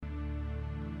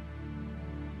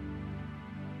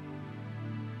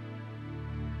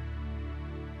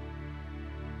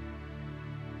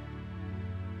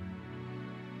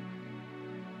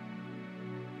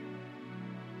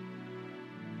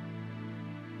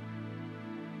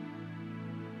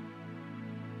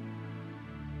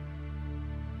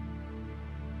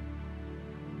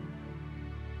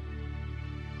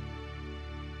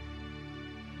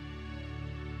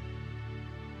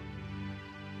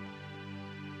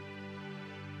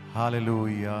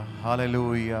Hallelujah,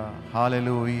 hallelujah,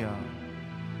 hallelujah.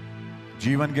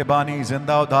 जीवन के बानी,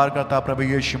 जिंदा उद्धार करता प्रभु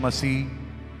यीशु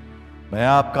मसीह, मैं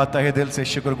आपका तहे दिल से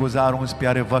शुक्रगुजार हूं इस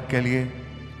प्यारे वक्त के लिए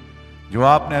जो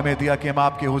आपने हमें दिया कि हम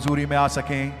आपकी हुजूरी में आ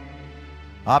सकें,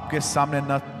 आपके सामने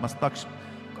मस्तक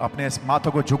अपने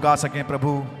माथों को झुका सकें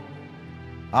प्रभु,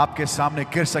 आपके सामने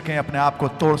गिर सकें, अपने आप को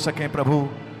तोड़ सकें प्रभु,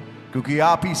 क्योंकि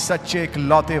आप ही सच्चे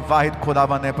इकलौते वाहिद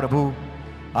खुदावन है प्रभु।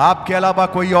 आपके अलावा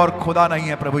कोई और खुदा नहीं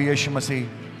है प्रभु यीशु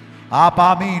मसीह। आप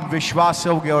आमीन विश्वास से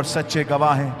होगे और सच्चे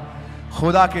गवाह हैं।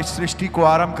 खुदा के सृष्टि को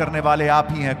आरंभ करने वाले आप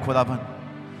ही हैं खुदावन।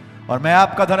 और मैं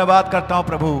आपका धन्यवाद करता हूं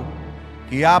प्रभु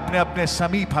कि आपने अपने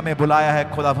समीप हमें बुलाया है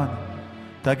खुदावन,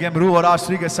 ताकि हम रूह और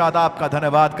आश्री के साथ आपका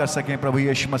धन्यवाद कर सकें प्रभु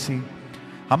यीशु मसीह।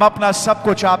 हम अपना सब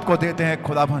कुछ आपको देते हैं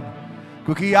खुदावन,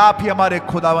 क्योंकि आप ही हमारे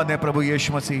खुदावन है प्रभु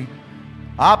यीशु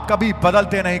मसीह। आप कभी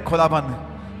बदलते नहीं खुदावन।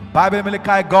 बाइबल में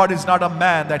लिखा है God is not a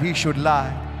man that he should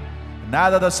lie,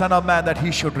 neither the son of man that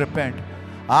he should repent।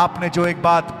 आपने जो एक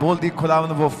बात बोल दी खुदावन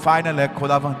वो फाइनल है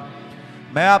खुदावन।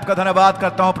 मैं आपका धन्यवाद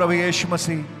करता हूं प्रभु यीशु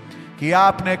मसीह कि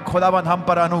आपने खुदावन हम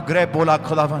पर अनुग्रह बोला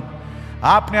खुदावन,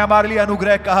 आपने हमारे लिए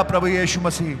अनुग्रह कहा प्रभु यीशु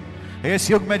मसीह। इस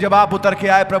युग में जब आप उतर के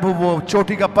आए प्रभु, वो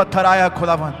चोटी का पत्थर आया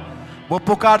खुदावन, वो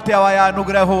पुकारते आया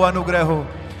अनुग्रह हो, अनुग्रह हो।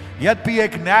 यद्यपि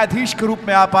एक न्यायाधीश के रूप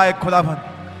में आप आए खुदावन,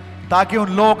 ताकि उन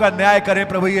लोगों का न्याय करें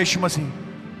प्रभु यीशु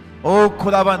मसीह। ओ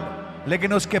खुदावन,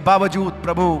 लेकिन उसके बावजूद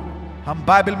प्रभु हम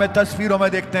बाइबल में तस्वीरों में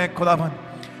देखते हैं खुदावन,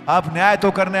 आप न्याय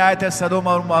तो करने आए थे सदोम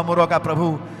और अमोरा का प्रभु,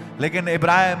 लेकिन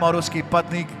इब्राहिम और उसकी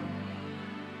पत्नी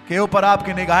के ऊपर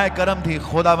आपकी निगाहें करम थी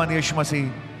खुदावन यीशु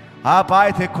मसीह। आप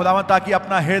आए थे खुदावन ताकि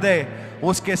अपना हृदय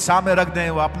उसके सामने रख दें।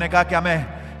 वो आपने कहा कि मैं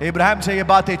इब्राहिम से ये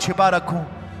बातें छिपा रखूं।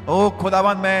 ओ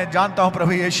खुदावन, मैं जानता हूं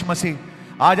प्रभु यीशु मसीह,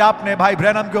 आज आपने भाई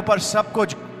ब्रैनम के ऊपर सब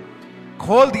कुछ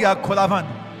खोल दिया खुदावन।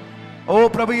 ओ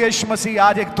प्रभु यीशु मसीह,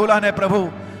 आज एक दुल्हन है प्रभु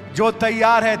जो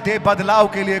तैयार है दे बदलाव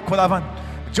के लिए खुदावन,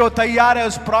 जो तैयार है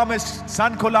उस प्रॉमिस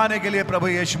सन को लाने के लिए प्रभु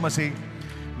यीशु मसीह।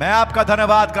 मैं आपका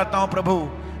धन्यवाद करता हूं प्रभु,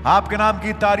 आपके नाम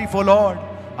की तारीफ हो लॉर्ड,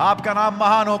 आपका नाम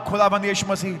महान हो खुदावन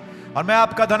यीशु मसीह। और मैं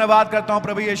आपका धन्यवाद करता हूं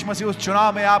प्रभु यीशु मसीह, उस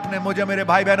चुनाव में आपने मुझे मेरे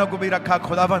भाई बहनों को भी रखा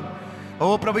खुदावन।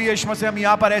 ओ प्रभु यीशु मसीह, हम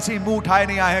यहाँ पर ऐसे ही मुंह उठाए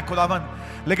नहीं आए हैं खुदावन,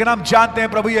 लेकिन हम जानते हैं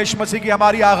प्रभु यीशु मसीह की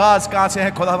हमारी आगाज कहां से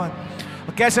है खुदावन।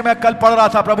 कैसे मैं कल पढ़ रहा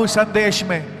था प्रभु संदेश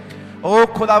में, ओ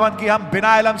खुदावन की हम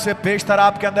बिना इल्म से बेशतर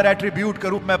आपके अंदर एट्रीब्यूट के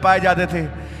रूप में पाए जाते थे।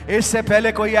 इससे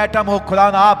पहले कोई एटम हो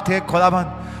खुदावन आप थे खुदावन,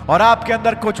 और आपके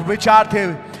अंदर कुछ विचार थे,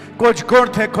 कुछ गुण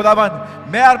थे खुदावन।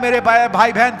 मैं और मेरे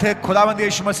भाई बहन थे खुदावन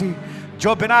यीशु मसीह,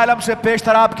 जो बिना इल्म से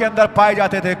बेशतर आपके अंदर पाए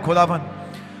जाते थे खुदावन।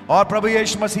 और प्रभु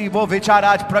यीशु मसीह वो विचार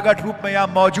आज प्रकट रूप में यहाँ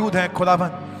मौजूद हैं खुदावन।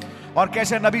 और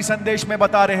कैसे नबी संदेश में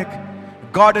बता रहे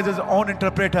हैं God is his own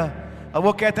interpreter.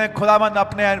 वो कहते हैं खुदावन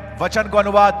अपने वचन को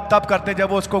अनुवाद तब करते हैं जब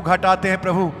वो उसको घटाते हैं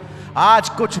प्रभु। आज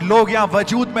कुछ लोग यहाँ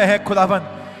वजूद में है खुदावन,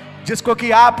 जिसको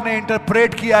कि आपने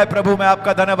इंटरप्रेट किया है प्रभु। मैं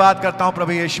आपका धन्यवाद करता हूं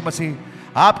प्रभु यीशु मसीह,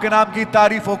 आपके नाम की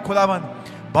तारीफ हो खुदावन।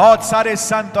 बहुत सारे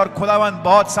संत और खुदावन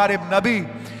बहुत सारे नबी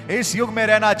इस युग में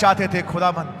रहना चाहते थे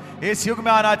खुदावन, इस युग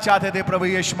में आना चाहते थे प्रभु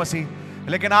यीशु मसीह,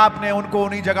 लेकिन आपने उनको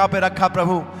उन्हीं जगह पे रखा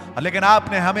प्रभु, लेकिन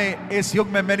आपने हमें इस युग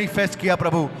में मैनिफेस्ट किया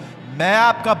प्रभु। मैं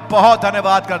आपका बहुत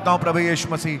धन्यवाद करता हूं प्रभु यीशु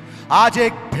मसीह। आज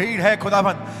एक भीड़ है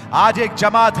खुदावन, आज एक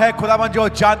जमात है खुदावन जो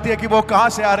जानती है कि वो कहां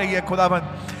से आ रही है खुदावन,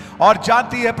 और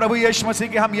जानती है प्रभु यीशु मसीह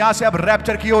कि हम यहां से अब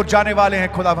रैप्चर की ओर जाने वाले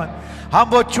हैं खुदावन। हम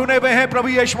वो चुने हुए हैं प्रभु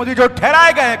यीशु मसीह जो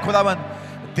ठहराए गए हैं खुदावन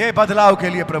दे बदलाव के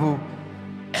लिए प्रभु।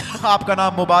 आपका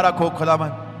नाम मुबारक हो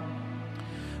खुदावन।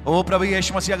 ओ प्रभु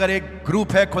यीशु मसीह, अगर एक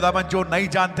ग्रुप है खुदावन जो नहीं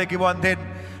जानते कि वो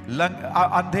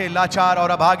अंधे लाचार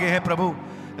और अभागे हैं प्रभु,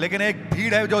 लेकिन एक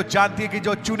भीड़ है जो जानती है कि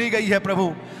जो चुनी गई है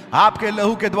प्रभु, आपके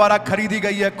लहू के द्वारा खरीदी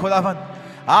गई है खुदावन,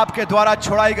 आपके द्वारा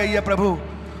छुड़ाई गई है प्रभु,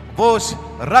 वो उस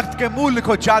रक्त के मूल्य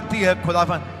को जानती है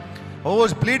खुदावन, वो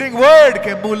उस ब्लीडिंग वर्ड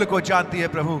के मूल्य को जानती है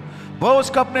प्रभु। वो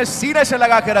उसको अपने सीने से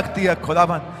लगा के रखती है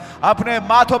खुदावन, अपने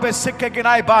माथों पे सिक्के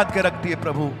किनारे बांध के रखती है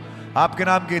प्रभु। आपके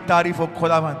नाम की तारीफ हो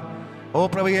खुदावन। ओ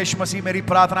प्रभु यीशु मसीह, मेरी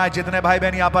प्रार्थना है जितने भाई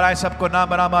बहन यहाँ पर आए सबको नाम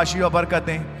बनाम आशीष और बरकत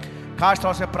दें। खास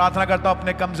तौर से प्रार्थना करता हूं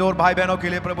अपने कमजोर भाई बहनों के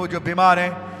लिए प्रभु जो बीमार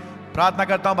हैं। प्रार्थना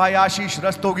करता हूं भाई आशीष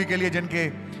रस्तोगी के लिए,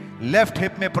 जिनके लेफ्ट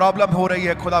हिप में प्रॉब्लम हो रही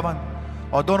है खुदावन,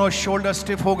 और दोनों शोल्डर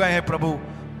स्टिफ हो गए हैं प्रभु,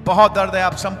 बहुत दर्द है,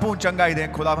 आप संपूर्ण चंगाई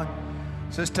दें खुदावन।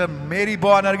 सिस्टर मेरी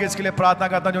बो नरगिस के लिए प्रार्थना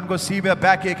करता हूं जिनको सीवियर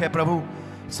बैक एक है प्रभु,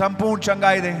 संपूर्ण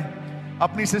चंगाई दें।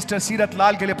 अपनी सिस्टर सीरत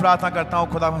लाल के लिए प्रार्थना करता हूं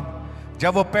खुदावन,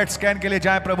 जब वो पेट स्कैन के लिए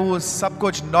जाएं प्रभु सब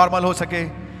कुछ नॉर्मल हो सके,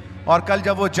 और कल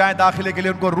जब वो जाएं दाखिले के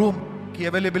लिए उनको रूम की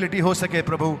अवेलेबिलिटी हो सके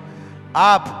प्रभु,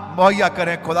 आप मुहैया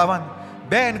करें खुदावन।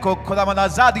 बहन को खुदावन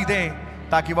आजादी दें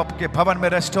ताकि वो आपके भवन में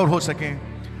रेस्टोर हो सके।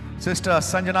 सिस्टर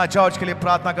संजना जॉर्ज के लिए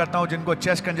प्रार्थना करता हूं जिनको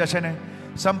चेस्ट कंजेशन है,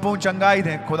 संपूर्ण चंगाई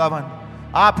दें खुदावन।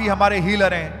 आप ही हमारे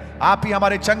हीलर हैं, आप ही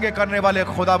हमारे चंगे करने वाले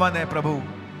खुदावन हैं प्रभु।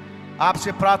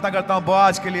 आपसे प्रार्थना करता हूं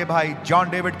बोआज के लिए, भाई जॉन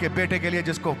डेविड के बेटे के लिए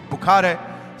जिसको बुखार है,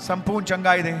 संपूर्ण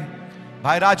चंगाई दें।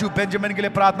 भाई राजू बेंजामिन के लिए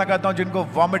प्रार्थना करता हूं जिनको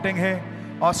वॉमिटिंग है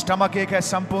और स्टमक एक है,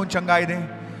 संपूर्ण चंगाई दें।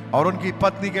 और उनकी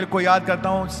पत्नी के लिए को याद करता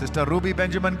हूं, सिस्टर रूबी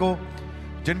बेंजामिन को,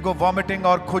 जिनको वॉमिटिंग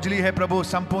और खुजली है प्रभु,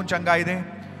 संपूर्ण चंगाई दें।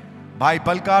 भाई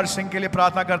बलकार सिंह के लिए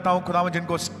प्रार्थना करता हूं खुदावन,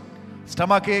 जिनको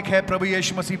स्टमक एक है प्रभु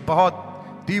यीशु मसीह, बहुत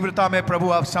तीव्रता में प्रभु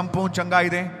आप संपूर्ण चंगाई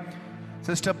दें।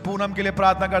 सिस्टर पूनम के लिए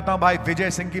प्रार्थना करता हूं, भाई विजय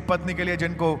सिंह की पत्नी के लिए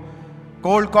जिनको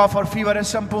कोल्ड कॉफ और फीवर है,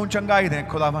 संपूर्ण चंगाई दें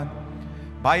खुदावन।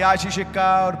 भाई आशीष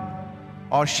का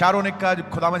और शारोनिक का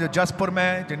खुदावन जो जसपुर में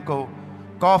है, जिनको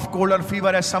कॉफ कोल्ड और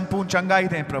फीवर है, संपूर्ण चंगाई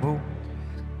दें प्रभु।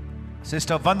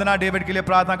 सिस्टर वंदना डेविड के लिए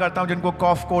प्रार्थना करता हूं जिनको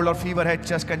कॉफ कोल्ड और फीवर है,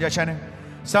 चेस्ट कंजेशन है,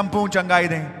 संपूर्ण चंगाई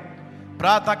दें।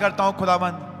 प्रार्थना करता हूं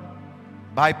खुदावन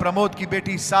भाई प्रमोद की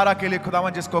बेटी सारा के लिए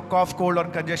खुदावन, जिसको कॉफ कोल्ड और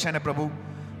कंजेशन है प्रभु,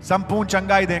 संपूर्ण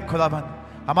चंगाई दें खुदावन।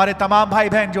 हमारे तमाम भाई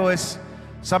बहन जो इस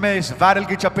समय इस वायरल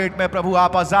की चपेट में प्रभु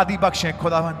आप आजादी बख्शें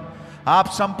खुदावन, आप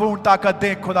संपूर्ण ताकत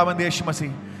दें खुदावन यीशु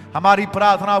मसीह। हमारी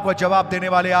प्रार्थनाओं को जवाब देने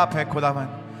वाले आप हैं खुदावन।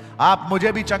 आप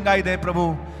मुझे भी चंगाई दें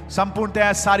प्रभु,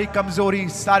 संपूर्णतः सारी कमजोरी,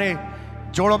 सारे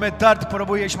जोड़ों में दर्द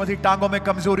प्रभु यीशु मसीह, टांगों में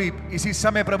कमजोरी इसी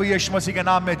समय प्रभु यीशु मसीह के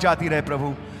नाम में जाती रहे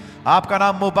प्रभु। आपका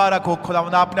नाम मुबारक हो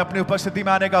खुदावंद, आपने अपनी उपस्थिति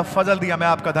में आने का फजल दिया, मैं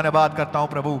आपका धन्यवाद करता हूं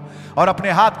प्रभु। और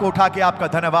अपने हाथ को उठा के आपका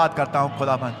धन्यवाद करता हूं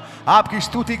खुदावंद, आपकी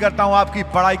स्तुति करता हूं, आपकी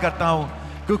बड़ाई करता हूं,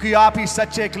 क्योंकि आप ही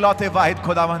सच्चे इकलौते वाहिद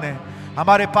खुदावंद हैं।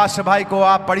 हमारे पास भाई को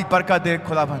आप बड़ी बरकत दें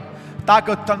खुदावंद,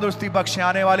 ताकि तंदुरुस्ती बख्शे,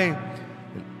 आने वाले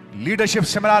लीडरशिप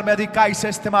सेमिनार में अधिकाई से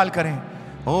इस्तेमाल करें।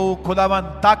 ओ खुदावंद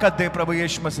ताकत दे प्रभु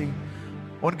यीशु मसीह,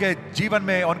 उनके जीवन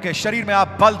में, उनके शरीर में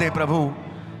आप बल दे प्रभु।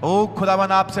 ओ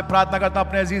खुदावन आपसे प्रार्थना करता हूं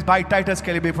अपने अजीज भाई टाइटस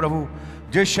के लिए भी प्रभु,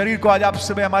 जिस शरीर को आज आप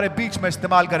सुबह हमारे बीच में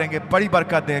इस्तेमाल करेंगे, बड़ी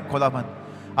बरकत दे खुदावन।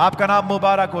 आपका नाम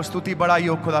मुबारक हो, स्तुति बढ़ाई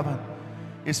हो खुदावन।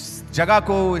 इस जगह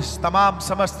को, इस तमाम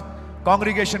समस्त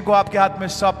कांग्रीगेशन को आपके हाथ में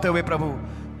सौंपते हुए प्रभु,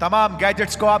 तमाम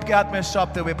गैजेट्स को आपके हाथ में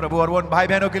सौंपते हुए प्रभु, और उन भाई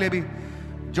बहनों के लिए भी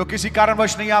जो किसी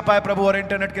कारणवश नहीं आ पाए प्रभु और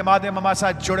इंटरनेट के माध्यम हमारे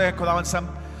साथ जुड़े हैं खुदावन, सम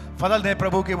फजल दें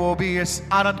प्रभु कि वो भी इस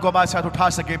आनंद को हमारे साथ उठा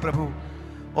सके प्रभु,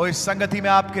 और इस संगति में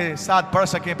आपके साथ बढ़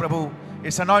सके प्रभु,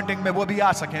 इस अनॉइंटिंग में वो भी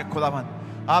आ सके खुदावन।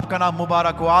 आपका नाम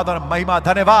मुबारक हो, आदर महिमा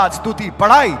धन्यवाद स्तुति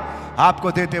बढ़ाई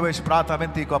आपको देते हुए इस प्रार्थना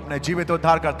विनती को अपने जीवित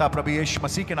उद्धार करता प्रभु यीशु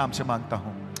मसीह के नाम से मांगता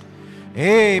हूं,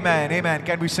 आमेन आमेन।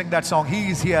 Can we sing that song, he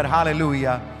is here,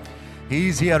 hallelujah, he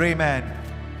is here, amen.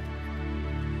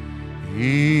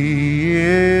 He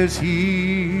is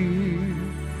here,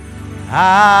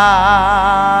 hallelujah,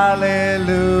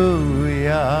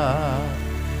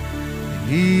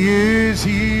 He is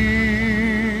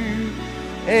here,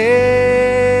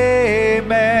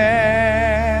 amen.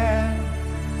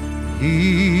 He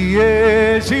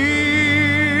is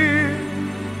here,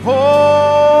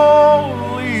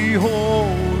 holy,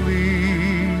 holy.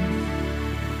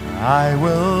 I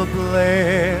will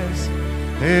bless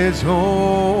His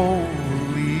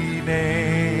holy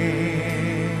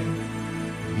name.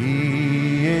 He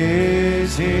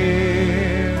is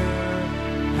here,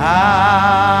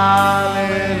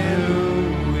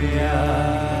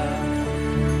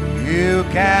 you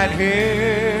can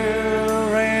hear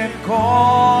Him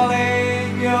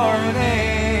calling your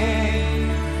name.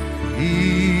 He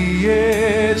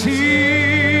is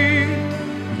here.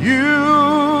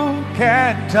 You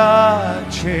can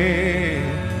touch Him.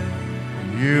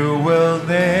 You will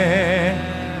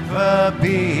never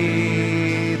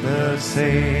be the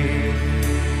same.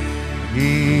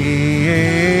 He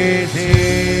is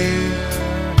here.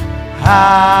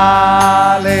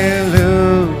 Hallelujah.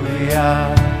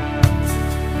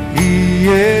 He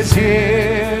is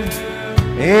here,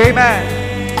 amen,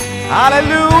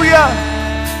 hallelujah.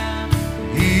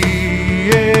 He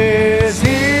is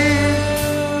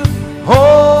here,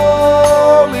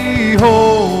 holy,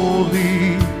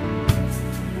 holy.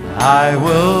 I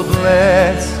will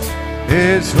bless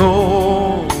His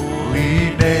holy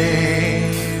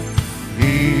name.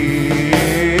 He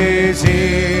is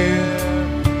here,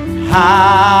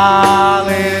 hallelujah.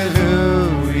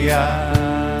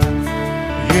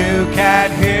 You can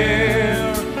hear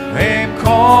Him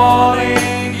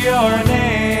calling your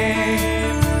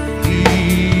name. He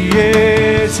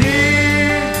is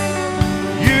here.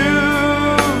 You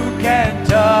can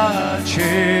touch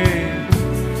Him.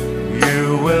 You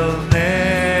will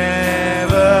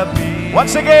never be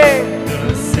once again the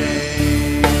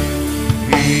same.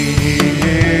 He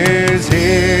is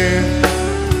here.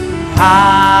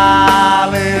 Hallelujah.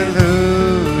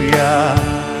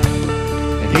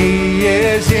 He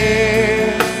is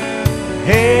here,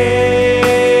 amen.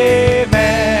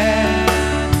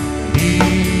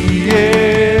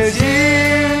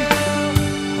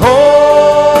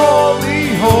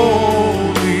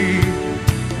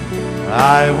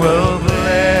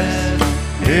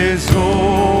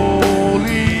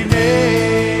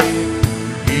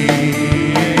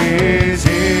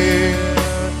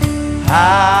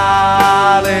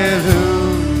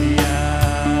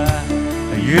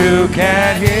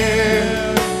 can hear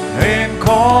him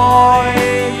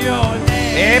calling your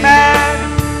name. Amen.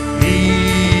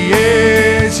 He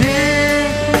is here.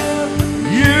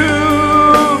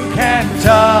 You can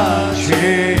touch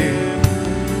him.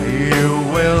 You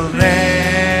will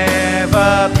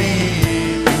never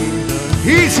be.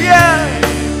 He's here.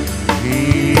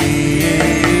 He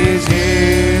is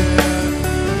here.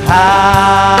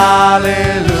 Hallelujah.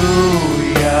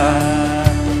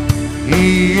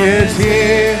 He is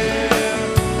here.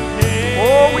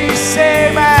 Oh, we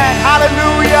say, man,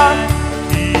 hallelujah.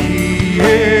 He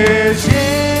is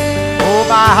here. Oh,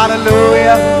 my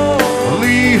hallelujah.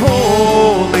 Holy,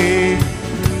 holy.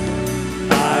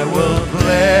 I will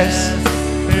bless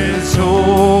his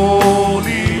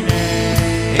holy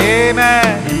name.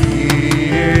 Amen. He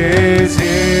is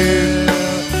here.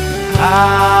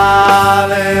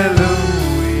 Hallelujah.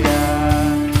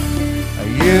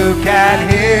 You can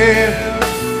hear.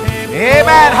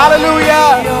 Amen.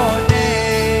 Hallelujah.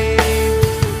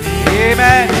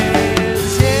 Amen.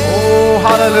 Oh,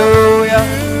 hallelujah.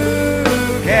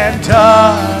 Can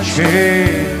touch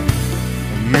him.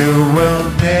 You will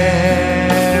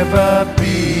never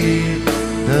be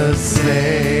the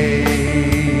same.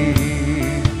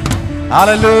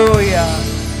 Hallelujah.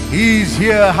 He's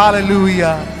here.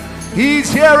 Hallelujah. He's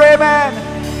here. Amen.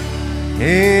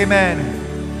 Amen.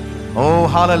 Oh,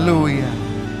 hallelujah.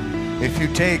 If you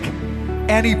take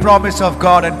any promise of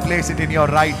God and place it in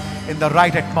the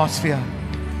right atmosphere,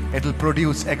 it will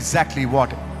produce exactly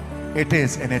what it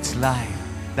is in its life.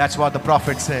 That's what the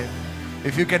prophet said.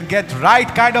 If you can get right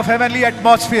kind of heavenly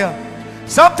atmosphere,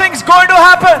 something's going to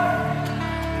happen.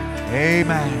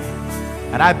 Amen.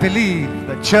 And I believe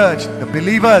the church, the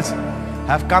believers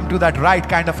have come to that right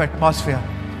kind of atmosphere.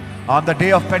 On the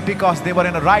day of Pentecost, they were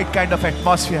in a right kind of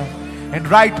atmosphere, in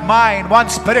right mind, one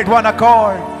spirit, one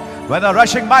accord. When the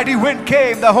rushing mighty wind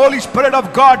came, the Holy Spirit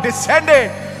of God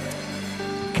descended,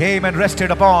 came and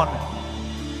rested upon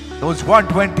those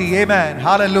 120. Amen.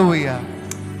 Hallelujah.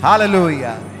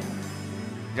 Hallelujah.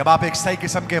 जब आप एक सही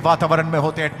किस्म के वातावरण में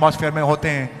होते हैं, एटमॉस्फेयर में होते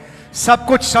हैं, सब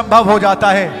कुछ संभव हो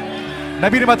जाता है।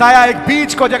 नबी ने बताया एक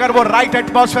बीज को अगर वो राइट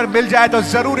एटमॉस्फेयर मिल जाए तो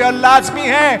जरूर लाजमी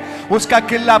है उसका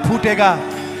किल्ला फूटेगा।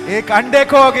 एक अंडे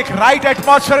को एक राइट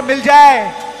एटमॉस्फेयर मिल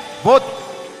जाए, वो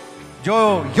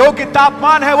जो योग्य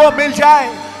तापमान है वो मिल जाए,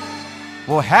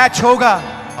 वो हैच होगा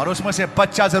और उसमें से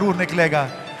बच्चा जरूर निकलेगा।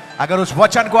 अगर उस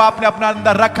वचन को आपने अपना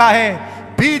अंदर रखा है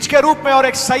बीज के रूप में और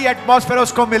एक सही एटमॉस्फेयर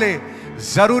उसको मिले,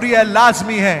 जरूरी है,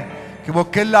 लाजमी है कि वो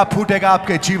किल्ला फूटेगा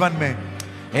आपके जीवन में।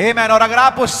 आमीन। और अगर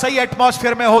आप उस सही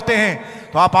एटमॉस्फेयर में होते हैं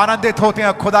तो आप आनंदित होते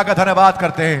हैं, खुदा का धन्यवाद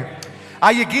करते हैं।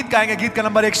 आइए गीत गाएंगे, गीत का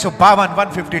नंबर 152,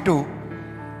 152।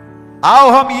 आओ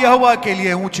हम यहोवा के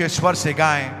लिए ऊंचे स्वर से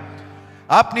गाएं,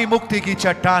 अपनी मुक्ति की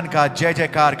चट्टान का जय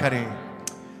जयकार करें।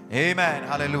 आमीन।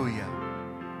 हालेलुया।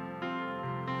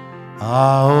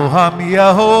 आओ हम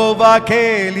यहोवा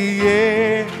के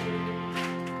लिए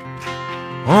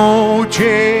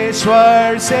ऊंचे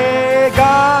स्वर से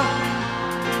गाएं,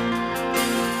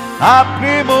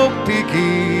 अपनी मुक्ति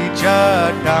की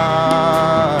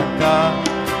चट्टान का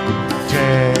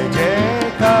जय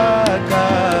जयकार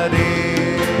करें।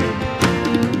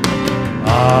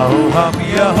 आओ हम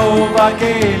यहोवा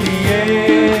के लिए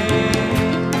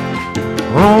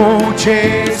ऊंचे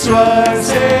स्वर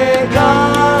से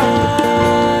गाएं,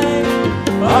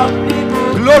 अपनी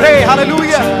ग्लोरी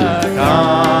हालेलुया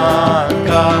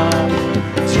का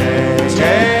जय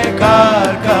जयकार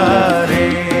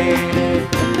करें।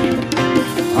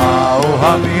 आओ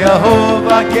हम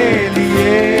यहोवा के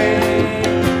लिए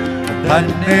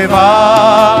धन्यवाद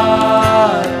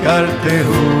करते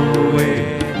हुए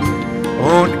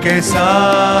उनके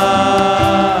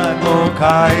साथ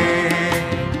खाए,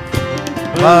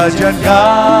 भजन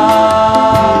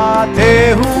गाते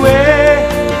हुए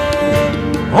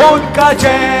उनका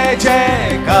जय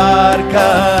जयकार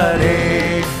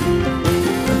करें।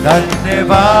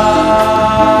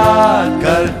 धन्यवाद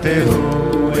करते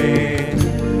हुए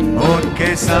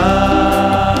उनके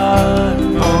साथ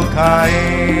खाए,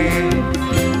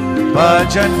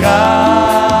 भजन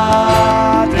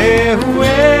गाते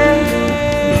हुए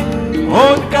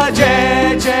उनका जय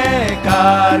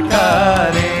जयकार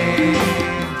करें।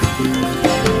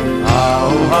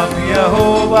 आओ हम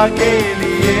यहोवा के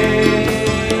लिए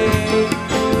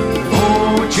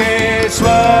ऊंचे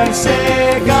स्वर से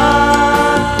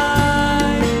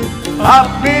गाएं,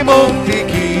 अपनी मुक्ति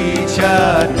की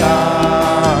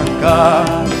चट्टान का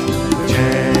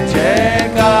जय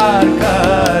जयकार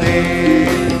करें।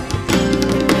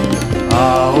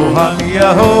 आओ हम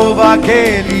यहोवा के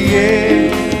लिए,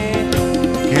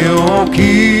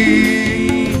 क्योंकि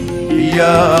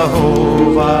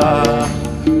यहोवा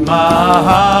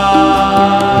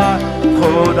महान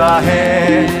खुदा है।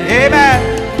 आमेन।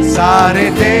 सारे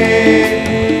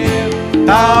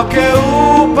देवताओं के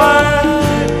ऊपर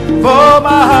वो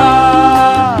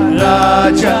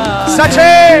महाराजा सच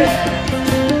है,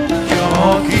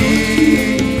 क्योंकि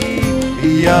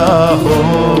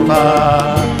यहोवा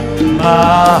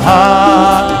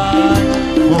महान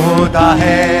खुदा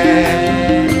है।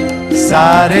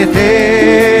 सारे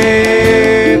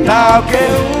देवताओं के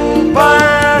ऊपर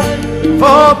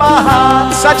वो महान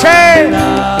सच है,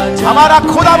 हमारा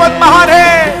खुदावंद महान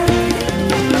है।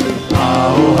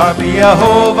 आओ हम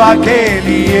यहोवा के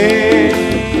लिए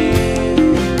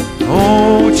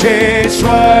ऊंचे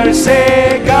स्वर से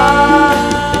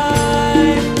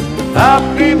गाएं,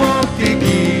 अपनी मुक्ति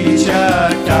की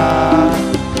चट्टान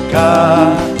का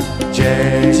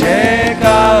जय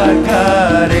जयकार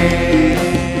करें।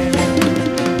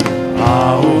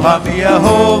 आओ हम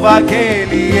यहोवा के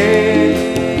लिए,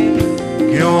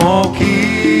 क्योंकि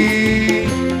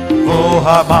वो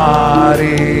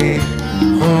हमारे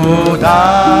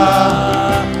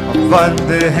खुदावंद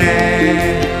हैं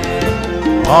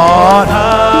और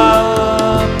हम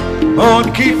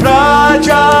उनकी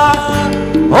प्रजा,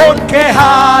 उनके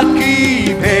हाथ की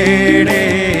भेड़े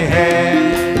हैं।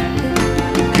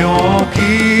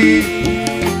 क्योंकि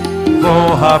वो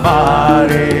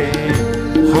हमारे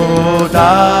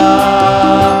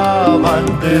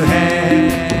खुदावंद हैं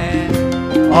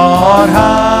और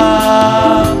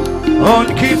हम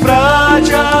उनकी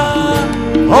प्रजा,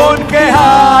 उनके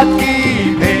हाथ की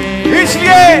भेड़।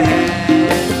 इसलिए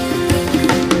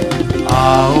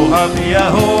आओ हम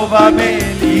यहोवा में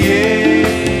लिए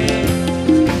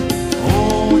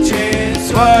ऊंचे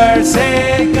स्वर से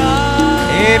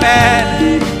गाएं, आमेन।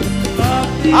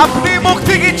 अपनी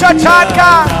मुक्ति की चट्टान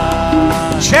का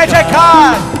जय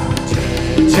जयकार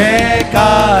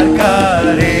जयकार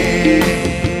करें।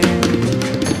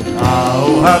 आओ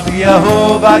हम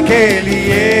यहोवा के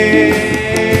लिए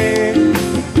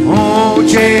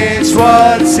ऊंचे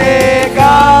स्वर से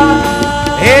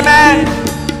गाएं, आमेन।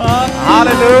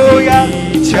 हालेलुया।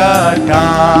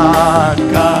 चट्टान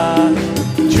का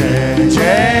जय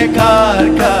जयकार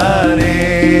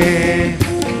करें।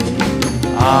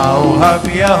 आओ हम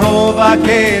यहोवा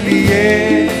के लिए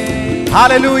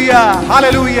हालेलुया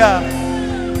हालेलुया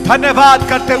धन्यवाद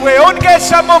करते हुए उनके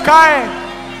सम्मुख आए,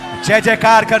 जय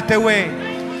जयकार करते हुए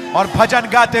और भजन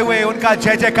गाते हुए उनका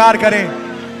जय जयकार करें।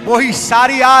 वही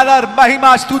सारी आदर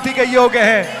महिमा स्तुति के योग्य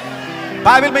है।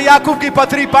 बाइबल में याकूब की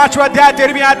पत्री 5वां अध्याय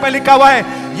 13वीं आयत में लिखा हुआ है,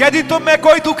 यदि तुम में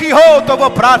कोई दुखी हो तो वो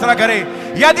प्रार्थना करे,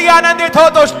 यदि आनंदित हो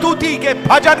तो स्तुति के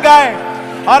भजन गाए।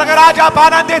 और अगर आज आप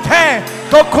आनंदित हैं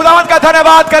तो खुदावंद का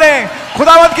धन्यवाद करें,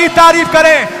 खुदावंद की तारीफ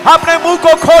करें, अपने मुंह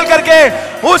को खोल करके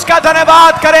उसका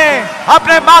धन्यवाद करें,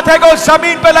 अपने माथे को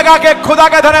जमीन पे लगा के खुदा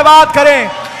का धन्यवाद करें,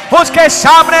 उसके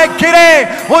सामने गिरे,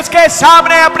 उसके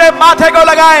सामने अपने माथे को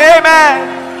लगाए।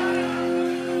 आमेन।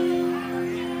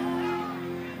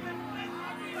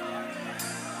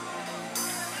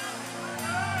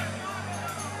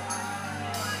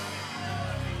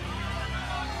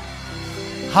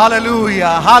 हालेलुया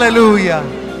हालेलुया,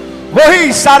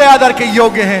 वही सारे आदर के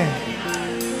योग्य हैं।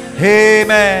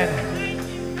 आमेन।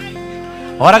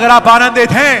 और अगर आप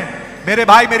आनंदित हैं मेरे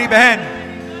भाई मेरी बहन,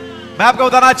 मैं आपको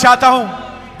बताना चाहता हूं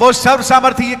वो सर्व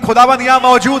सामर्थी खुदावंद यहां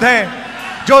मौजूद है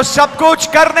जो सब कुछ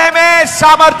करने में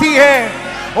सामर्थी है।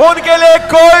 उनके लिए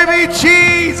कोई भी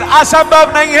चीज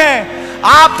असंभव नहीं है।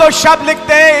 आप तो शब्द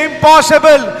लिखते हैं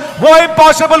इम्पॉसिबल, वो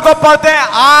इम्पॉसिबल को पढ़ते हैं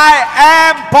आई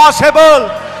एम पॉसिबल,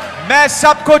 मैं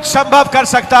सब कुछ संभव कर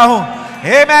सकता हूं।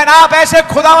 आमेन। आप ऐसे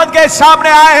खुदावंद के सामने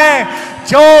आए हैं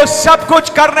जो सब कुछ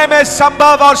करने में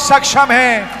संभव और सक्षम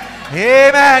है।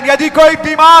 आमेन। यदि कोई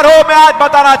बीमार हो, मैं आज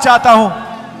बताना चाहता हूं,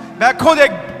 मैं खुद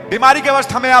एक बीमारी की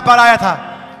अवस्था में यहां पर आया था।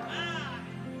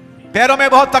 पैरों में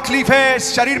बहुत तकलीफ है,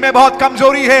 शरीर में बहुत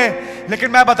कमजोरी है,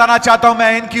 लेकिन मैं बताना चाहता हूं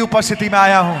मैं इनकी उपस्थिति में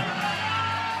आया हूं।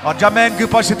 और जब मैं इनकी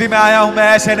उपस्थिति में आया हूं,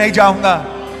 मैं ऐसे नहीं जाऊंगा,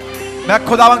 मैं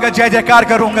खुदावंद का जय जयकार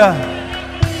करूंगा।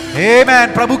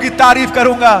 आमेन। प्रभु की तारीफ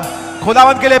करूंगा,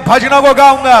 खुदावंद के लिए भजनों को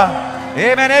गाऊंगा।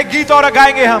 आमेन। एक गीत और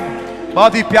गाएंगे हम,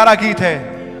 बहुत ही प्यारा गीत है।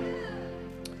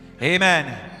 आमेन।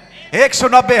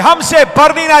 190 हमसे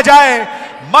बरनी ना जाए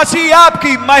मसीह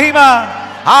आपकी महिमा,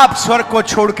 आप स्वर्ग को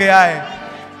छोड़ के आए।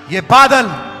 ये बादल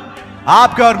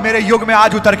आपके और मेरे युग में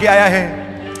आज उतर के आया है।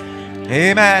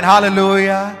 आमेन।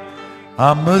 हालेलुया।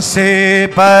 हमसे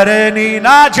बरनी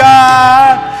ना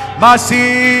जाए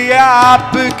मसीह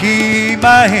आपकी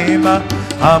महिमा,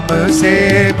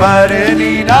 हमसे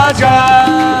बरनी ना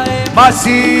जाए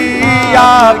मसीह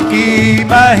आपकी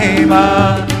महिमा,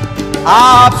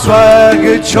 आप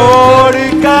स्वर्ग छोड़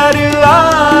कर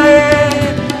आए,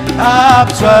 आप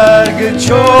स्वर्ग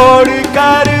छोड़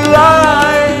कर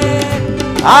आए,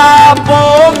 आप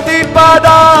मुक्ति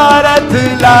पदार्थ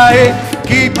लाए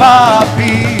कि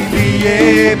पापी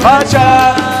लिए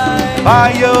बचाए,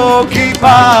 भाइयों की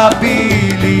पापी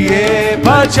लिए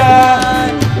बचाए।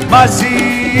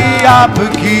 मसीह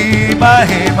आपकी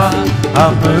महिमा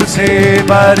हमसे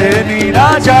बरनी ना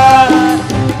जाए,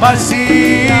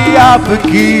 मसीह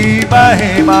आपकी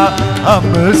महिमा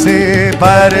हमसे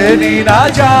बरनी ना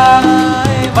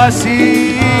जाए,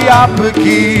 मसीह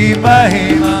आपकी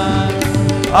महिमा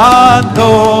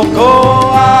आंधों को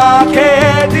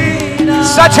आंखें दी।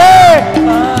 सच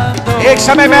है, एक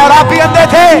समय में और आप भी अंधे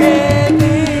थे,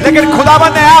 लेकिन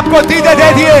खुदावंद ने आपको दीदे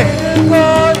दे दिए,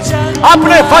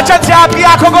 अपने वचन से आपकी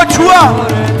आंखों को छुआ।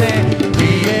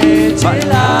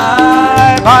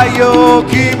 भाइयों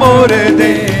की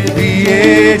मुर्दे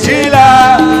दिए जिला,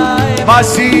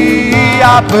 मसीह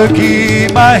आपकी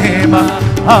महिमा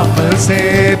हमसे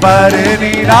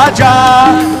बरनी ना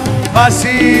जाए,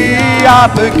 मसीह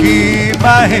आपकी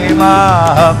महिमा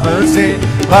हमसे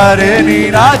बरनी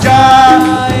ना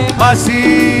जाए,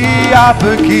 मसीह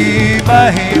आपकी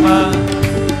महिमा।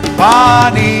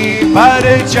 पानी पर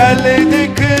चल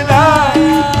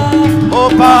दिखलाया, ओ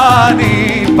पानी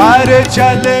पर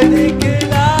चल दिखलाया,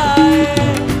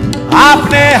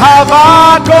 आपने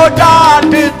हवा को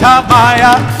डांट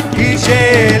थमाया कि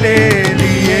चेले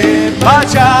लिए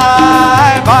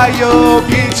बचाए, भाइयों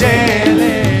की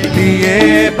चेले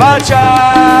लिए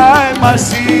बचाए।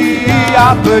 मसीह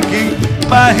आपकी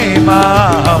महिमा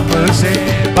हमसे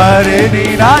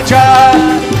बरनी ना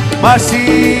जाए,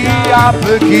 मसीह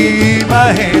आपकी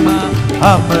महिमा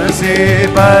हमसे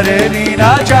बरनी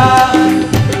ना जाए,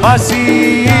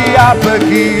 मसीह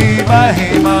आपकी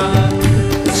महिमा।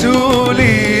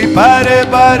 सूली पर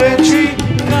बरछी,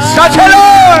 सच है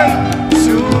लॉर्ड,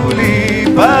 सूली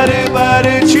पर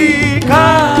बरछी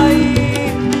खाई,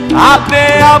 आपने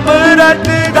अमृत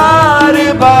धार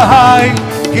बहाई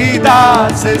कि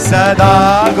दास सदा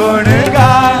गुण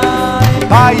गाए,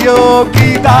 भाइयों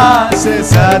की दास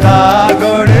सदा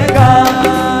गुण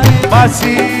गाए।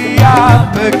 मसीह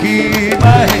आपकी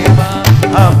महिमा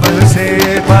हमसे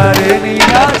बरनी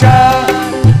ना जाए,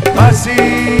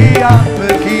 मसीह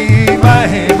आपकी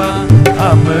महिमा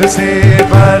हमसे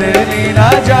बरनी ना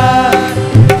जाए,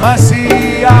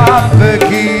 मसीह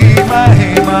आपकी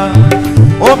महिमा।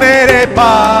 ओ मेरे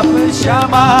पाप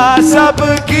क्षमा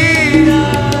सबकी,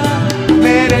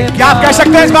 मेरे, क्या आप कह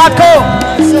सकते हैं इस बात को?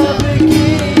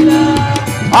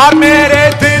 और मेरे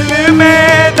दिल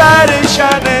में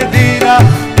दर्शन दीना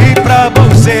भी प्रभु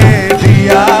से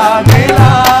दिया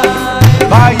मिला,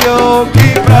 भाइयों की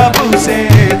प्रभु से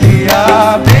दिया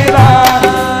मिला।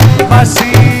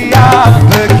 मसीह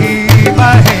आपकी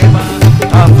महिमा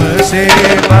हमसे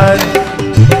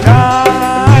बरनी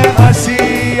जाए,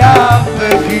 मसीह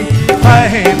आपकी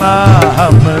महिमा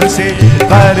हमसे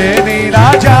बरनी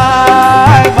ना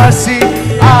जाए,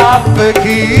 मसीह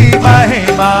आपकी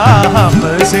महिमा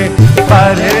हमसे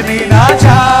बरनी ना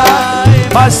जाए,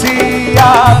 मसीह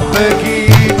आपकी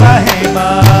महिमा।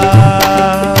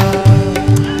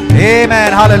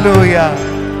 Amen, hallelujah.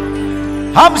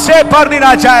 हमसे बरनी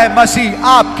ना जाए मसीह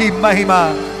आपकी महिमा।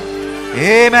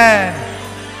 आमेन।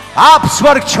 आप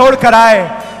स्वर्ग छोड़कर आए,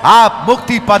 आप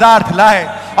मुक्ति पदार्थ लाए,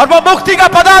 और वो मुक्ति का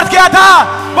पदार्थ क्या था?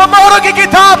 वो मोहरों की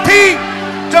किताब थी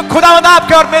जो खुदावंद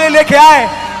आपके और मेरे लेके आए,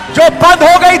 जो बंद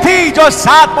हो गई थी, जो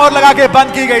 7 मोहर लगा के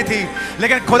बंद की गई थी।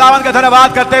 लेकिन खुदावंद का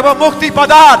धन्यवाद करते हैं, वो मुक्ति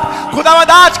पदार्थ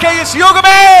खुदावंद आज के इस युग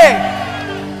में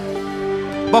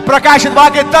वो प्रकाशित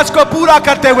वाक्य 10 को पूरा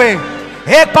करते हुए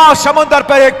एक पांव समुद्र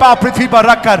पर एक पांव पृथ्वी पर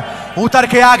रखकर उतर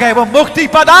के आ गए। वो मुक्ति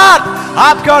पदार्थ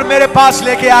आपके और मेरे पास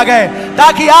लेके आ गए,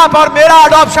 ताकि आप और मेरा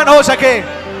अडॉप्शन हो सके,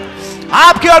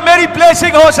 आपकी और मेरी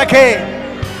प्लेसिंग हो सके,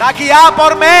 ताकि आप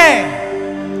और मैं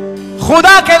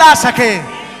खुदा कहला सके।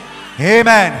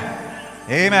 आमेन,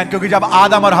 आमेन। क्योंकि जब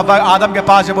आदम और हव्वा, आदम के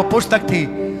पास जब वो पुस्तक थी,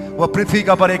 वो पृथ्वी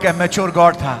के ऊपर एक मैच्योर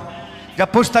गॉड था।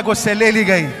 जब पुस्तक उससे ले ली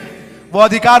गई, वो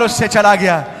अधिकार उससे चला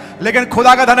गया। लेकिन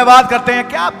खुदा का धन्यवाद करते हैं,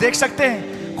 क्या आप देख सकते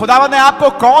हैं खुदावंद ने आपको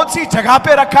कौन सी जगह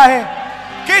पे रखा है,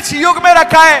 किस युग में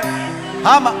रखा है।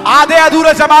 हम आधे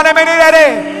अधूरे जमाने में नहीं रह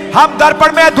रहे, हम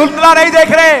दर्पण में धुंधला नहीं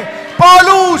देख रहे।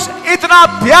 पौलुस इतना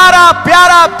प्यारा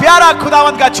प्यारा प्यारा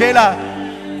खुदावंद का चेला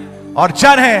और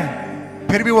जन है,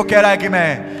 फिर भी वो कह रहा है कि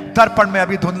मैं दर्पण में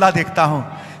अभी धुंधला देखता हूं।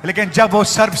 लेकिन जब वो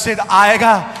सर्वसिद्ध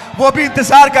आएगा, वो भी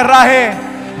इंतजार कर रहा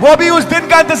है, वो भी उस दिन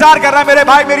का इंतजार कर रहा है मेरे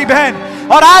भाई मेरी बहन।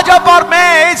 और आज अब और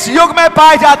मैं इस युग में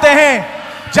पाए जाते हैं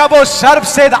जब वो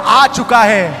सर्वसिद्ध आ चुका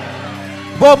है।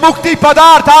 वो मुक्ति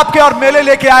पदार्थ आपके और मेले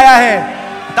लेके आया है,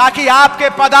 ताकि आपके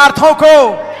पदार्थों को,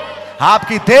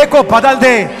 आपकी देह को बदल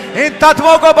दे, इन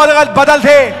तत्वों को बदल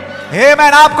दे।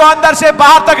 आमेन, आपको अंदर से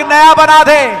बाहर तक नया बना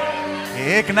दे,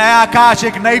 एक नया आकाश,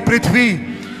 एक नई पृथ्वी।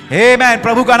 आमेन,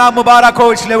 प्रभु का नाम मुबारक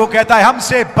हो। इसलिए वो कहता है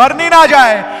हमसे बरनी ना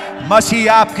जाए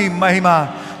मसीह आपकी महिमा।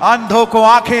 अंधों को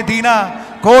आंखें दीना,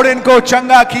 कोढ़ को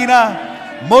चंगा कीना,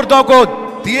 मुर्दों को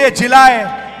दिए जिलाए,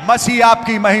 मसीह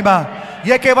आपकी महिमा।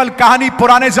 यह केवल कहानी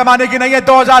पुराने जमाने की नहीं है,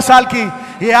 2000 साल की,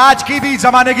 ये आज की भी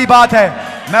जमाने की बात है।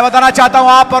 मैं बताना चाहता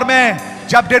हूं, आप और मैं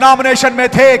जब डिनोमिनेशन में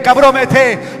थे, कब्रों में थे,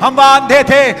 हम वहां अंधे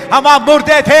थे, हम वहां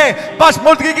मुर्दे थे, बस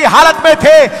मुर्दगी की हालत में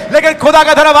थे। लेकिन खुदा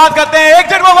का धन्यवाद करते हैं, एक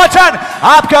दिन वो वचन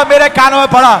आपके और मेरे कानों में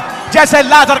पड़ा, जैसे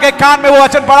लाजर के कान में वो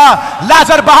वचन पड़ा,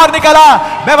 लाजर बाहर निकला।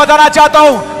 मैं बताना चाहता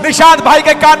हूं, निशांत भाई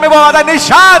के कान में वो आवाज,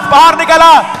 निशांत बाहर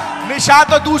निकला। निशांत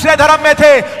तो दूसरे धर्म में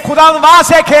थे, खुदा वहां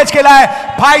से खींच के लाए।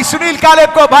 भाई सुनील कालेब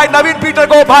को, भाई नवीन पीटर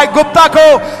को, भाई गुप्ता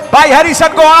को, भाई हरिसन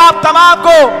को, आप तमाम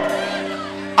को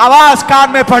आवाज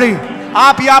कान में पड़ी।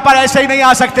 आप यहां पर ऐसे ही नहीं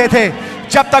आ सकते थे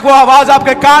जब तक वो आवाज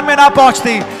आपके कान में ना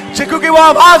पहुंचती। क्योंकि वो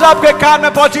आवाज आपके कान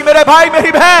में पहुंची, मेरे भाई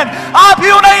मेरी बहन, आप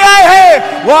यूं नहीं आए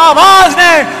हैं, वो आवाज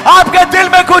ने आपके दिल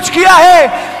में कुछ किया है।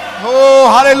 ओ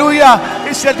हालेलुया,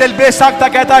 इससे दिल बेसाख्ता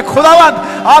कहता है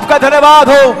खुदावंद आपका धन्यवाद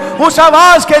हो उस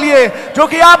आवाज के लिए जो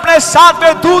कि आपने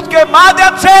सातवें दूत के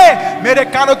माध्यम से मेरे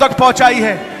कानों तक पहुंचाई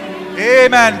है।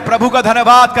 आमेन, प्रभु का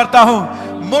धन्यवाद करता हूं।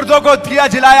 मुर्दों को दिया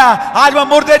जिलाया, आज वो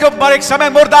मुर्दे जो एक समय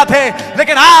मुर्दा थे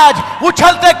लेकिन आज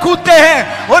उछलते कूदते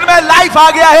हैं, उनमें लाइफ आ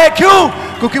गया है। क्यों?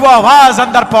 क्योंकि वो आवाज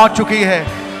अंदर पहुंच चुकी है।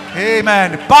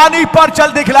 आमेन, पानी पर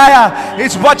चल दिखलाया,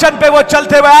 इस वचन पे वो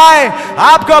चलते हुए आए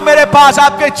आपको मेरे पास।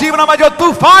 आपके जीवन में जो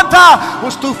तूफान था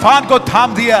उस तूफान को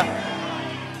थाम दिया।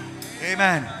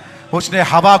 आमेन, उसने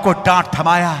हवा को डांट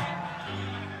थमाया।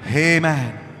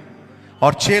 आमेन,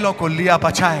 और चेलों को लिया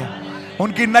बचाए।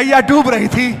 उनकी नैया डूब रही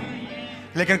थी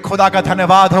लेकिन खुदा का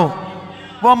धन्यवाद हो,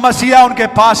 वो मसीहा उनके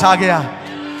पास आ गया।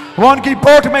 वो उनकी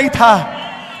बोट में ही था,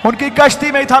 उनकी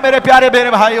कश्ती में ही था। मेरे प्यारे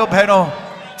मेरे भाइयों बहनों,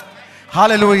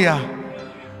 हालेलुया,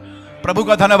 प्रभु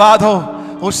का धन्यवाद हो।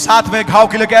 उस सातवें घाव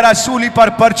के लिए कह रहा है, सूली पर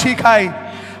पर्ची खाई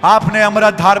आपने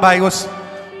अमृत धार भाई,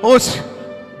 उस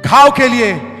घाव के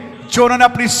लिए जो उन्होंने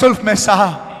अपनी सुल्फ में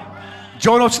सहा,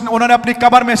 जो उन्होंने अपनी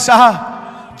कमर में सहा,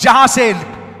 जहां से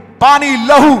पानी,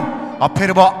 लहू और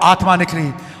फिर वो आत्मा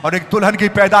निकली और एक दुल्हन की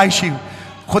पैदाइश हुई।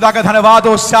 खुदा का धन्यवाद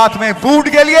हो साथ में वूंड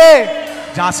के लिए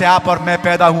जहां से आप और मैं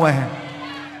पैदा हुए हैं।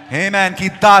 आमेन, की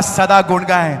दास सदा गुण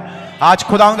गाएं। आज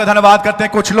खुदा का धन्यवाद करते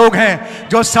हैं। कुछ लोग हैं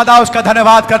जो सदा उसका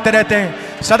धन्यवाद करते रहते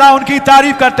हैं, सदा उनकी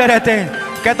तारीफ करते रहते हैं।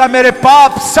 कहता मेरे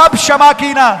पाप सब क्षमा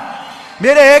की ना,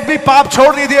 मेरे एक भी पाप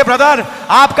छोड़ नहीं दिए। ब्रदर,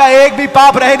 आपका एक भी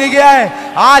पाप रह नहीं गया है।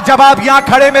 आज जब आप यहां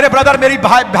खड़े मेरे ब्रदर, मेरी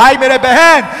भाई मेरे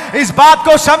बहन, इस बात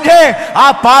को समझे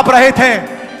आप पाप रहे थे।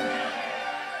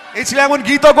 इसलिए हम उन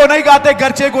गीतों को नहीं गाते,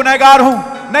 गर्चे गुनहगार हूं।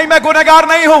 नहीं, मैं गुनहगार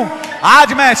नहीं हूं।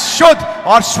 आज मैं शुद्ध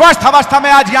और स्वस्थ अवस्था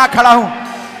में आज यहां खड़ा हूं।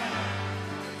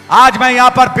 आज मैं यहां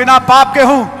पर बिना पाप के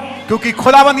हूं क्योंकि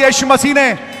खुदावंद यीशु मसीह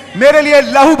ने मेरे लिए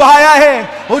लहू बहाया है,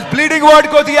 उस ब्लीडिंग वर्ड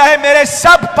को दिया है, मेरे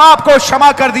सब पाप को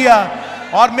क्षमा कर दिया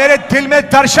और मेरे दिल में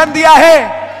दर्शन दिया है।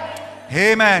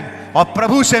 आमेन, और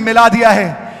प्रभु से मिला दिया है।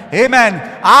 आमेन,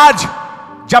 आज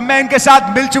जब मैं इनके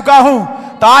साथ मिल चुका हूं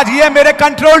तो आज ये मेरे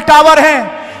कंट्रोल टावर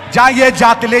हैं, जहां ये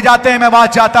ले जाते हैं मैं वहां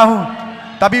जाता हूं।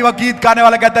 तभी वह गीत गाने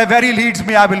वाला कहता है, very leads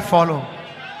me I will follow.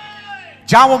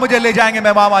 जहां वो मुझे ले जाएंगे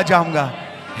मैं वहां जाऊंगा।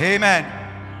 आमेन,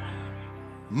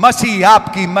 मसीह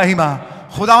आपकी महिमा,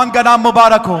 खुदावंद का नाम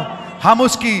मुबारक हो। हम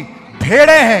उसकी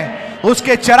भेड़े हैं,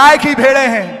 उसके चराए की भेड़े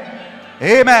हैं।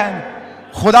 आमेन,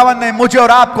 खुदावंद ने मुझे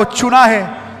और आपको चुना है।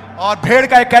 और भेड़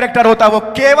का एक कैरेक्टर होता है, वो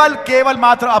केवल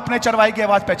मात्र अपने चरवाही की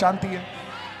आवाज पहचानती है।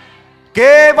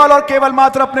 केवल और केवल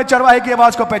मात्र अपने चरवाहे की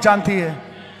आवाज को पहचानती है।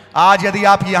 आज यदि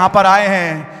आप यहां पर आए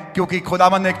हैं क्योंकि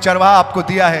खुदावंद ने एक चरवाहा आपको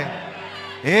दिया है।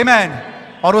 आमेन,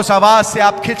 और उस आवाज से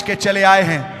आप खिंच के चले आए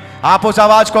हैं। आप उस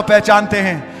आवाज को पहचानते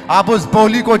हैं, आप उस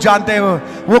बोली को जानते हो,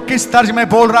 वो किस तर्ज में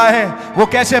बोल रहा है, वो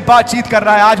कैसे बातचीत कर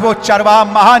रहा है। आज वो चरवाहा,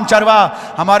 महान चरवाहा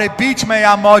हमारे बीच में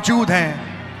यहां मौजूद हैं।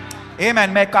 आमेन,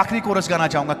 मैं एक आखिरी कोरस गाना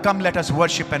चाहूंगा। कम लेट अस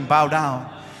वर्शिप एंड बाउ डाउन,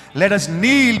 लेट अस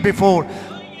नील बिफोर।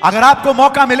 अगर आपको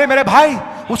मौका मिले मेरे भाई,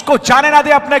 उसको जाने ना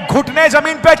दे, अपने घुटने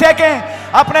जमीन पे टेकें,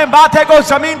 अपने माथे को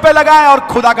जमीन पे लगाएं और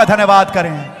खुदा का धन्यवाद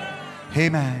करें।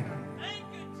 आमेन।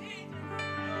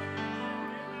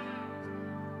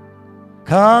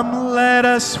 Come let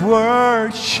us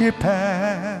worship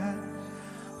and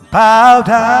bow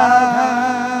down.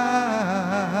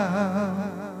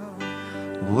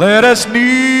 Let us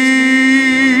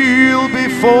kneel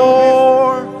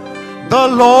before the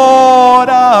Lord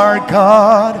our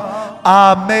God,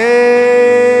 our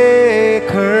Maker.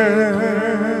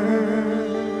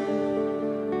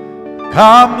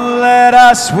 Come, let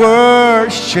us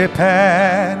worship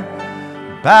and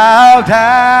bow down.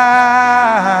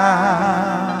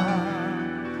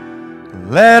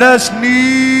 Let us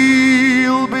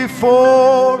kneel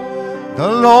before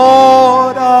the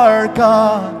Lord our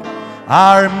God,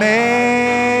 our Maker.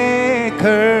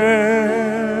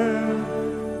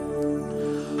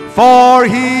 For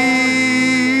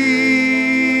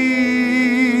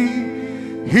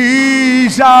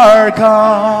He's our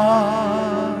God,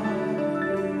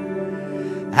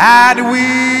 and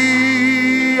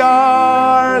we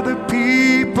are the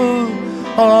people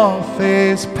of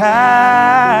His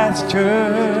pasture,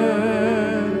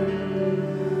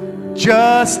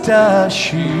 just as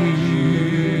sheep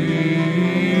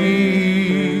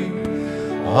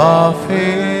of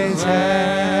His hand,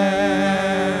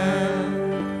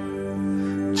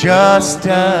 just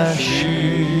as sheep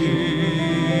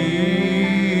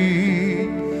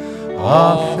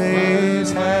of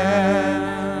His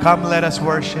hand. Come, let us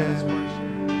worship.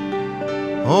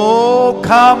 Oh,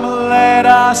 come, let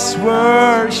us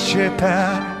worship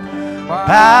and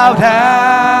bow down.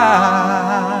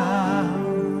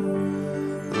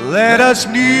 Let us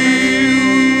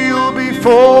kneel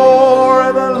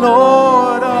before the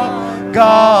Lord our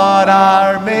God,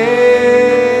 our Maker.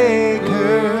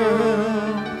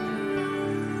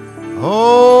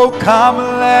 Oh, come,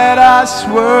 let us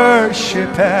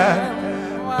worship and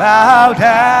bow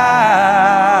down.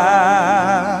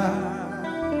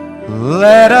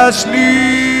 Let us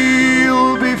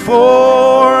kneel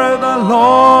before the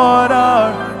Lord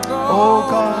our, oh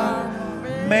God,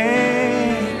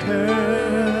 Maker.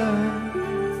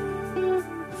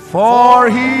 For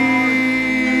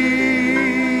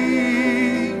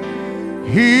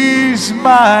He's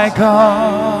my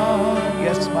God,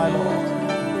 yes, my Lord,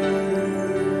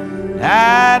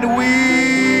 and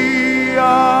we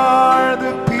are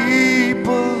the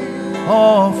people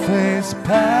of His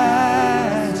pasture,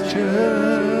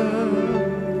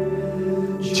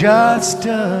 just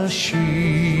a sheep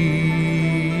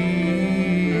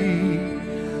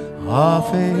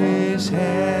of His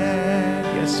hand.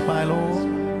 Yes, my Lord,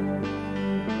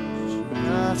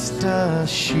 just a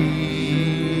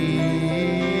sheep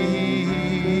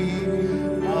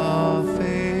of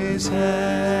His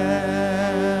hand,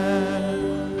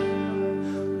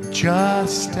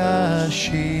 just a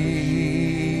sheep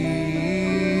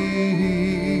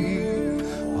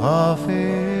of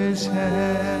His hand.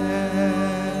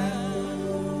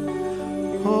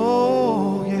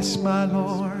 Oh, yes, my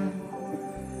Lord,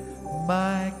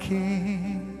 my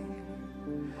King.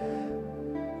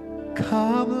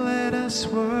 Come, let us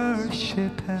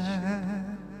worship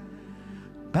and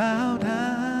bow down.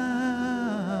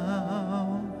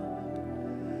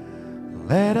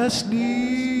 Let us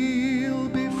kneel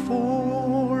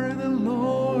before the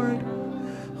Lord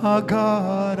our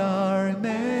God, our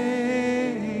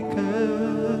Maker.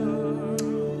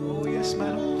 Oh, yes,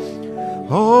 my Lord.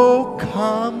 Oh,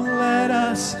 come, let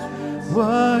us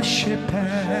worship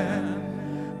and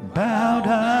bow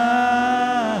down.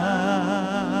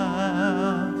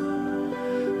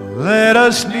 Let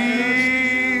us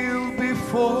kneel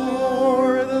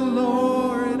before the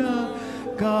Lord our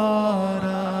God,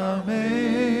 our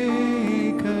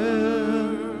Maker.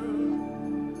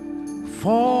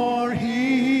 For He's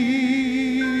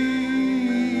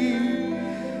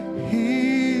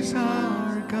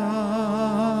our God,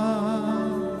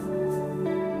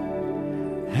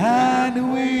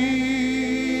 and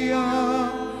we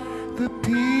are the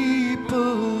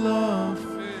people of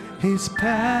His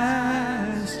pasture,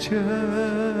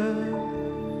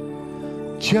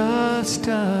 just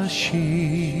a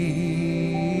sheep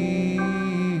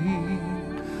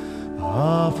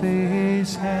of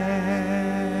His hand,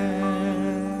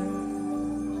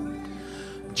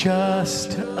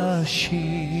 just a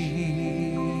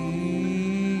sheep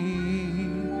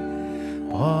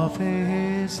of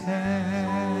His hand,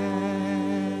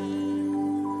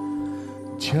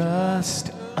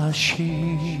 just a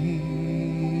sheep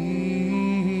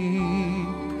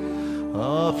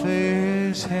of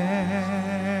His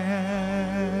hand,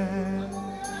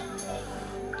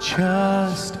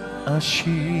 just a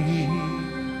sheep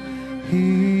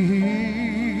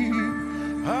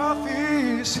of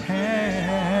His hand.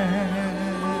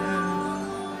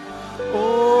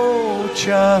 Oh,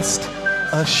 just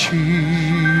a sheep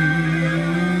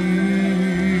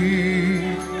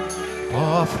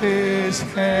of His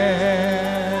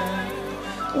hand.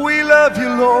 We love you,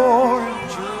 Lord.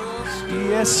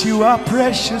 Yes, you are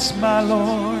precious, my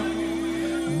Lord,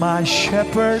 my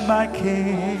shepherd, my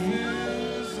King.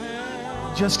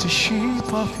 Just a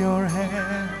sheep of your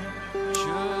hand.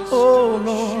 Oh,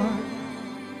 Lord,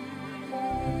 I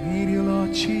need you, Lord.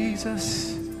 Jesus.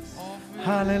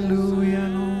 Hallelujah,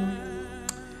 Lord.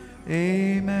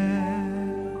 Amen.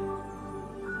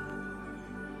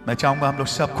 मैं चाहूंगा हम लोग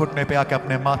सब घुटने पे आके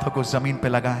अपने माथों को जमीन पे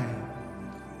लगाएं.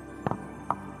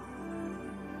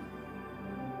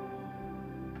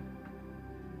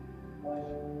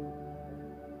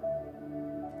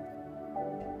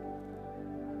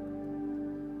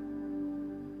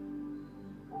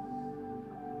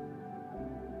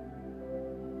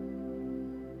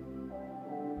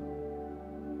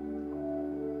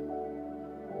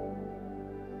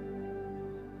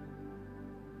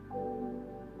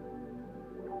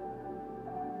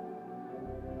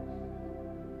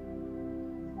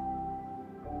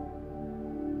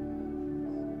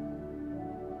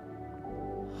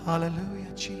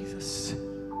 Hallelujah, Jesus.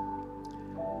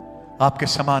 आपके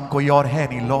समान कोई और है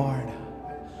नहीं लॉर्ड.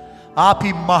 आप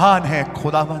ही महान है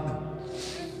खुदावन,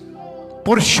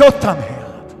 पुरुषोत्तम है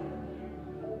आप,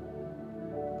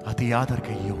 अति आदर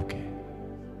के योग्य.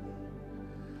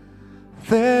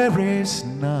 There is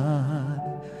none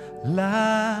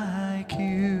like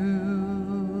you.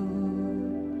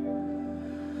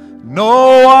 No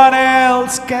one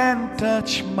else can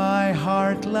touch my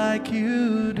heart like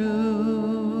you do.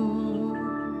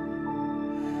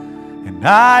 And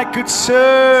I could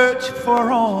search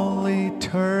for all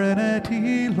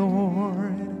eternity,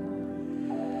 Lord,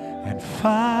 and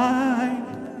find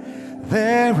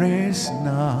there is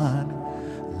none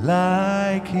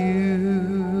like you.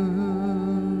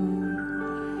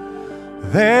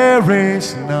 There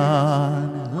is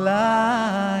none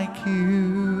like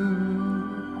you.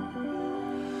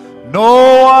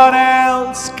 No one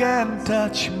else can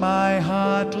touch my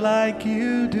heart like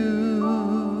you do.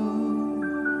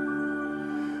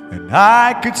 And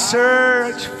I could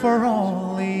search for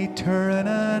all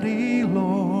eternity,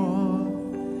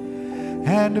 Lord,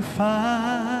 and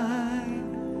find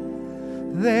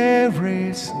there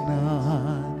is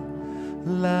none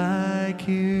like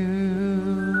you.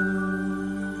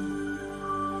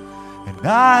 And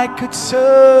I could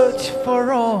search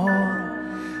for all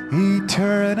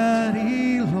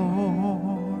eternity,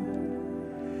 Lord,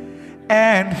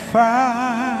 and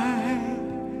find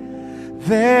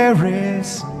there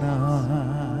is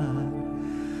none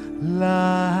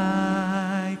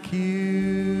like you.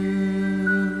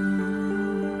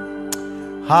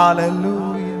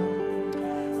 Hallelujah,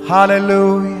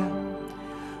 hallelujah,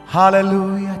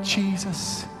 hallelujah,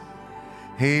 Jesus.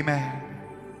 Amen.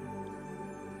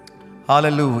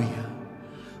 Hallelujah.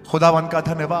 खुदावन का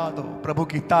धन्यवाद हो, प्रभु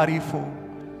की तारीफ हो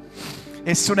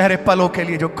इस सुनहरे पलों के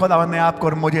लिए जो खुदावन ने आपको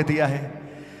और मुझे दिया है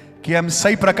कि हम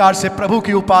सही प्रकार से प्रभु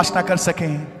की उपासना कर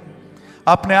सकें,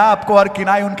 अपने आप को और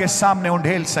किनारे उनके सामने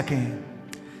उंडेल सकें,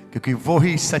 क्योंकि वो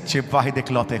ही सच्चे वाहिद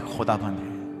इकलौते खुदावन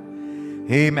है.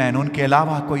 आमीन. उनके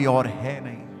अलावा कोई और है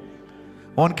नहीं,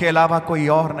 उनके अलावा कोई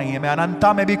और नहीं है. मैं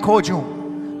अनंता में भी खोजूं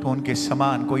तो उनके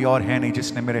समान कोई और है नहीं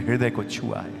जिसने मेरे हृदय को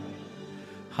छुआ है.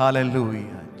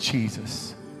 Hallelujah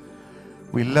Jesus.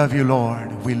 We love you,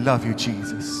 Lord. We love you,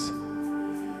 Jesus.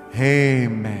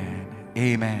 Amen.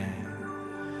 Amen.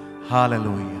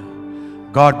 Hallelujah.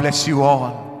 God bless you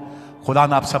all. खुदा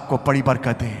ने आप सबको बड़ी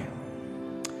बरकत दे.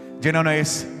 जिन्होंने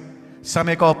इस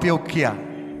समय का उपयोग किया,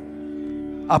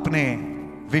 अपने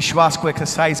विश्वास को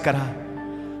एक्सरसाइज करा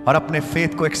और अपने फेथ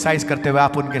को एक्सरसाइज करते हुए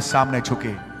आप उनके सामने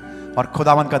झुके और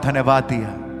खुदावन का धन्यवाद दिया.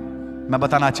 मैं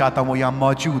बताना चाहता हूं वो यहां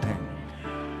मौजूद है.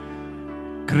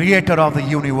 Creator of the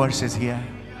universe is here.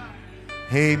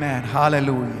 Amen.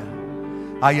 Hallelujah.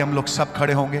 आइए हम लोग सब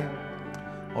खड़े होंगे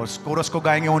और इस कोरस को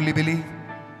गाएंगे ओनली बिलीव.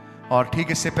 और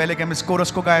ठीक इससे पहले कि हम इस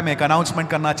कोरस को गाएं, मैं एक अनाउंसमेंट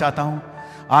करना चाहता हूं.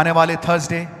 आने वाले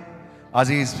थर्सडे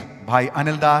अजीज भाई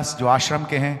अनिल दास जो आश्रम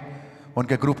के हैं,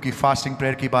 उनके ग्रुप की फास्टिंग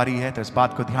प्रेयर की बारी है, तो इस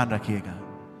बात को ध्यान रखिएगा.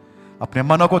 अपने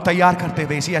मनों को तैयार करते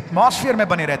हुए, इसी एटमॉस्फेयर में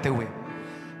बने रहते हुए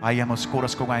आइए हम उस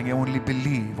कोरस को गाएंगे. Only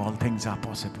believe all things are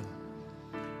possible.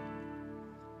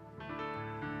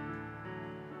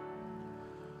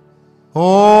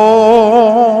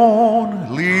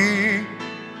 Only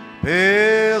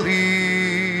believe.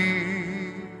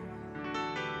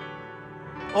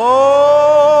 Only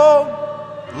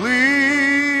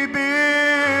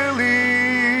believe.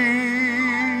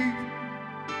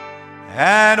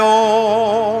 And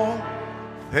all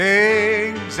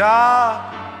things are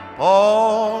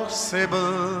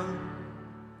possible.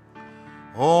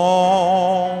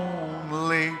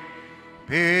 Only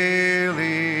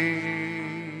believe.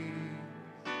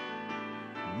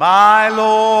 My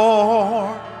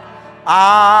Lord,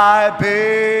 I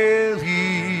believe.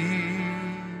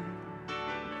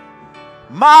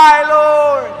 My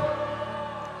Lord,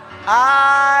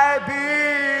 I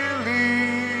believe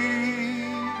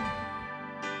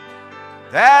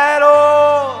that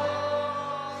all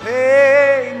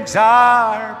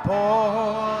are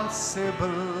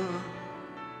possible.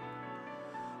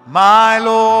 My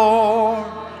Lord,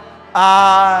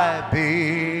 I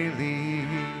believe.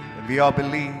 We all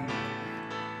believe.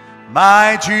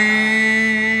 My Jesus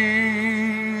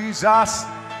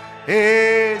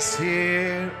is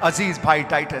here. Aziz Bhai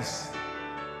Titus.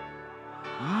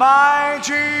 My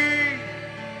Jesus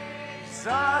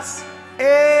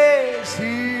is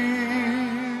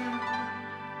here,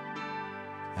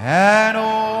 and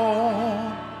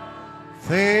all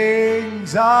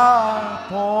things are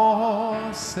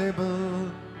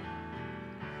possible.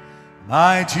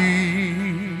 My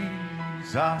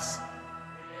Jesus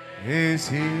is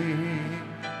here.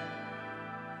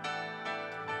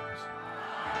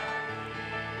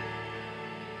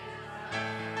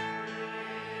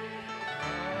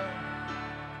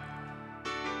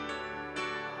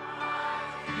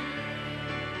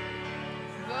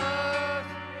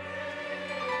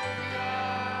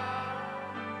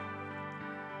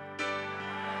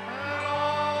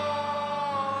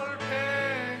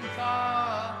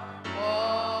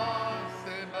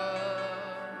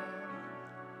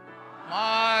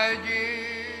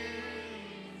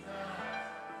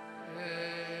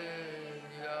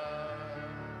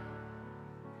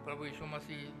 प्रभु यीशु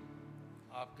मसीह,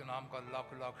 आपके नाम का लाख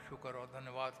लाख शुक्र और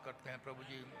धन्यवाद करते हैं प्रभु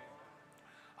जी।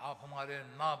 आप हमारे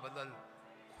ना बदल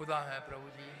खुदा हैं प्रभु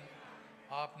जी।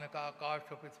 आपने कहा आकाश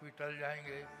और पृथ्वी टल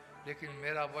जाएंगे, लेकिन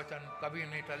मेरा वचन कभी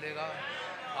नहीं टलेगा।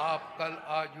 आप कल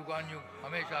आज युगानुयुग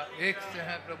हमेशा एक से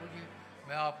हैं प्रभु जी।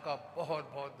 मैं आपका बहुत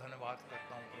बहुत धन्यवाद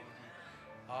करता हूँ प्रभु जी।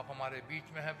 आप हमारे बीच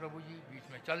में हैं प्रभु जी, बीच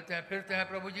में चलते हैं फिरते हैं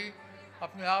प्रभु जी,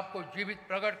 अपने आप को जीवित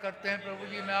प्रकट करते हैं प्रभु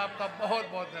जी। मैं आपका बहुत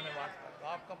बहुत धन्यवाद करता हूँ,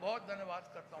 आपका बहुत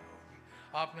धन्यवाद करता हूँ प्रभु जी।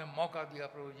 आपने मौका दिया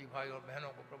प्रभु जी भाई और बहनों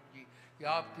को प्रभु जी कि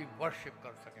आपकी वर्शिप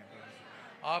कर सकें प्रभु जी,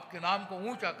 आपके नाम को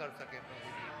ऊंचा कर सकें प्रभु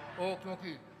जी। ओ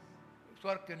क्योंकि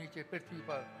स्वर्ग के नीचे पृथ्वी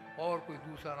पर और कोई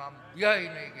दूसरा नाम दिया ही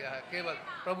नहीं गया है, केवल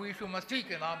प्रभु यीशु मसीह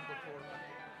के नाम को छोड़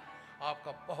करके।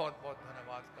 आपका बहुत बहुत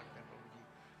धन्यवाद करते हैं प्रभु जी।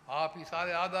 आप ही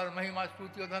सारे आदर महिमा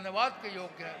स्तुति और धन्यवाद के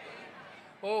योग्य हैं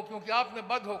ओ, क्योंकि आपने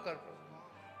बद्ध होकर प्रभु जी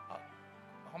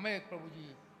हमें प्रभु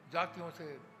जी जातियों से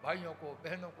भाइयों को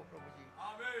बहनों को प्रभु जी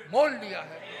मोल लिया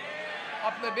है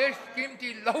अपने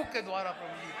बेशकीमती लहू के द्वारा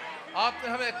प्रभु जी। आपने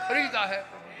हमें खरीदा है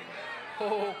प्रभु जी। ओ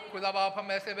खुदा बाप,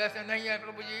 हम ऐसे वैसे नहीं हैं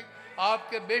प्रभु जी,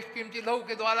 आपके बेशकीमती लहू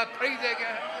के द्वारा खरीदे गए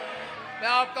हैं। मैं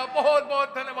आपका बहुत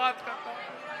बहुत धन्यवाद करता हूँ।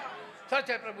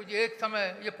 सच है प्रभु जी, एक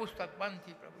समय ये पुस्तक बंद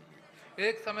थी प्रभु जी,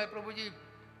 एक समय प्रभु जी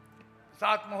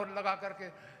 7 मोहर लगा करके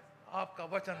आपका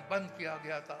वचन बंद किया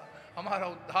गया था। हमारा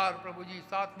उद्धार प्रभु जी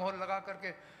 7 मोहर लगा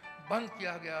करके बंद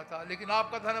किया गया था, लेकिन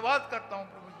आपका धन्यवाद करता हूँ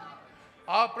प्रभु जी।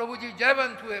 आप प्रभु जी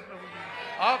जयवंत हुए प्रभु जी।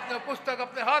 आपने पुस्तक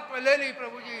अपने हाथ में ले ली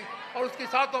प्रभु जी और उसकी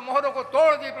 7 मोहरों को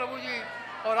तोड़ दी प्रभु जी,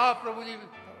 और आप प्रभु जी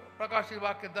प्रकाशित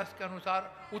वाक्य 10 के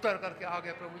अनुसार उतर करके आ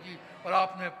गए प्रभु जी, और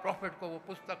आपने प्रॉफिट को वो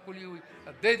पुस्तक खुली हुई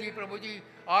दे दी प्रभु जी।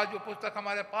 आज वो पुस्तक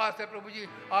हमारे पास है प्रभु जी,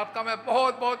 आपका मैं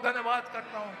बहुत बहुत धन्यवाद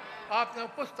करता हूँ। आपने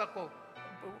पुस्तक को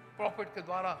प्रॉफिट के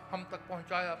द्वारा हम तक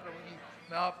पहुँचाया प्रभु जी,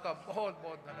 मैं आपका बहुत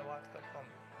बहुत धन्यवाद करता हूँ।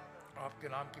 आपके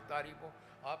नाम की तारीफ हो,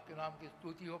 आपके नाम की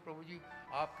स्तुति हो प्रभु जी।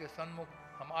 आपके सन्मुख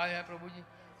हम आए हैं प्रभु जी,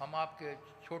 हम आपके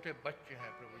छोटे बच्चे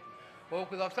हैं प्रभु जी। वो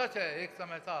खुदा सच है, एक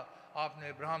समय था आपने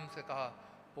इब्राहिम से कहा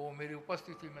वो मेरी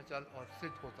उपस्थिति में चल और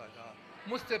सिद्ध होता जा,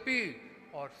 मुझसे पी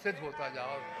और सिद्ध होता जा,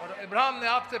 और इब्राहिम ने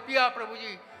आपसे पिया प्रभु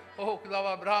जी। ओह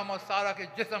खुदावा, इब्राहिम और सारा के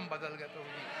जिस्म बदल गए प्रभु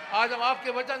जी। आज हम आपके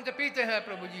वचन से पीते हैं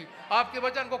प्रभु जी, आपके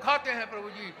वचन को खाते हैं प्रभु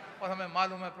जी, और हमें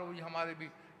मालूम है प्रभु जी हमारे भी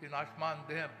इन आसमान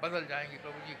देह बदल जाएंगी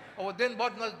प्रभु जी, और वो दिन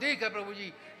बहुत नज़दीक है प्रभु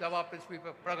जी जब आप पृथ्वी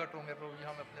पर प्रकट होंगे प्रभु जी।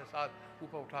 हम अपने साथ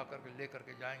ऊपर उठा करके लेकर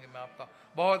के जाएंगे। मैं आपका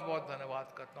बहुत बहुत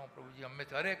धन्यवाद करता हूँ प्रभु जी। हम में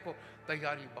से हर एक को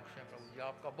तैयारी बख्शें प्रभु जी।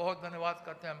 आपका बहुत धन्यवाद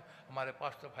करते हैं हम हमारे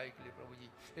पास्टर भाई के लिए प्रभु जी,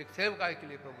 एक सेवकाई के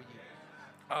लिए प्रभु जी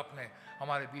आपने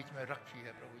हमारे बीच में रखी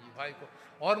है प्रभु जी। भाई को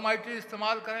और माइटली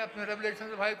इस्तेमाल करें, अपने रेवलेशन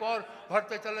से भाई को और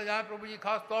भरते चले जाएं प्रभु जी।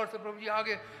 खास तौर से प्रभु जी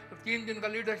आगे 3 दिन का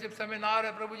लीडरशिप सेमिनार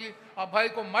है प्रभु जी, आप भाई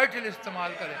को माइटली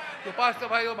इस्तेमाल करें। तो पास्टर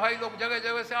भाई और भाई लोग जगह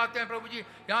जगह से आते हैं प्रभु जी,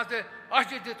 यहाँ से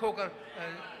आशीषित होकर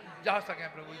जा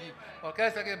सकें प्रभु जी, और कह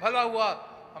सके भला हुआ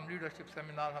हम लीडरशिप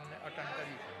सेमिनार हमने अटेंड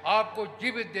करी, आपको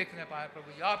जीवित देखने पाए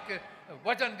प्रभु जी। आपके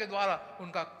वचन के द्वारा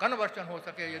उनका कन्वर्शन हो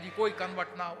सके, यदि कोई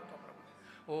कन्वर्ट ना हो तो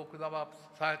ओ खुदा आप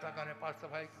सहायता करें, पास्टर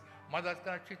भाई मदद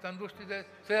करें, अच्छी तंदुरुस्ती दे,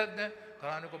 सेहत दें,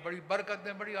 घराने को बड़ी बरकत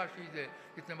दें, बड़ी आशीष दे।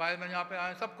 जितने भाई बहन यहाँ पे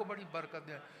आए सबको बड़ी बरकत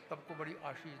दें, सबको बड़ी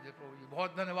आशीष दे प्रभु जी।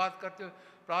 बहुत धन्यवाद करते हुए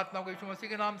प्रार्थना को यीशु मसीह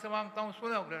के नाम से मांगता हूँ,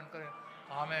 सुने और ग्रहण करें,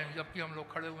 आमीन। जबकि हम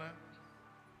लोग खड़े हुए हैं,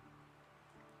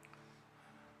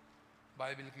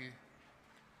 बाइबल की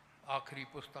आखिरी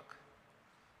पुस्तक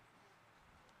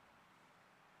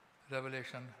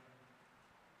रेवलेशन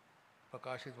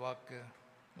प्रकाशित वाक्य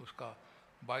उसका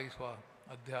 22वां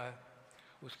अध्याय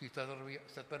उसकी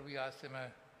 17वीं आयत से मैं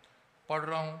पढ़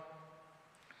रहा हूँ।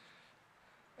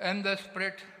 And the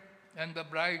Spirit and the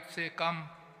bride say, Come,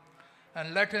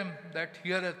 and let him that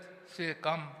heareth say,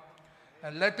 Come,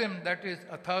 and let him that is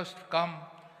athirst come,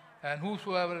 and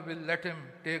whosoever will, let him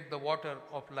take the water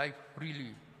of life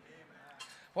freely.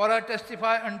 For I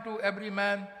testify unto every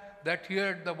man that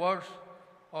heareth the words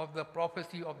of the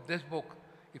prophecy of this book,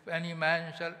 if any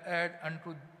man shall add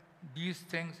unto these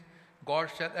things, God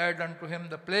shall add unto him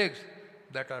the plagues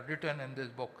that are written in this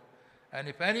book. And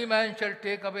if any man shall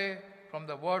take away from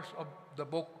the words of the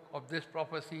book of this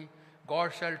prophecy,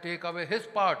 God shall take away his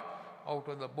part out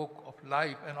of the book of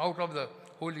life and out of the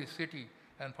holy city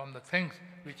and from the things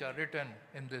which are written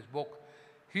in this book.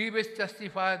 He which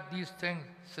testifieth these things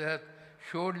saith,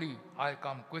 Surely I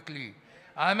come quickly.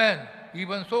 Amen.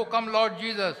 Even so come Lord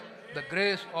Jesus. The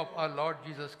grace of our Lord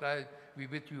Jesus Christ be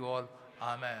with you all.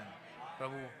 Amen.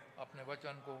 प्रभु अपने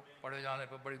वचन को पढ़े जाने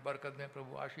पर बड़ी बरकत दें,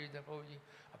 प्रभु आशीष दें। प्रभु जी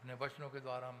अपने वचनों के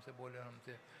द्वारा हमसे बोले,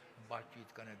 हमसे बातचीत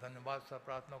करें। धन्यवाद सर,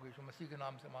 प्रार्थना को यीशु मसीह के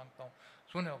नाम से मांगता हूँ,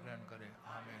 सुने और ग्रहण करें।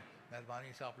 आमीन।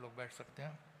 मेहरबानी से आप लोग बैठ सकते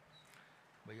हैं।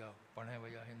 भैया पढ़ें,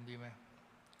 भैया हिंदी में।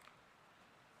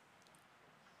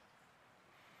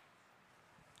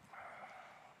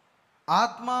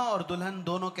 आत्मा और दुल्हन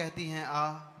दोनों कहती हैं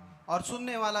आ, और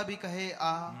सुनने वाला भी कहे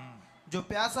आ। जो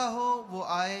प्यासा हो वो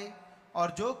आए,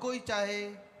 और जो कोई चाहे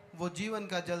वो जीवन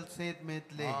का जल सेत में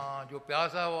ले। हाँ, जो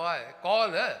प्यासा वो आए,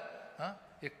 कॉल है।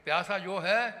 हाँ, एक प्यासा जो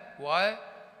है वो आए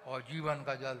और जीवन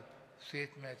का जल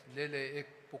सेत में ले ले। एक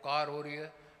पुकार हो रही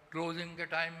है क्लोजिंग के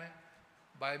टाइम में।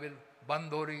 बाइबल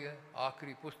बंद हो रही है,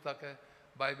 आखिरी पुस्तक है,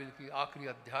 बाइबल की आखिरी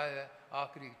अध्याय है,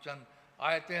 आखिरी चंद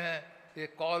आयतें हैं।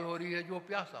 एक कॉल हो रही है जो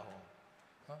प्यासा हो,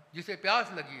 जिसे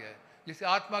प्यास लगी है, जिसे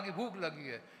आत्मा की भूख लगी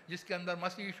है, जिसके अंदर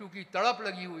मसीह यीशु की तड़प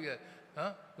लगी हुई है,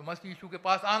 तो मसीह यीशु के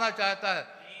पास आना चाहता है।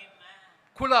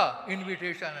 खुला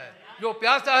इनविटेशन है। जो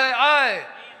प्यासा है आए,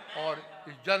 और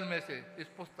इस जल में से, इस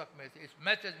पुस्तक में से, इस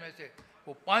मैसेज में से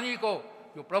वो पानी को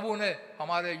जो प्रभु ने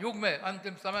हमारे युग में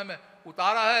अंतिम समय में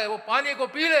उतारा है, वो पानी को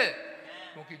पी ले।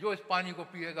 क्योंकि जो इस पानी को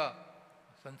पिएगा,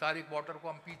 संसारिक वाटर को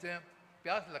हम पीते हैं,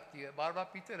 प्यास लगती है, बार बार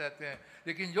पीते रहते हैं,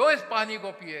 लेकिन जो इस पानी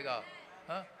को पिएगा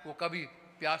वो कभी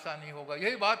प्यासा नहीं होगा।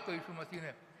 यही बात तो यीशु मसीह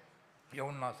ने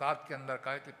यूहन्ना 7 के अंदर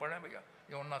कहे थे। पढ़ें भैया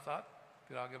यूहन्ना 7,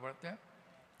 फिर आगे बढ़ते हैं।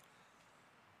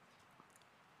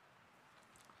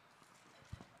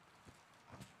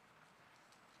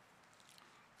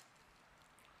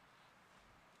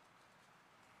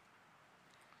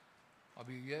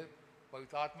 अभी ये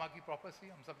पवित्र आत्मा की प्रोफेसी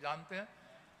हम सब जानते हैं,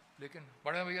 लेकिन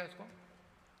पढ़ें भैया इसको।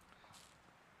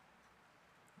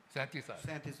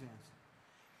 37।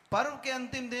 पर्व के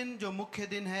अंतिम दिन जो मुख्य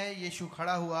दिन है, यीशु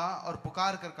खड़ा हुआ और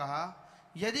पुकार कर कहा,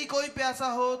 यदि कोई प्यासा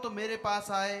हो तो मेरे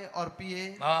पास आए और पिए।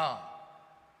 हाँ,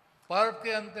 पर्व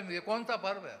के अंतिम, ये कौन सा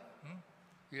पर्व है?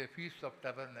 ये फीस्ट ऑफ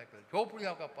टैबरनेकल,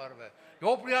 झोपड़ियों का पर्व है।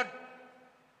 झोपड़ियां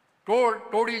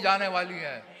तोड़ी जाने वाली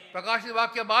हैं। प्रकाशित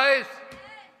वाक्य 22,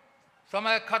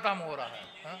 समय खत्म हो रहा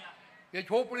है। ये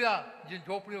झोपड़ियां, जिन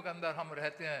झोपड़ियों के अंदर हम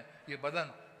रहते हैं, ये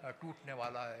बदन टूटने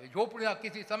वाला है। ये झोपड़ियां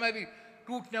किसी समय भी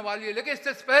टूटने वाली है, लेकिन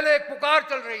इससे पहले एक पुकार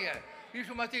चल रही है।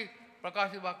 यीशु मसीह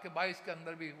प्रकाशित वाक्य 22 के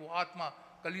अंदर भी वो आत्मा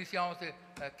कलीसियाओं से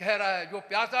कह रहा है, जो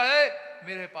प्यासा है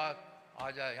मेरे पास आ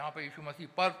जाए। यहाँ पे यीशु मसीह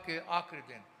पर्व के आखिरी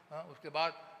दिन, उसके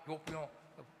बाद झोपड़ियों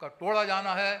का तोड़ा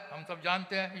जाना है। हम सब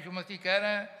जानते हैं यीशु मसीह कह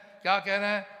रहे हैं, क्या कह रहे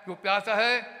हैं? जो प्यासा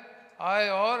है आए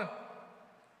और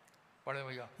पढ़े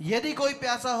भैया। यदि कोई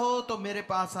प्यासा हो तो मेरे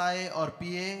पास आए और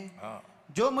पिए।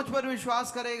 जो मुझ पर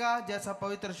विश्वास करेगा, जैसा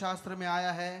पवित्र शास्त्र में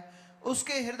आया है,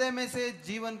 उसके हृदय में से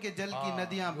जीवन के जल की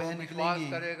नदियां बह निकलेंगी।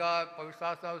 विश्वास करेगा, पवित्र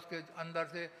शास्त्र, उसके अंदर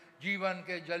से जीवन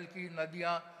के जल की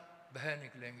नदियां बह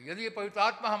निकलेंगी। यदि ये पवित्र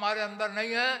आत्मा हमारे अंदर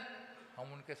नहीं है,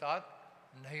 हम उनके साथ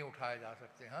नहीं उठाए जा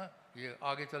सकते हैं। ये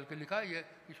आगे चल के लिखा है, ये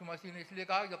यीशु मसीह ने इसलिए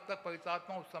कहा, जब तक पवित्र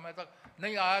आत्मा उस समय तक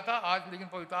नहीं आया था। आज लेकिन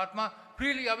पवित्र आत्मा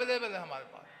फ्रीली अवेलेबल है हमारे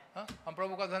पास। हम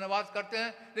प्रभु का धन्यवाद करते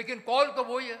हैं, लेकिन कॉल तो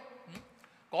वही है।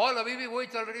 कॉल अभी भी वही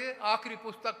चल रही है। आखिरी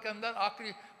पुस्तक के अंदर,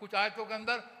 आखिरी कुछ आयतों के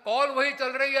अंदर कॉल वही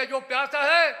चल रही है, जो प्यासा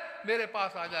है मेरे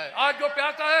पास आ जाए। आज जो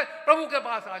प्यासा है प्रभु के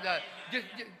पास आ जाए। जिस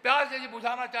प्यास यदि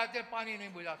बुझाना चाहते हैं, पानी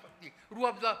नहीं बुझा सकती। रूह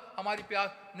अफ़ज़ा हमारी प्यास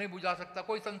नहीं बुझा सकता,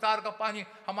 कोई संसार का पानी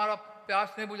हमारा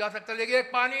प्यास नहीं बुझा सकता, लेकिन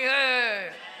एक पानी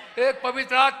है, एक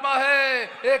पवित्र आत्मा है,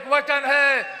 एक वचन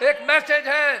है, एक मैसेज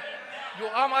है जो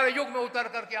हमारे युग में उतर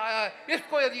करके आया है।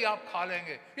 इसको यदि आप खा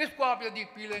लेंगे, इसको आप यदि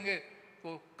पी लेंगे,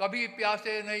 तो कभी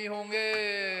प्यासे नहीं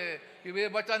होंगे कि वे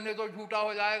वचन ने तो झूठा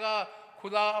हो जाएगा,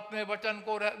 खुदा अपने वचन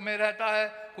को में रहता है,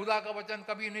 खुदा का वचन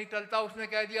कभी नहीं टलता। उसने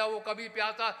कह दिया वो कभी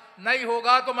प्यासा नहीं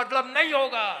होगा तो मतलब नहीं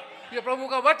होगा। ये प्रभु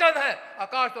का वचन है।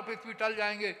 आकाश तो पृथ्वी टल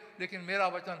जाएंगे लेकिन मेरा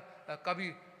वचन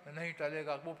कभी नहीं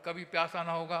टलेगा, वो कभी प्यासा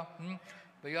ना होगा।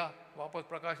 भैया वापस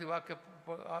प्रकाशित वाक्य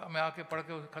में आके पढ़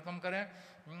के खत्म करें।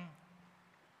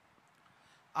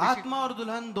 आत्मा और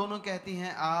दुल्हन दोनों कहती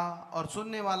हैं आ, और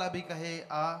सुनने वाला भी कहे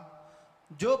आ।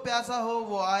 जो प्यासा हो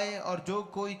वो आए, और जो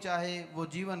कोई चाहे वो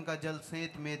जीवन का जल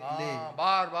सेंत में ले।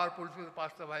 बार बार पुलिस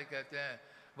पास्टर भाई कहते हैं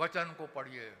वचन को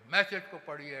पढ़िए, मैसेज को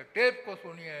पढ़िए, टेप को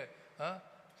सुनिए,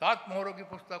 7 मोहरों की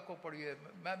पुस्तक को पढ़िए,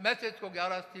 मैसेज को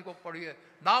 11 को पढ़िए।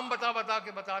 नाम बता बता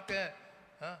के बताते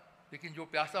हैं, लेकिन जो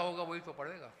प्यासा होगा वही तो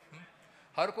पढ़ेगा।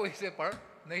 हर कोई इसे पढ़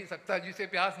नहीं सकता। जिसे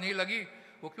प्यास नहीं लगी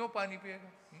वो क्यों पानी पिएगा?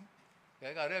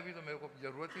 कहेगा अरे अभी तो मेरे को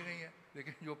जरूरत ही नहीं है।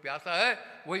 लेकिन जो प्यासा है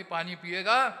वही पानी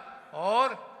पिएगा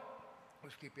और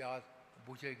उसकी प्यास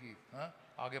बुझेगी।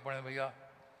 आगे पढ़े भैया।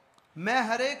 मैं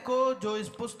हरेक को जो इस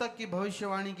पुस्तक की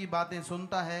भविष्यवाणी की बातें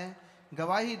सुनता है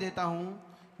गवाही देता हूँ।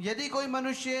 यदि कोई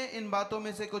मनुष्य इन बातों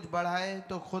में से कुछ बढ़ाए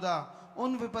तो खुदा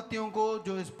उन विपत्तियों को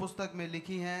जो इस पुस्तक में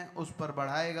लिखी हैं उस पर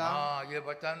बढ़ाएगा। ये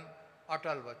वचन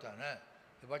अटल वचन है।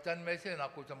 वचन में से ना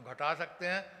कुछ हम घटा सकते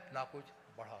हैं ना कुछ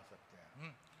बढ़ा सकते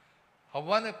हैं।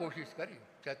 हव्वा ने कोशिश करी,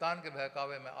 शैतान के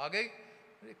बहकावे में आ गई,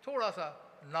 एक थोड़ा सा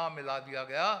ना मिला दिया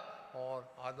गया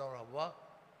और आदम और हव्वा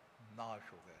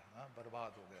नाश हो गए,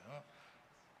 बर्बाद हो गए।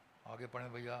 आगे पढ़े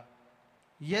भैया।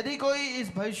 यदि कोई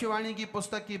इस भविष्यवाणी की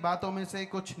पुस्तक की बातों में से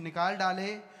कुछ निकाल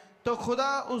डाले तो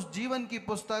खुदा उस जीवन की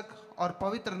पुस्तक और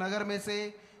पवित्र नगर में से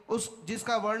उस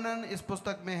जिसका वर्णन इस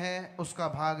पुस्तक में है उसका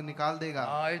भाग निकाल देगा।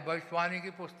 इस भविष्यवाणी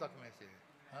की पुस्तक में से।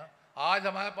 आज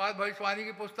हमारे पास भविष्यवाणी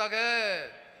की पुस्तक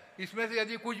है। इसमें से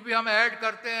यदि कुछ भी हम ऐड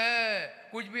करते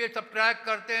हैं, कुछ भी सब्ट्रैक्ट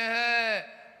करते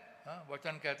हैं,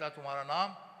 वचन कहता है तुम्हारा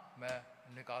नाम मैं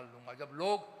निकाल दूंगा। जब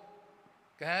लोग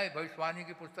कहें भविष्यवाणी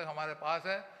की पुस्तक हमारे पास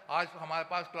है, आज हमारे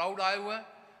पास क्लाउड आए हुए हैं,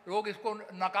 लोग इसको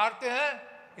नकारते हैं,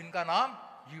 इनका नाम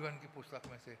जीवन की पुस्तक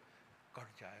में से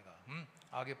कट जाएगा।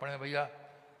 आगे पढ़े भैया।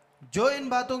 जो इन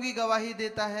बातों की गवाही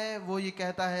देता है वो ये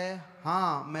कहता है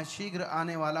हाँ मैं शीघ्र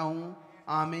आने वाला हूँ।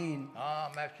 आमीन।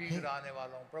 मैं शीघ्र आने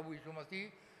वाला हूँ। प्रभु यीशु मसीह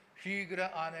शीघ्र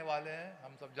आने वाले हैं,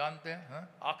 हम सब जानते हैं।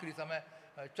 आखिरी समय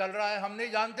चल रहा है, हम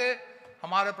नहीं जानते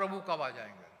हमारे प्रभु कब आ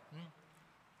जाएंगे।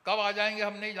 कब आ जाएंगे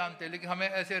हम नहीं जानते, लेकिन हमें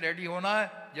ऐसे रेडी होना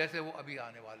है जैसे वो अभी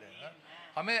आने वाले हैं।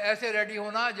 हमें ऐसे रेडी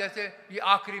होना है जैसे ये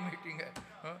आखिरी मीटिंग है।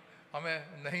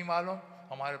 हमें नहीं मालूम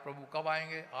हमारे प्रभु कब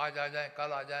आएंगे, आज आ जाए,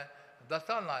 कल आ जाए, 10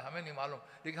 साल ना आए, हमें नहीं मालूम,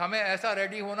 लेकिन हमें ऐसा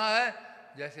रेडी होना है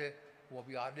जैसे वो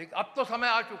भी आ। लेकिन अब तो समय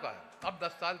आ चुका है। अब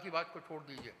 10 साल की बात को छोड़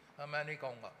दीजिए, मैं नहीं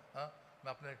कहूँगा।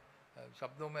 मैं अपने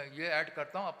शब्दों में ये ऐड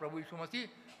करता हूँ, अब प्रभु यीशु मसीह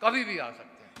कभी भी आ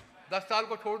सकते हैं। 10 साल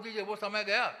को छोड़ दीजिए, वो समय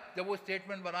गया जब वो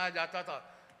स्टेटमेंट बनाया जाता था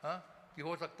कि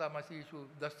हो सकता है मसीह यीशु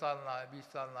 10 साल ना आए, 20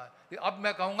 साल ना आए। अब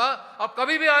मैं कहूँगा अब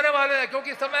कभी भी आने वाले हैं,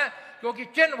 क्योंकि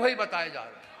चिन्ह वही बताए जा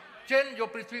रहे हैं। चिन्ह जो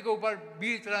पृथ्वी के ऊपर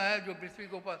बीत रहे हैं, जो पृथ्वी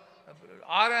के ऊपर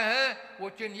आ रहे हैं, वो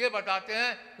चिन्ह ये बताते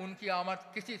हैं उनकी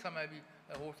आमद किसी समय भी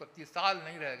हो सकती है। साल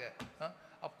नहीं रह गए।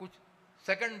 अब कुछ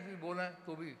सेकंड भी बोलें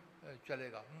तो भी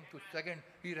चलेगा। कुछ सेकंड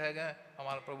ही रह गए।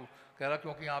 हमारा प्रभु कह रहा,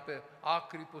 क्योंकि यहाँ पे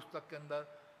आखिरी पुस्तक के अंदर,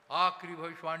 आखिरी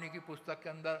भविष्यवाणी की पुस्तक के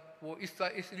अंदर वो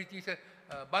इस रीति से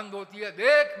बंद होती है,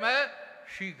 देख मैं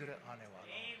शीघ्र आने वाला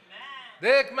हूँ,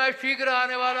 देख मैं शीघ्र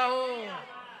आने वाला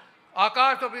हूँ।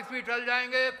 आकाश तो पृथ्वी टल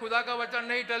जाएंगे, खुदा का वचन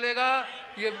नहीं टलेगा।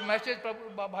 ये मैसेज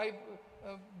प्रभु भाई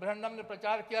ब्रैंडम ने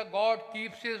प्रचार किया, गॉड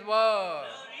कीप्स हिज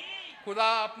वर्ड। खुदा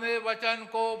अपने वचन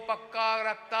को पक्का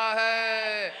रखता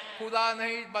है, खुदा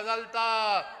नहीं बदलता।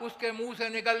 उसके मुंह से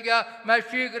निकल गया मैं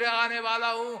शीघ्र आने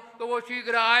वाला हूं, तो वो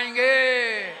शीघ्र आएंगे।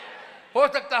 हो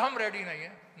सकता हम रेडी नहीं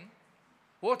है,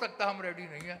 हो सकता हम रेडी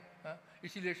नहीं है,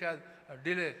 इसीलिए शायद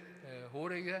डिले हो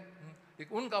रही है।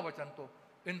 लेकिन उनका वचन तो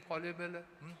इनफॉलेबल है,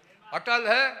 अटल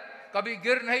है, कभी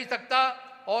गिर नहीं सकता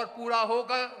और पूरा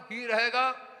होकर ही रहेगा।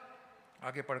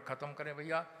 आगे पढ़ खत्म करें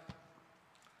भैया।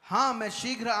 हाँ मैं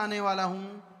शीघ्र आने वाला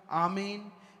हूँ।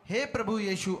 आमीन। हे प्रभु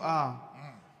यीशु आ।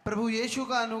 प्रभु यीशु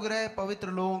का अनुग्रह पवित्र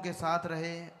लोगों के साथ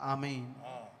रहे। आमीन।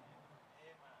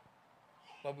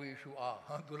 प्रभु यीशु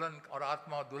आ। दुल्हन और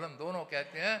आत्मा और दुल्हन दोनों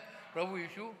कहते हैं प्रभु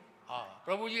यीशु आ।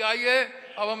 प्रभु जी आइए,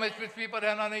 अब हम इस पृथ्वी पर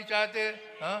रहना नहीं चाहते।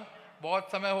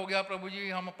 बहुत समय हो गया प्रभु जी,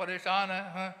 हम परेशान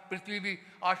हैं। पृथ्वी भी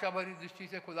आशा भरी दृष्टि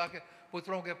से खुदा के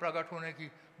पुत्रों के प्रकट होने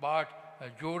की बाट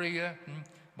जो रही है।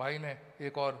 भाई ने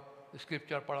एक और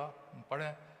स्क्रिप्चर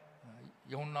पढ़ें,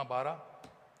 यूहन्ना 12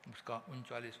 उसका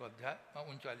 39वां अध्याय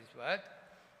 39वां आयत।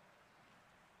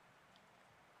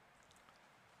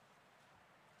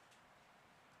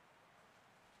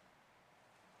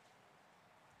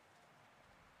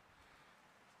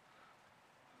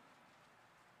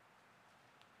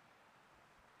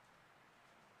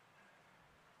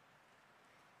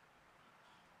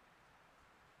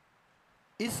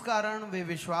 इस कारण वे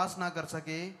विश्वास ना कर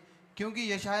सके,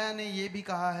 क्योंकि यशाया ने ये भी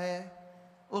कहा है,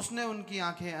 उसने उनकी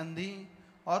आंखें अंधी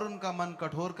और उनका मन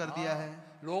कठोर कर दिया है।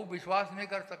 लोग विश्वास नहीं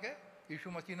कर सके।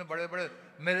 यीशु मसीह ने बड़े बड़े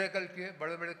मिरेकल किए,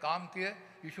 बड़े बड़े काम किए,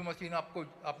 यीशु मसीह ने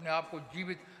अपने आप को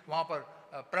जीवित वहाँ पर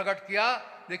प्रकट किया,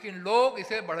 लेकिन लोग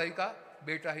इसे बढ़ई का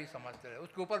बेटा ही समझते रहे,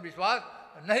 उसके ऊपर विश्वास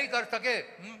नहीं कर सके।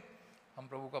 हम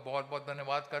प्रभु का बहुत बहुत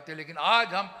धन्यवाद करते हैं, लेकिन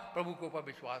आज हम प्रभु के ऊपर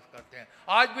विश्वास करते हैं।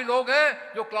 आज भी लोग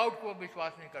हैं जो क्लाउड के ऊपर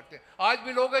विश्वास नहीं करते, आज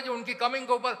भी लोग हैं जो उनकी कमिंग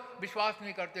के ऊपर विश्वास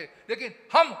नहीं करते, लेकिन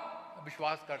हम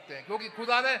विश्वास करते हैं, क्योंकि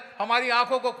खुदा ने हमारी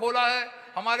आंखों को खोला है,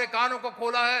 हमारे कानों को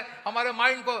खोला है, हमारे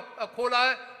माइंड को खोला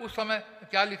है। उस समय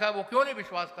क्या लिखा है, वो क्यों नहीं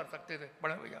विश्वास कर सकते थे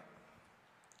बड़े भैया?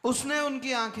 उसने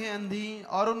उनकी आंखें अंधी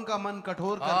और उनका मन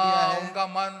कठोर कर दिया है। उनका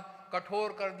मन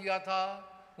कठोर कर दिया था,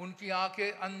 उनकी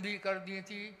आंखें अंधी कर दी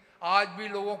थी। आज भी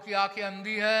लोगों की आंखें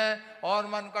अंधी हैं और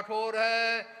मन कठोर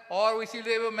है, और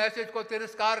इसीलिए वो मैसेज को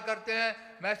तिरस्कार करते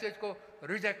हैं, मैसेज को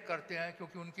रिजेक्ट करते हैं,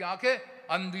 क्योंकि उनकी आंखें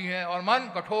अंधी हैं और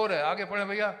मन कठोर है। आगे पढ़े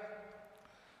भैया।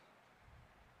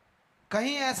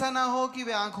 कहीं ऐसा ना हो कि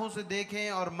वे आंखों से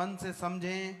देखें और मन से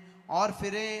समझें और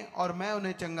फिरें और मैं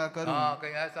उन्हें चंगा करूं।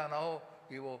 कहीं ऐसा ना हो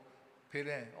कि वो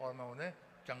फिरें और मैं उन्हें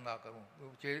चंगा करूं।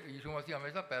 यीशु मसीह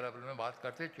हमेशा पैराबल में बात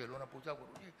करते। चेलों ने पूछा,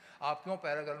 गुरुजी आप क्यों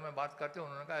पैराबल में बात करते?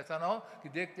 उन्होंने कहा ऐसा ना हो कि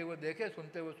देखते हुए देखे,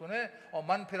 सुनते हुए सुने और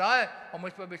मन फिराए और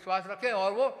मुझ पर विश्वास रखे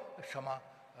और वो क्षमा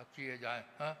किए जाए।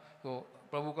 तो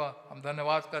प्रभु का हम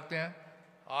धन्यवाद करते हैं।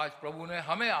 आज प्रभु ने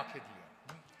हमें आंखें दी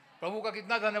हैं, प्रभु का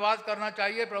कितना धन्यवाद करना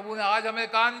चाहिए। प्रभु ने आज हमें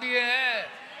कान दिए हैं,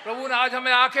 प्रभु ने आज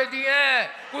हमें आंखें दी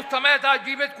हैं। कुछ समय था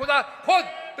जीवित खुदा खुद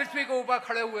पृथ्वी के ऊपर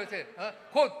खड़े हुए थे,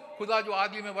 खुदा जो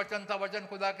आदि में वचन था, वचन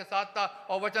खुदा के साथ था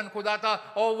और वचन खुदा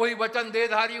था, और वही वचन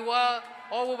देहधारी हुआ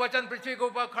और वो वचन पृथ्वी के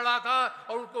ऊपर खड़ा था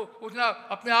और उसने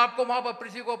अपने आप को वहां पर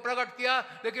पृथ्वी को प्रकट किया,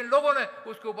 लेकिन लोगों ने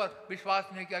उसके ऊपर विश्वास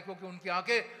नहीं किया, क्योंकि उनकी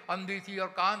आंखें अंधी थी और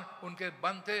कान उनके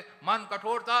बंद थे, मन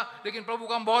कठोर था। लेकिन प्रभु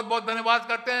का हम बहुत बहुत धन्यवाद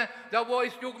करते हैं, जब वो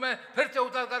इस युग में फिर से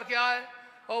उतर करके आए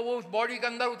और वो उस बॉडी के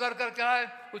अंदर उतर करके आए,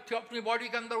 उस अपनी बॉडी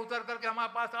के अंदर उतर करके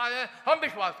हमारे पास आए हैं। हम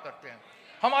विश्वास करते हैं,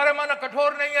 हमारे मन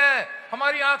कठोर नहीं है,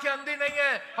 हमारी आंखें अंधी नहीं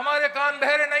है, हमारे कान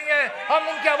बहरे नहीं है, हम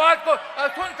उनकी आवाज को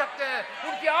सुन सकते हैं,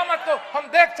 उनकी आमद को हम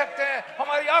देख सकते हैं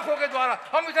हमारी आंखों के द्वारा,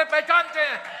 हम इसे पहचानते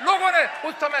हैं। लोगों ने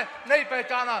उस समय नहीं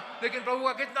पहचाना, लेकिन प्रभु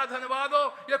का कितना धन्यवाद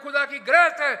हो, यह खुदा की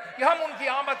ग्रेस है कि हम उनकी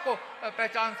आमद को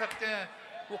पहचान सकते हैं।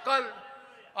 वो कल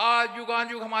आज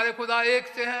युगानुयुग हमारे खुदा एक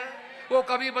से हैं, वो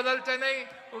कभी बदलते नहीं।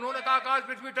 उन्होंने कहा आकाश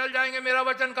पृथ्वी टल जाएंगे, मेरा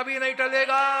वचन कभी नहीं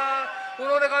टलेगा।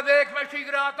 उन्होंने कहा देख मैं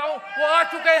शीघ्र आता हूं, वो आ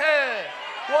चुके हैं,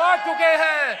 वो आ चुके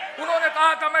हैं। उन्होंने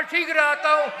कहा था मैं शीघ्र आता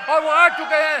हूं और वो आ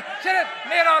चुके हैं। सिर्फ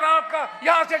मेरा और आपका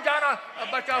यहाँ से जाना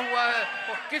बचा हुआ है,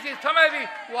 और किसी समय भी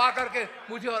वो आकर के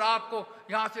मुझे और आपको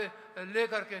यहाँ से ले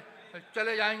करके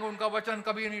चले जाएंगे। उनका वचन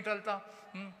कभी नहीं टलता।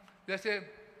 जैसे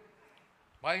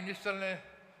भाई निश्चल ने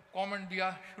कमेंट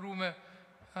दिया शुरू में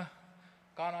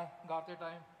गाना गाते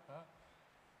टाइम,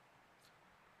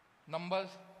 नंबर्स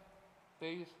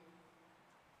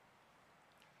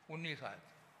 23-19 आए।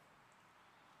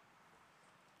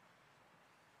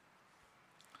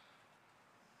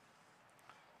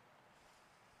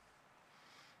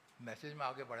 मैसेज में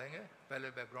आगे बढ़ेंगे, पहले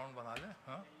बैकग्राउंड बना लें।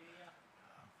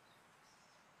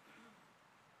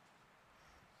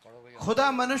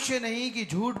 खुदा मनुष्य नहीं कि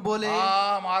झूठ बोले।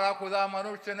 हमारा खुदा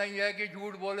मनुष्य नहीं है कि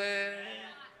झूठ बोले।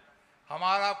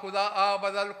 हमारा खुदा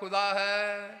अबदल खुदा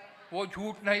है, वो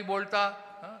झूठ नहीं बोलता।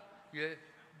 ये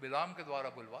बिलाम के द्वारा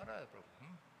बुलवा रहा है प्रभु।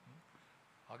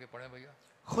 आगे पढ़े भैया।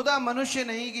 खुदा मनुष्य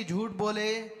नहीं कि झूठ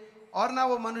बोले और ना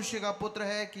वो मनुष्य का पुत्र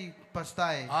है कि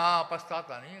पछताए।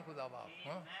 पछताता नहीं है खुदा बाप,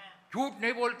 झूठ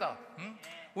नहीं बोलता।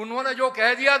 उन्होंने जो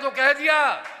कह दिया तो कह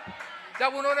दिया।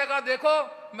 जब उन्होंने कहा देखो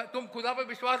तुम खुदा पे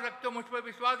विश्वास रखते हो, मुझ पे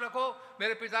विश्वास रखो,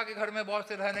 मेरे पिता के घर में बहुत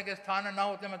से रहने के स्थान ना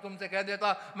होते मैं तुमसे कह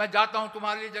देता, मैं जाता हूं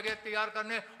तुम्हारे लिए जगह तैयार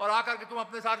करने और आकर के तुम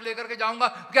अपने साथ लेकर के जाऊंगा।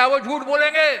 क्या वो झूठ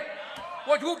बोलेंगे?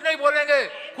 वो झूठ नहीं बोलेंगे।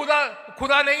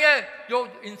 खुदा नहीं है,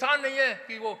 जो इंसान नहीं है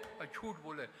कि वो झूठ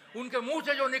बोले। उनके मुंह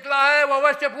से जो निकला है वो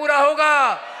अवश्य पूरा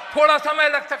होगा। थोड़ा समय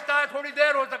लग सकता है, थोड़ी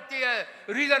देर हो सकती है,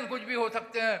 रीजन कुछ भी हो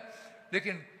सकते हैं,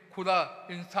 लेकिन खुदा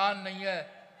इंसान नहीं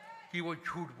है कि वो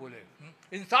झूठ बोले।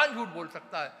 इंसान झूठ बोल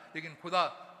सकता है, लेकिन खुदा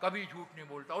कभी झूठ नहीं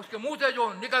बोलता। उसके मुंह से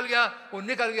जो निकल गया वो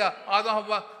निकल गया।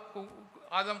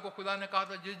 आदम को खुदा ने कहा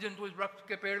था जिस दिन तू इस वृक्ष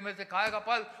के पेड़ में से खाएगा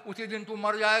फल, उसी दिन तू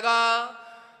मर जाएगा।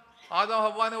 आदम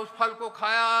हव्वा ने उस फल को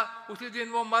खाया, उसी दिन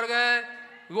वो मर गए।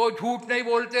 वो झूठ नहीं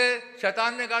बोलते।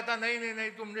 शैतान ने कहा था नहीं नहीं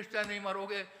नहीं तुम निश्चय नहीं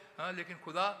मरोगे, लेकिन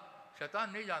खुदा,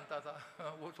 शैतान नहीं जानता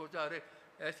था। वो सोचा अरे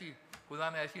ऐसी खुदा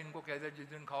ने ऐसी इनको कह दिया जिस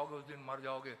दिन खाओगे उस दिन मर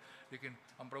जाओगे। लेकिन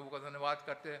हम प्रभु का धन्यवाद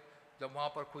करते हैं, जब वहाँ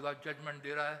पर खुदा जजमेंट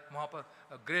दे रहा है, वहाँ पर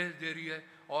ग्रेस दे रही है,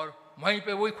 और वहीं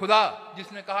पे वही खुदा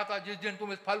जिसने कहा था जिस दिन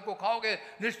तुम इस फल को खाओगे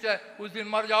निश्चय उस दिन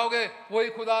मर जाओगे, वही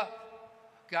खुदा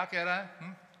क्या कह रहा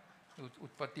है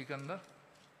उत्पत्ति के अंदर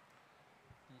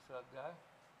 3 अध्याय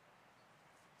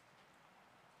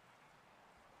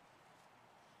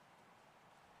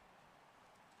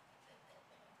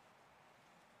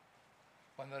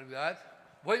 15वीं आयत,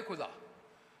 वही खुदा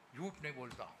झूठ नहीं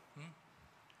बोलता।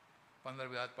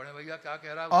 15वीं आयत पढ़े भैया, क्या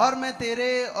कह रहा है? और मैं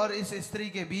तेरे और इस स्त्री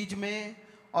के बीच में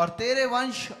और तेरे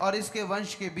वंश और इसके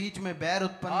वंश के बीच में बैर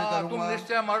उत्पन्न करूंगा। तुम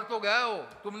निश्चय मर तो गए हो,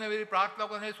 तुमने मेरी प्रार्थना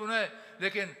को नहीं सुने,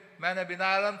 लेकिन मैंने बिना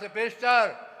आलम से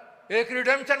पेशतर एक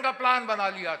रिडेम्पशन का प्लान बना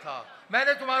लिया था।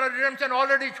 मैंने तुम्हारा रिडेम्पशन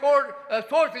ऑलरेडी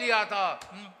सोच लिया था,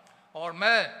 और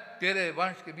मैं तेरे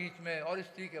वंश के बीच में और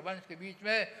स्त्री के वंश के बीच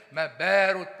में मैं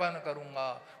बैर उत्पन्न करूंगा।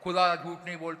 खुदा झूठ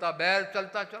नहीं बोलता, बैर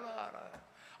चलता चला आ रहा है,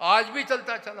 आज भी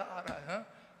चलता चला आ रहा है।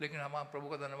 लेकिन हम प्रभु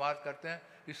का धन्यवाद करते हैं,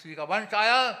 स्त्री का वंश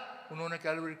आया, उन्होंने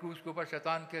कैलवरी क्रूज के ऊपर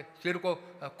शैतान के सिर को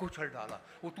कुचल डाला।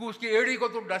 वो तू उसकी एड़ी को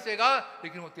तो डसेगा,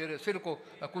 लेकिन वो तेरे सिर को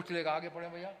कुचलेगा। आगे पढ़े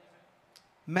भैया।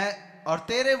 मैं और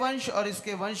तेरे वंश और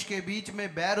इसके वंश के बीच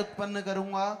में बैर उत्पन्न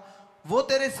करूंगा, वो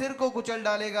तेरे सिर को कुचल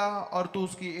डालेगा और तू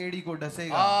उसकी एड़ी को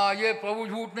डसेगा। हाँ, ये प्रभु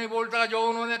झूठ नहीं बोलता, जो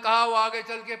उन्होंने कहा वो आगे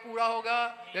चल के पूरा होगा।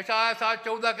 यशायाह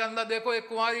 7:14 के अंदर देखो, एक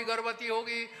कुंवारी गर्भवती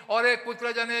होगी और एक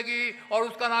पुत्र जनेगी और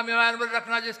उसका नाम इम्मानुएल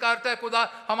रखना, जिसका अर्थ है खुदा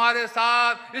हमारे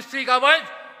साथ। स्त्री का वंश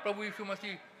प्रभु यीशु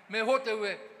मसीह में होते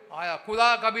हुए आया।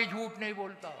 खुदा कभी झूठ नहीं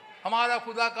बोलता, हमारा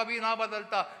खुदा कभी ना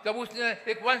बदलता। जब उसने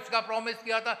एक वंश का प्रॉमिस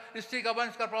किया था, स्त्री का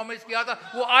वंश का प्रॉमिस किया था,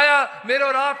 वो आया मेरे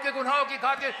और आपके गुनाहों की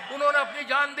खातिर, उन्होंने अपनी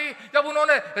जान दी। जब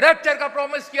उन्होंने रैप्चर का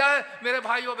प्रॉमिस किया है मेरे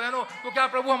भाइयों बहनों, तो क्या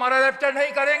प्रभु हमारा रैप्चर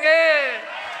नहीं करेंगे?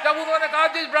 जब उन्होंने कहा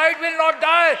this bride will not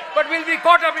die but will be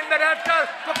caught up in the rapture,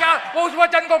 तो क्या वो उस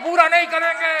वचन को पूरा नहीं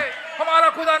करेंगे? हमारा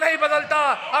खुदा नहीं बदलता।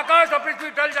 आकाश और पृथ्वी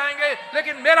टल जाएंगे,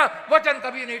 लेकिन मेरा वचन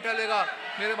कभी नहीं टलेगा।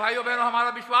 मेरे भाइयों बहनों, हमारा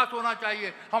विश्वास होना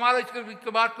चाहिए, हमारा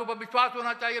इसके बात के ऊपर विश्वास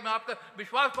होना चाहिए। मैं आपके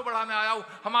विश्वास को बढ़ाने आया हूँ।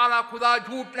 हमारा खुदा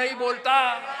झूठ नहीं बोलता।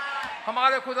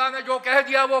 हमारे खुदा ने जो कह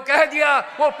दिया वो कह दिया,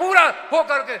 वो पूरा हो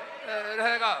करके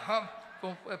रहेगा। हम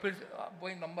तो फिर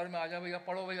वही नंबर में आ जाए भैया,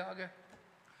 पढ़ो भैया आगे।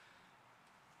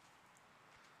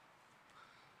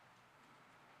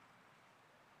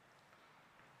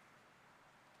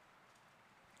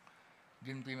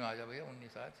 गिनती में आ जा भैया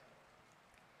 19 आज।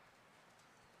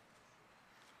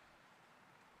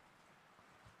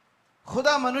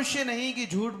 खुदा मनुष्य नहीं कि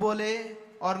झूठ बोले,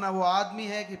 और ना वो आदमी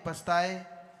है कि पछताए।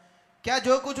 क्या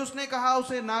जो कुछ उसने कहा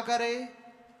उसे ना करे?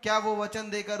 क्या वो वचन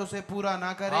देकर उसे पूरा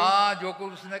ना करे? हाँ, जो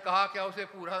कुछ उसने कहा क्या उसे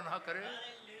पूरा ना करे?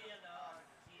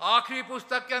 आखिरी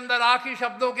पुस्तक के अंदर, आखिरी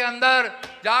शब्दों के अंदर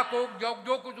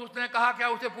जो कुछ उसने कहा क्या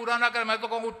उसे पूरा ना करे? मैं तो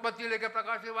कहूँ उत्पत्ति लेकर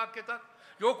प्रकाश वाक्य तक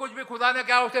जो कुछ भी खुदा ने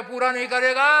क्या उसे पूरा नहीं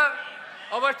करेगा?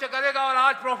 अवश्य करेगा। और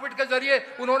आज प्रॉफिट के जरिए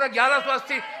उन्होंने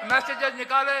 1180 मैसेजेस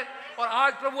निकाले, और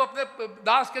आज प्रभु अपने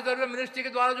दास के जरिए मिनिस्ट्री के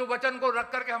द्वारा जो वचन को रख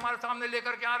करके हमारे सामने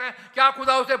लेकर के आ रहे हैं, क्या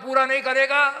खुदा उसे पूरा नहीं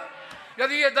करेगा?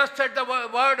 यदि ये thus said the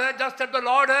word है, thus said the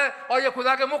Lord है, और ये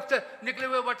खुदा के मुख से निकले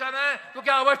हुए वचन है, तो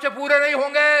क्या अवश्य पूरे नहीं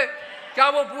होंगे? क्या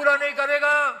वो पूरा नहीं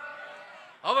करेगा?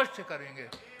 अवश्य करेंगे।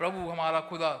 प्रभु हमारा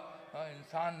खुदा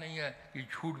इंसान नहीं है कि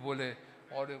झूठ बोले,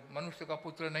 और मनुष्य का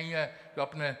पुत्र नहीं है जो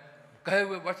अपने कहे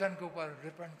हुए वचन के ऊपर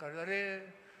रिपेंट कर, अरे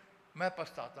मैं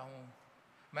पछताता हूँ,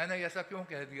 मैंने ऐसा क्यों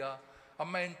कह दिया, अब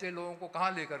मैं इनके लोगों को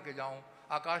कहाँ लेकर के जाऊँ?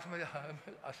 आकाश में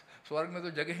स्वर्ग में तो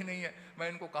जगह ही नहीं है, मैं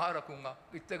इनको कहाँ रखूँगा?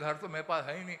 इतने घर तो मेरे पास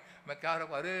है ही नहीं, मैं क्या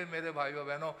रखूँ? अरे मेरे भाइयों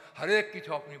बहनों, हर एक की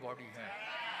अपनी बॉडी है,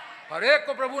 हर एक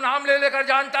को प्रभु नाम ले लेकर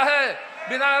जानता है।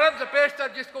 बिना आरंभ से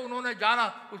पेशतर जिसको उन्होंने जाना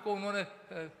उसको उन्होंने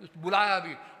बुलाया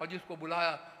भी, और जिसको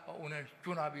बुलाया उन्हें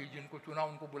चुना भी, जिनको चुना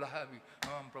उनको बुलाया भी।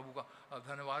 हम प्रभु का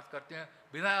धन्यवाद करते हैं।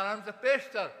 बिना आरंभ से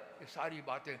पेशतर ये सारी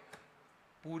बातें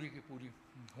पूरी की पूरी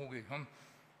हो गई। हम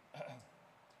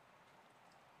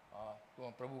तो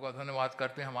प्रभु का धन्यवाद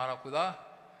करते हैं। हमारा खुदा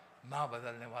ना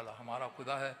बदलने वाला हमारा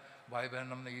खुदा है। भाई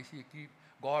बहन, हमने इसी की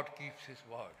गॉड कीप्स हिज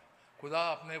वर्ड, खुदा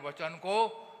अपने वचन को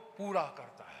पूरा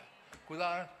करता है। खुदा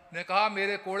ने कहा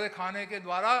मेरे कोड़े खाने के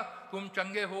द्वारा तुम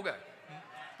चंगे हो गए,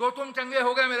 तो तुम चंगे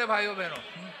हो गए मेरे भाइयों बहनों।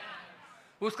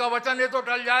 उसका वचन ये तो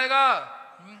टल जाएगा,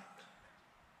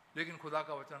 लेकिन खुदा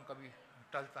का वचन कभी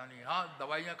टलता नहीं। हाँ,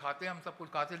 दवाइयाँ खाते हैं, हम सब कुछ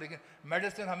खाते हैं, लेकिन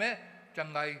मेडिसिन हमें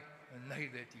चंगाई नहीं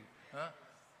देती।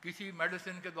 किसी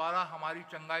मेडिसिन के द्वारा हमारी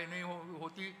चंगाई नहीं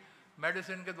होती,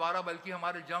 मेडिसिन के द्वारा बल्कि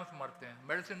हमारे जर्म्स मरते हैं।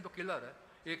 मेडिसिन तो किलर है,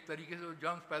 एक तरीके से जो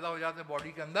जर्म्स पैदा हो जाते हैं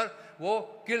बॉडी के अंदर वो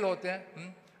किल होते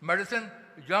हैं। मेडिसिन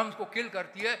जर्म्स को किल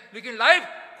करती है, लेकिन लाइफ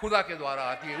खुदा के द्वारा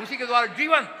आती है, उसी के द्वारा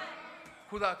जीवन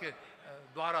खुदा के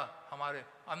द्वारा हमारे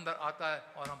अंदर आता है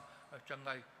और हम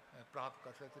चंगाई प्राप्त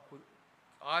कर सकते।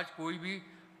 आज कोई भी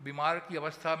बीमार की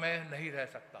अवस्था में नहीं रह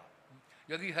सकता।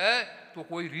 यदि है तो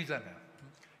कोई रीज़न है,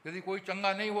 यदि कोई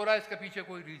चंगा नहीं हो रहा है इसके पीछे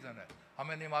कोई रीज़न है।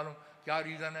 हमें नहीं मालूम क्या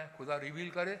रीज़न है, खुदा रिवील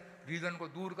करे, रीज़न को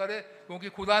दूर करे, क्योंकि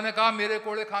खुदा ने कहा मेरे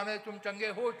कोड़े खाने तुम चंगे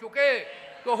हो चुके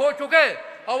तो हो चुके,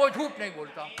 और वो झूठ नहीं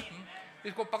बोलता।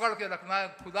 इसको पकड़ के रखना है,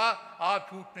 खुदा आप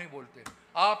झूठ नहीं बोलते,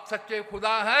 आप सच्चे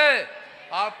खुदा हैं,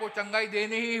 आपको चंगाई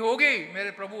देनी ही होगी,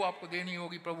 मेरे प्रभु आपको देनी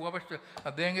होगी, प्रभु अवश्य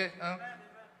देंगे।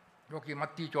 क्योंकि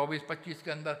मत्ती 24-25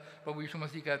 के अंदर प्रभु यीशु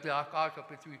मसीह कहते हैं आकाश और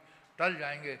पृथ्वी टल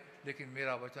जाएंगे लेकिन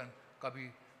मेरा वचन कभी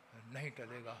नहीं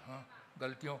टलेगा। हाँ,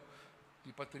 गलतियों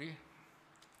की पत्री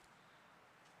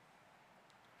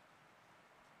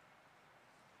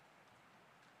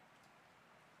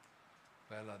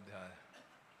पहला अध्याय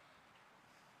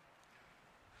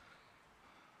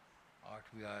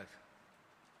 8वीं आयत।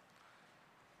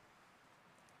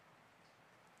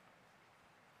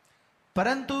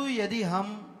 परंतु यदि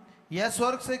हम या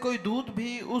स्वर्ग से कोई दूत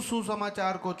भी उस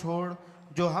सुसमाचार को छोड़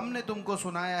जो हमने तुमको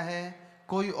सुनाया है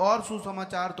कोई और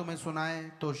सुसमाचार तुम्हें सुनाए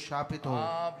तो शापित हो।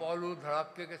 हाँ, पौलुस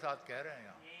धड़क्के के साथ कह रहे हैं,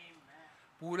 यहाँ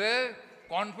पूरे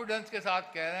कॉन्फिडेंस के साथ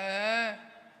कह रहे हैं,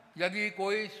 यदि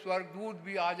कोई स्वर्गदूत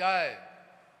भी आ जाए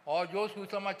और जो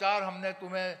सुसमाचार हमने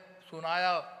तुम्हें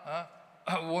सुनाया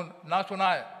वो ना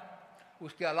सुनाए,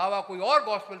 उसके अलावा कोई और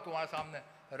गॉस्पेल तुम्हारे सामने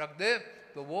रख दे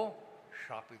तो वो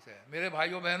शापित है। मेरे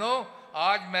भाइयों बहनों,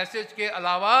 आज मैसेज के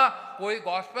अलावा कोई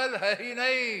गॉस्पेल है ही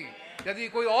नहीं। यदि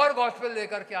कोई और गॉस्पेल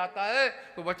लेकर के आता है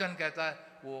तो वचन कहता है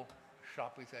वो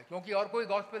शापित है, क्योंकि और कोई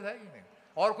गॉस्पेल है ही नहीं,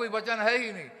 और कोई वचन है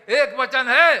ही नहीं। एक वचन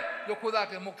है जो खुदा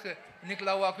के मुख से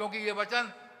निकला हुआ, क्योंकि ये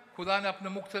वचन खुदा ने अपने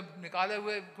मुख से निकाले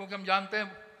हुए, क्योंकि हम जानते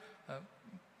हैं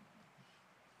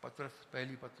पत्रस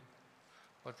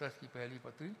की पहली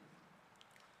पत्री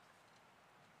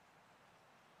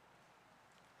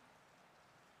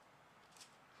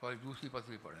दूसरी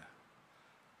पत्री पढ़े,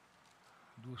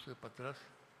 दूसरे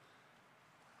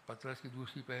पत्रस की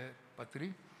दूसरी पत्री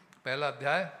पहला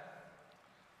अध्याय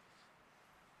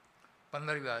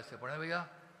 15वीं आयत से पढ़े भैया।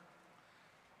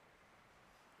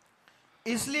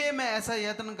 इसलिए मैं ऐसा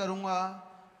यत्न करूंगा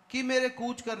कि मेरे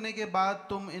कूच करने के बाद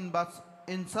तुम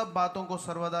इन सब बातों को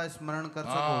सर्वदा स्मरण कर सको।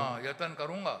 हाँ, यत्न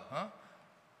करूंगा। हाँ,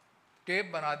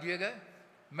 टेप बना दिए गए,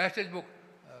 मैसेज बुक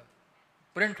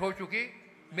प्रिंट हो चुकी,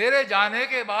 मेरे जाने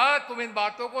के बाद तुम इन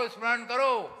बातों को स्मरण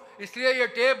करो। इसलिए ये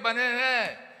टेप बने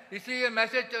हैं, इसलिए ये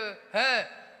मैसेज है।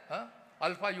 हाँ,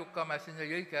 अल्फा युग का मैसेंजर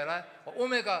यही कह रहा है, और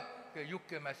ओमेगा के युग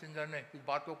के मैसेंजर ने इस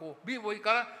बातों को भी वही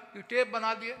करा कि टेप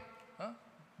बना दिए। हाँ,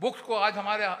 बुक्स को आज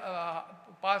हमारे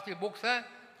पास ये बुक्स हैं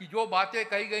कि जो बातें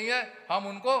कही गई हैं हम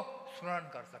उनको स्मरण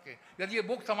कर सके। यदि ये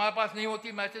बुक्स हमारे पास नहीं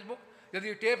होती, मैसेज बुक, यदि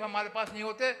ये टेप हमारे पास नहीं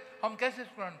होते, हम कैसे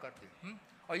स्मरण करते?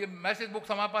 और ये मैसेज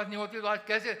बुक्स हमारे पास नहीं होती तो आज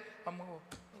कैसे हम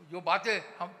जो बातें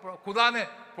हम खुदा ने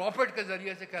प्रॉफिट के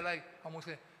जरिए से कहलाई हम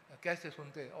उसे कैसे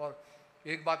सुनते? और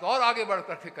एक बात और आगे बढ़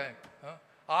करके कहें,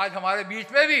 आज हमारे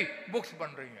बीच में भी बुक्स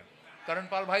बन रही हैं,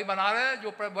 करणपाल भाई बना रहे हैं,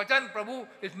 जो वचन प्रभु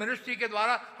इस मिनिस्ट्री के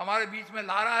द्वारा हमारे बीच में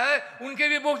ला रहा है, उनकी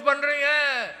भी बुक्स बन रही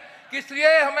हैं। किस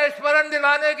लिए? हमें स्मरण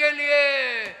दिलाने के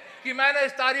लिए कि मैंने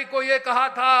इस तारीख को ये कहा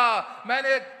था,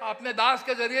 मैंने अपने दास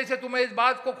के जरिए से तुम्हें इस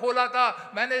बात को खोला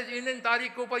था, मैंने इन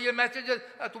तारीख के ऊपर ये मैसेज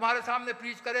तुम्हारे सामने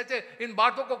प्रीच करे थे, इन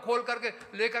बातों को खोल करके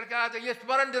लेकर के आया था। ये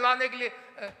स्मरण दिलाने के लिए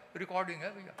रिकॉर्डिंग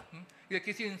है भैया, ये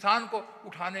किसी इंसान को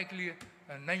उठाने के लिए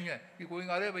नहीं है कि कोई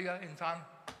अरे भैया इंसान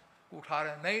उठा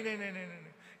रहे हैं, नहीं नहीं नहीं नहीं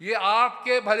नहीं, ये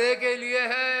आपके भले के लिए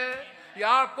है, ये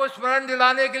आपको स्मरण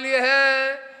दिलाने के लिए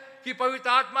है कि पवित्र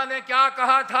आत्मा ने क्या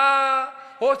कहा था।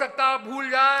 हो सकता आप भूल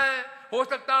जाएं, हो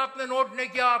सकता आपने नोट नहीं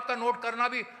किया, आपका नोट करना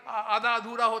भी आधा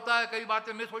अधूरा होता है, कई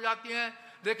बातें मिस हो जाती हैं,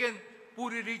 लेकिन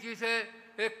पूरी रीति से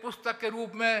एक पुस्तक के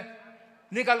रूप में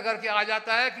निकल करके आ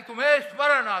जाता है कि तुम्हें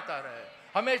स्मरण आता रहे।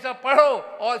 हमेशा पढ़ो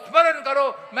और स्मरण करो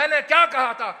मैंने क्या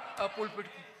कहा था पुलपिट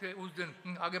से उस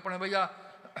दिन। आगे पढ़े भैया।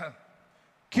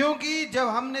 क्योंकि जब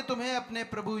हमने तुम्हें अपने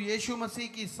प्रभु यीशु मसीह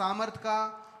की सामर्थ का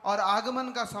और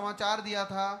आगमन का समाचार दिया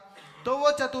था तो वो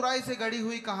चतुराई से गढ़ी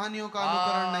हुई कहानियों का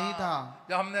अनुकरण नहीं था।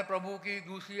 जब हमने प्रभु की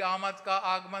दूसरी आमद का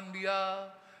आगमन दिया,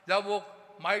 जब वो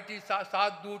माइटी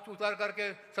 7 दूत उतर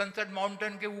करके सनसेट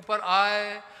माउंटेन के ऊपर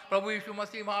आए, प्रभु यीशु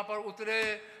मसीह वहां पर उतरे,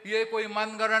 ये कोई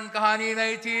मनगढ़ंत कहानी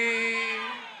नहीं थी।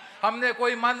 हमने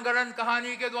कोई मनगढ़ंत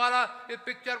कहानी के द्वारा इस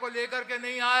पिक्चर को लेकर के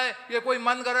नहीं आए, ये कोई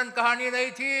मनगढ़ंत कहानी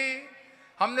नहीं थी।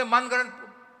 हमने मनगढ़ंत,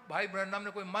 भाई ब्रैंडम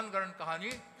ने कोई मनगढ़ंत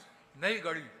कहानी नहीं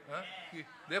गढ़ी कि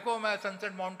देखो मैं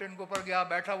सनसेट माउंटेन के ऊपर गया,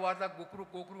 बैठा हुआ था,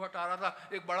 कोकरू हटा रहा था,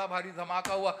 एक बड़ा भारी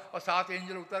धमाका हुआ और 7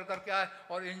 एंजल उतर करके आए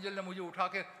और एंजल ने मुझे उठा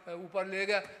के ऊपर ले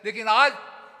गया। लेकिन आज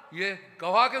ये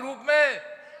गवाह के रूप में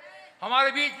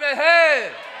हमारे बीच में है,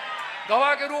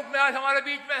 गवाह के रूप में आज हमारे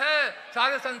बीच में है।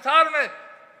 सारे संसार में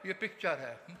ये पिक्चर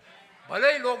है।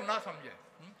 भले ही लोग ना समझे,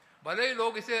 भले ही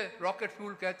लोग इसे रॉकेट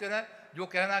फ्यूल कहते रहे, जो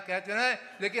कहना कहते रहे,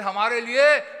 लेकिन हमारे लिए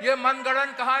ये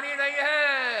मनगढ़ंत कहानी नहीं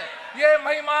है, ये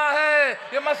महिमा है,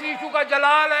 ये मसीह यीशु का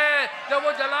जलाल है। जब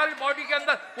वो जलाल बॉडी के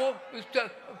अंदर, वो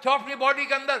अपनी बॉडी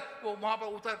के अंदर वो वहाँ पर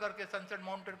उतर करके सनसेट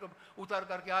माउंटेन पर उतर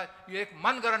करके आए, ये एक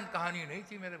मनगढ़ंत कहानी नहीं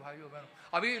थी मेरे भाइयों बहनों।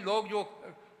 अभी लोग जो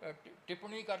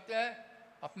टिप्पणी करते हैं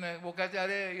अपने, वो कहते हैं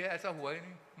अरे ये ऐसा हुआ ही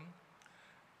नहीं,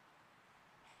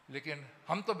 लेकिन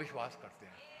हम तो विश्वास करते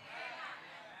हैं,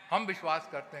 हम विश्वास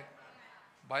करते हैं।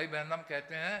 भाई बहन हम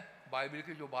कहते हैं बाइबल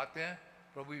की जो बातें हैं,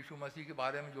 प्रभु यीशु मसीह के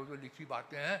बारे में जो जो लिखी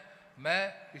बातें हैं,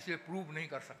 मैं इसे प्रूव नहीं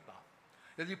कर सकता।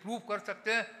 यदि प्रूव कर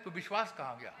सकते हैं तो विश्वास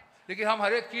कहाँ गया? लेकिन हम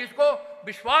हर एक चीज़ को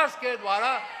विश्वास के द्वारा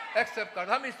एक्सेप्ट कर,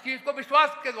 हम इस चीज़ को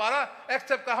विश्वास के द्वारा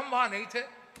एक्सेप्ट कर। हम वहाँ नहीं थे,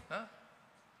 हा?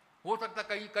 हो सकता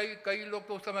कई लोग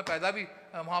तो उस समय पैदा भी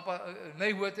वहाँ पर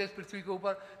नहीं हुए थे इस पृथ्वी के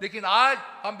ऊपर, लेकिन आज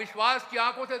हम विश्वास की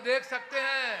आंखों से देख सकते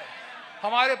हैं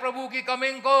हमारे प्रभु की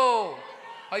कमिंग को।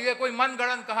 और ये कोई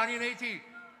मनगढ़ंत कहानी नहीं थी।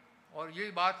 और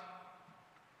यही बात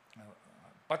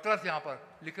पतरस यहाँ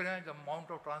पर लिख रहे हैं, जब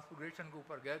माउंट ऑफ ट्रांसफिगरेशन के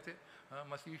ऊपर गए थे,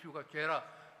 मसीह यीशु का चेहरा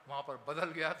वहाँ पर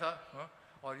बदल गया था।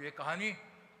 और ये कहानी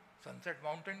सनसेट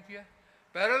माउंटेन की है,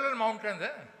 पैरेलल माउंटेन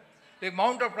है। एक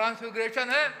माउंट ऑफ ट्रांसफिगरेशन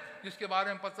है जिसके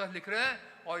बारे में पतरस लिख रहे हैं,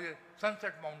 और ये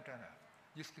सनसेट माउंटेन है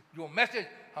जिसकी जो मैसेज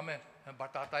हमें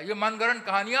बताता है। ये मनगढ़ंत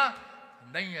कहानियाँ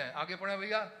नहीं है। आगे पढ़े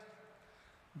भैया।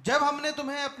 जब हमने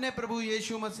तुम्हें अपने प्रभु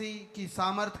यीशु मसीह की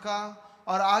सामर्थ का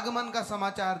और आगमन का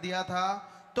समाचार दिया था,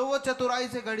 तो वो चतुराई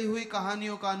से गढ़ी हुई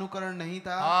कहानियों का अनुकरण नहीं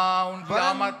था। हाँ, उनकी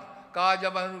आमद का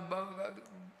जब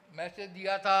मैसेज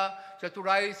दिया था,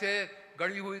 चतुराई से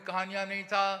गढ़ी हुई कहानियां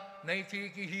नहीं थी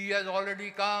कि ही हैज ऑलरेडी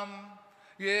कम।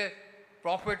 ये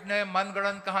प्रॉफिट ने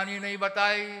मनगढ़ंत कहानी नहीं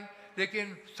बताई,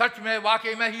 लेकिन सच में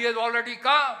वाकई में ही हैज ऑलरेडी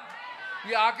कम।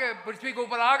 ये आके पृथ्वी के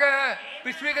ऊपर आ गए हैं।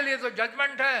 पृथ्वी के लिए तो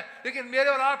जजमेंट है, लेकिन मेरे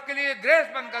और आपके लिए ग्रेस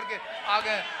बन करके आ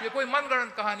गए। ये कोई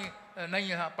मनगढ़ंत कहानी नहीं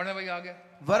है। हाँ, पढ़े भैया आगे।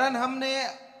 वरन हमने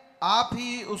आप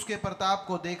ही उसके प्रताप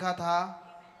को देखा था,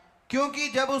 क्योंकि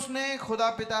जब उसने खुदा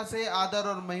पिता से आदर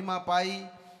और महिमा पाई,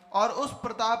 और उस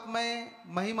प्रताप में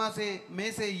महिमा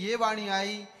में से ये वाणी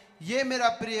आई, ये मेरा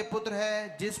प्रिय पुत्र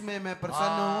है जिसमें मैं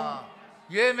प्रसन्न हूँ।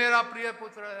 ये मेरा प्रिय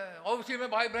पुत्र है। और उसी में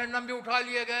भाई ब्रैंडम भी उठा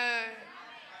लिए गए।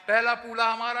 पहला पूला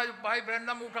हमारा जो भाई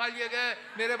ब्रैंडम उठा लिए गए,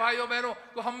 मेरे भाइयों बहनों,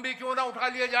 तो हम भी क्यों ना उठा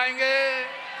लिए जाएंगे।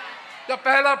 जब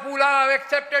पहला पूला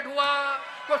एक्सेप्टेड हुआ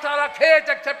तो सारा खेत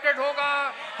एक्सेप्टेड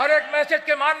होगा, हर एक मैसेज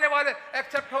के मानने वाले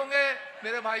एक्सेप्ट होंगे।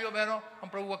 मेरे भाइयों बहनों, हम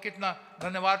प्रभु का कितना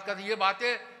धन्यवाद करते हैं। ये बातें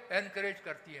एनकरेज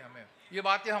करती है हमें, ये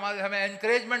बातें हमें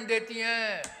एनकरेजमेंट देती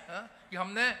हैं कि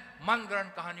हमने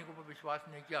मनगढ़ंत कहानी को विश्वास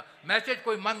नहीं किया। मैसेज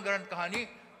कोई मनगढ़ंत कहानी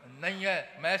नहीं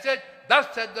है, मैसेज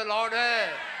दस सेड द लॉर्ड है।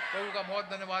 प्रभु का बहुत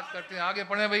धन्यवाद करते हैं। आगे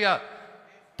पढ़े भैया।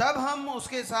 तब हम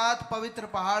उसके साथ पवित्र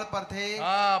पहाड़ पर थे।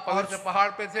 हाँ, पवित्र पहाड़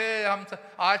पे थे हम।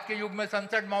 आज के युग में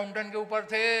सनसेट माउंटेन के ऊपर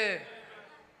थे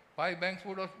भाई।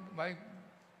 बैंक्सवुड भाई,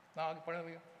 आगे पढ़े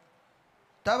भैया।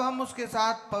 तब हम उसके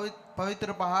साथ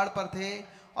पवित्र पहाड़ पर थे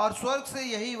और स्वर्ग से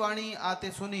यही वाणी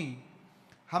आते सुनी,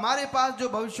 हमारे पास जो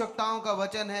भविष्यवक्ताओं का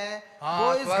वचन है,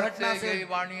 वो इस घटना से यही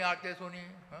वाणी आते सुनी।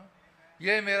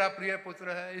 ये मेरा प्रिय पुत्र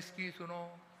है, इसकी सुनो।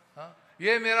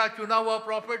 ये मेरा चुना हुआ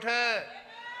प्रॉफिट है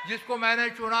जिसको मैंने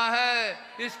चुना है,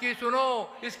 इसकी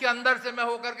सुनो। इसके अंदर से मैं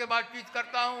होकर के बातचीत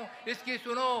करता हूँ, इसकी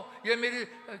सुनो। ये मेरी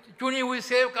चुनी हुई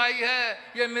सेवकाई है,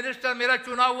 ये मिनिस्टर मेरा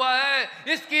चुना हुआ है,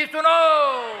 इसकी सुनो।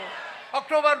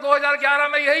 अक्टूबर 2011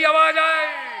 में यही आवाज आए,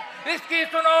 इसकी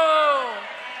सुनो।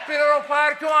 फिर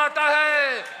फायर क्यों आता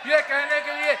है? ये कहने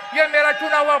के लिए ये मेरा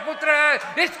चुना हुआ पुत्र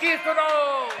है, इसकी सुनो,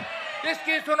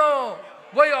 इसकी सुनो।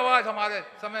 वही आवाज हमारे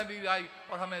समय भी आई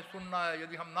और हमें सुनना है।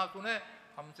 यदि हम ना सुने,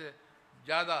 हमसे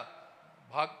ज़्यादा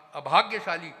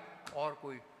अभाग्यशाली और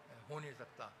कोई हो नहीं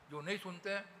सकता। जो नहीं सुनते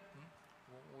हैं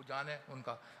वो जाने,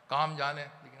 उनका काम जाने।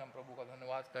 लेकिन हम प्रभु का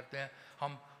धन्यवाद करते हैं,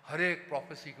 हम हर एक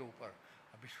प्रोफेसी के ऊपर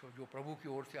जो प्रभु की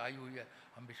ओर से आई हुई है,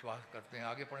 हम विश्वास करते हैं।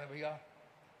 आगे पढ़ें भैया।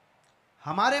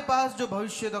 हमारे पास जो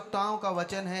भविष्यद्वक्ताओं का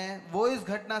वचन है, वो इस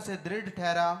घटना से दृढ़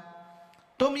ठहरा।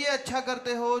 तुम ये अच्छा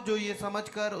करते हो जो ये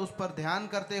समझकर उस पर ध्यान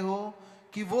करते हो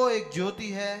कि वो एक ज्योति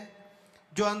है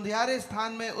जो अंधियारे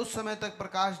स्थान में उस समय तक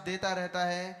प्रकाश देता रहता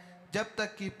है जब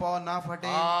तक कि पौ ना फटे।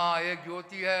 हाँ, एक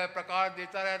ज्योति है, प्रकाश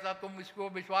देता रहता। तुम इसको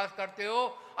विश्वास करते हो,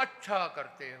 अच्छा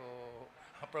करते हो।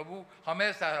 प्रभु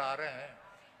हमें सहरा रहे हैं,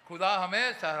 खुदा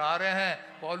हमें सहरा रहे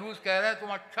हैं। पौलुस कह रहे हैं तुम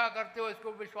अच्छा करते हो,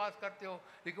 इसको विश्वास करते हो।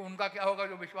 लेकिन उनका क्या होगा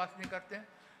जो विश्वास नहीं करते हैं?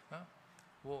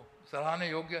 वो सराहने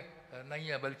योग्य नहीं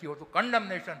है, बल्कि वो तो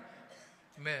कंडमनेशन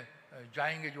में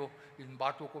जाएंगे जो इन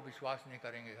बातों को विश्वास नहीं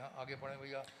करेंगे। हाँ, आगे पढ़ें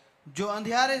भैया। जो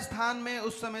अंधियारे स्थान में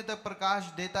उस समय तक प्रकाश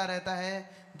देता रहता है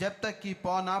जब तक कि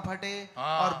पौ ना फटे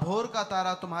और भोर का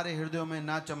तारा तुम्हारे हृदयों में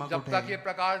ना चमक जब उठे। तक ये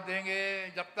प्रकाश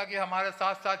देंगे, जब तक ये हमारे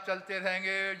साथ साथ चलते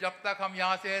रहेंगे, जब तक हम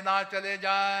यहाँ से ना चले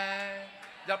जाएं,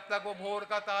 जब तक वो भोर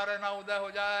का तारा ना उदय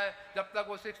हो जाए, जब तक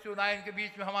वो 6 to 9 के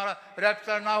बीच में हमारा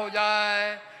रैप्चर ना हो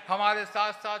जाए, हमारे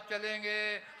साथ साथ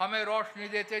चलेंगे, हमें रोशनी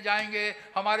देते जाएंगे,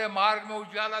 हमारे मार्ग में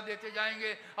उजाला देते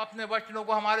जाएंगे, अपने वचनों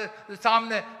को हमारे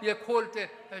सामने ये खोलते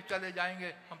चले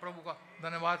जाएंगे। हम प्रभु का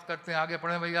धन्यवाद करते हैं। आगे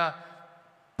पढ़ें भैया।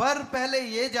 पर पहले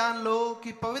ये जान लो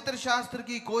कि पवित्र शास्त्र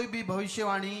की कोई भी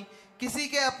भविष्यवाणी किसी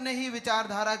के अपने ही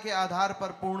विचारधारा के आधार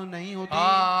पर पूर्ण नहीं होती।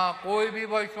 कोई भी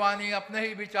भविष्यवाणी अपने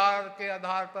ही विचार के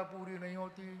आधार पर पूरी नहीं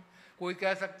होती। कोई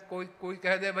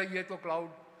कह दे भाई ये तो क्लाउड,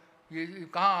 ये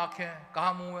कहाँ आंखें हैं,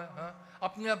 कहाँ मुंह है,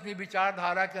 अपनी अपनी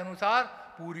विचारधारा के अनुसार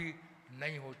पूरी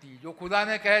नहीं होती। जो खुदा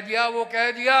ने कह दिया वो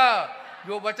कह दिया,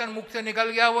 जो वचन मुख से निकल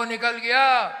गया वो निकल गया।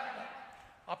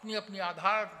 अपनी अपनी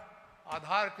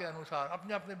आधार के अनुसार,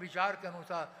 अपने अपने विचार के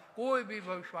अनुसार कोई भी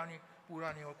भविष्यवाणी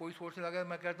पूरा नहीं हो। कोई सोचने लगे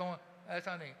मैं कहता हूँ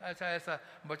ऐसा नहीं, ऐसा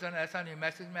वचन ऐसा नहीं,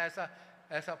 मैसेज में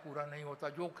ऐसा पूरा नहीं होता।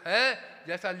 जो है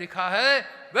जैसा लिखा है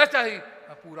वैसा ही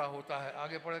पूरा होता है।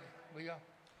 आगे पढ़े भैया।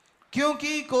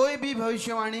 क्योंकि कोई भी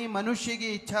भविष्यवाणी मनुष्य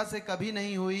की इच्छा से कभी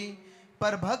नहीं हुई,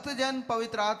 पर भक्तजन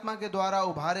पवित्र आत्मा के द्वारा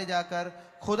उभारे जाकर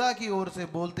खुदा की ओर से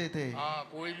बोलते थे।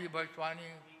 कोई भी भविष्यवाणी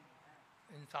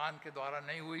इंसान के द्वारा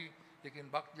नहीं हुई, लेकिन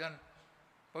भक्तजन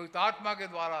पवित्र आत्मा के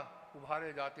द्वारा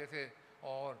उभारे जाते थे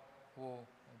और वो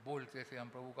बोलते थे। हम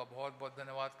प्रभु का बहुत बहुत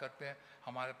धन्यवाद करते हैं।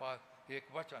 हमारे पास एक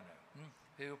वचन है,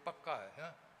 ये पक्का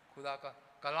है, खुदा का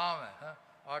कलाम है,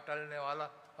 अटलने वाला,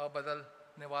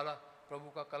 अबदलने वाला प्रभु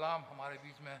का कलाम हमारे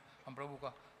बीच में। हम प्रभु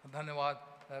का धन्यवाद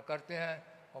करते हैं।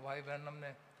 और भाई बहन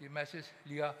हमने ये मैसेज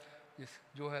लिया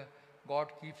जो है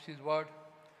गॉड कीप्स हिज वर्ड।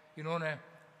 इन्होंने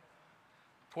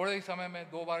थोड़े ही समय में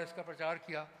 2 बार इसका प्रचार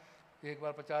किया। एक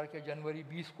बार प्रचार किया जनवरी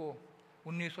 20 को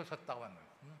 1957 में।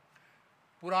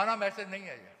 पुराना मैसेज नहीं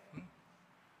है ये,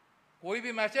 कोई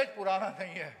भी मैसेज पुराना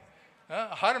नहीं है,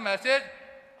 हर मैसेज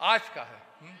आज का है।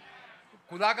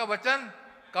 खुदा का वचन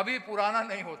कभी पुराना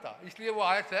नहीं होता, इसलिए वो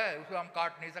आयत है, उसे हम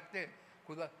काट नहीं सकते।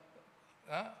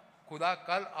 खुदा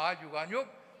कल आज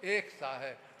युगानुयुग एक सा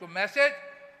है। तो मैसेज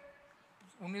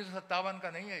 1957 का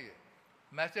नहीं है ये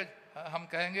मैसेज। हम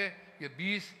कहेंगे ये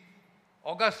 20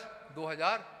 अगस्त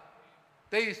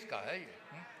 2023 का है ये।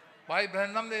 भाई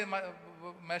ब्रैनम ने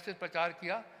मैसेज प्रचार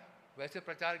किया, वैसे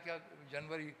प्रचार किया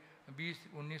जनवरी 20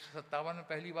 1957 में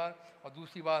पहली बार, और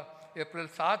दूसरी बार अप्रैल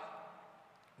 7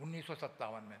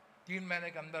 1957 में। 3 महीने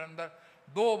के अंदर अंदर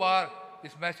 2 बार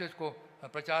इस मैसेज को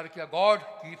प्रचार किया। God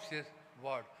keeps his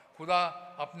word. खुदा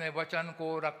अपने वचन को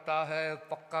रखता है,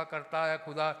 पक्का करता है,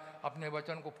 खुदा अपने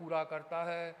वचन को पूरा करता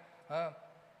है।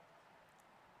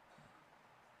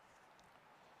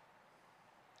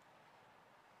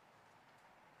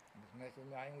 इस मैसेज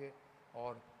में आएंगे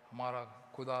और हमारा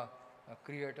खुदा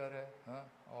क्रिएटर है,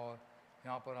 और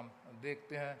यहाँ पर हम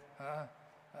देखते हैं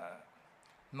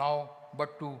now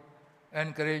but to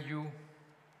encourage you,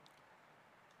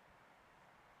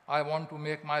 I want to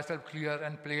make myself clear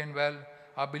and plain well.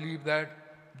 I believe that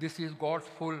this is God's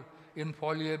full,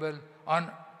 infallible,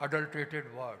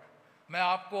 unadulterated word. मैं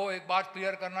आपको एक बात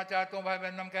क्लियर करना चाहता हूँ भाई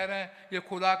बहन, हम कह रहे हैं ये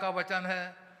खुदा का वचन है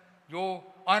जो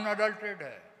अनअडल्टरेटेड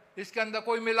है, इसके अंदर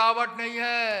कोई मिलावट नहीं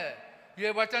है।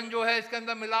 ये वचन जो है इसके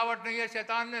अंदर मिलावट नहीं है।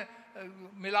 शैतान ने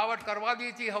मिलावट करवा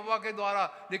दी थी हव्वा के द्वारा,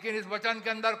 लेकिन इस वचन के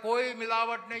अंदर कोई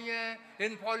मिलावट नहीं है।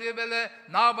 इनफॉलिएबल है,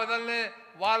 ना बदलने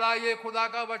वाला ये खुदा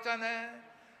का वचन है।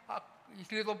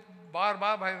 इसलिए तो बार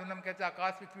बार भाई हम कहते हैं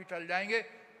आकाश पृथ्वी टल जाएंगे,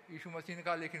 यीशु मसीह ने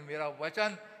कहा लेकिन मेरा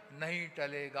वचन नहीं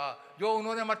टलेगा। जो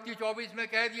उन्होंने मत्ती 24 में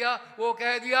कह दिया वो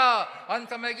कह दिया। अंत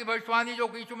समय की भविष्यवाणी जो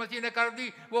यीशु मसीह ने कर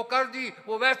दी,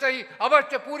 वो वैसे ही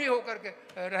अवश्य पूरी होकर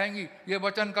के रहेंगी। ये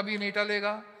वचन कभी नहीं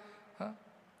टलेगा।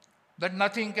 That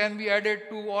nothing can be added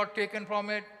to or taken from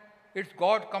it. It's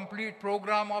God complete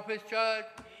program of His church.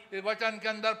 इस वचन के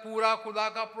अंदर पूरा खुदा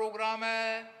का प्रोग्राम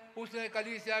है। उसने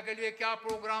कलीसिया के लिए क्या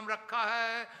प्रोग्राम रखा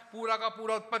है, पूरा का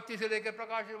पूरा उत्पत्ति से लेकर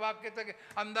प्रकाशित वाक्य तक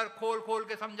अंदर खोल खोल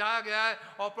के समझाया गया है।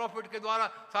 और प्रॉफिट के द्वारा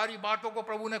सारी बातों को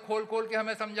प्रभु ने खोल खोल के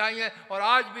हमें समझाई है, और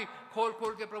आज भी खोल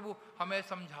खोल के प्रभु हमें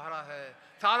समझा रहा है।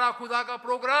 सारा खुदा का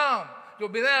प्रोग्राम जो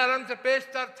बिना आरंभ से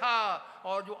पेशतर था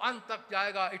और जो अंत तक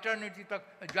जाएगा, इटर्निटी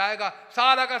तक जाएगा,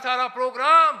 सारा का सारा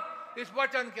प्रोग्राम इस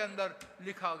वचन के अंदर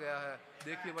लिखा गया है।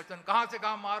 देखिए वचन कहाँ से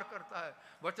कहाँ मार करता है।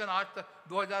 वचन आज तक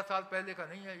 2000 साल पहले का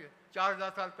नहीं है, ये 4000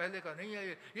 साल पहले का नहीं है।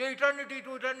 ये इटर्निटी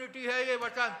टू इटर्निटी है ये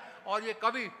वचन, और ये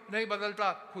कभी नहीं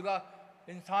बदलता। खुदा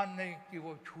इंसान नहीं कि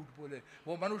वो झूठ बोले,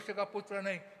 वो मनुष्य का पुत्र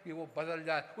नहीं कि वो बदल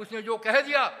जाए। उसने जो कह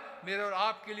दिया मेरे और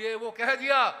आपके लिए, वो कह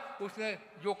दिया, उसने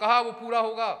जो कहा वो पूरा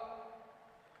होगा।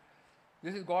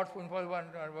 This is God's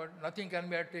word. Nothing can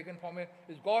be taken from it.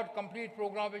 It's God's complete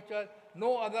program which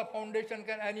no other foundation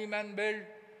can any man build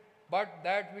but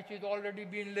that which is already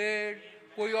been laid.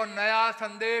 कोई और नया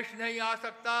संदेश नहीं आ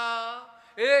सकता,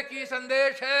 एक ही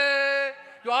संदेश है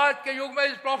जो आज के युग में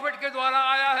इस प्रॉफिट के द्वारा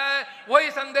आया है,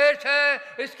 वही संदेश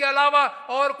है। इसके अलावा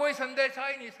और कोई संदेश आ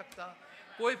ही नहीं सकता।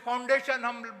 कोई फाउंडेशन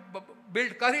हम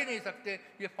बिल्ड कर ही नहीं सकते,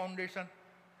 ये फाउंडेशन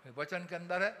वचन के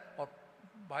अंदर है। और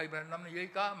भाई ब्रैनम ने यही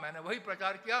कहा, मैंने वही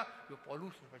प्रचार किया जो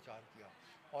पौलुस ने प्रचार किया,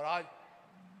 और आज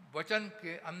वचन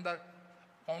के अंदर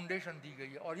फाउंडेशन दी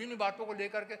गई है। और इन्हीं बातों को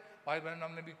लेकर के भाई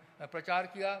ब्रैनम ने भी प्रचार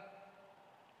किया।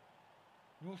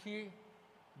 You see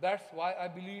that's why I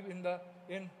believe in the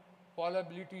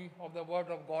इनफॉलिबिलिटी of the word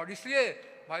of God. इसलिए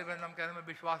भाई ब्रैनम कहने में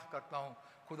विश्वास करता हूँ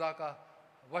खुदा का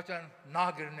वचन ना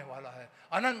गिरने वाला है,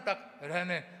 अनंत तक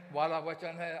रहने वाला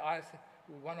वचन है। I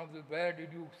one of the where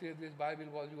did you से this Bible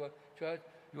was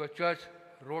your church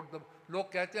road the.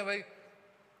 लोग कहते हैं भाई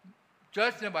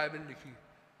चर्च ने बाइबल लिखी,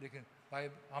 लेकिन भाई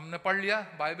हमने पढ़ लिया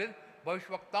बाइबल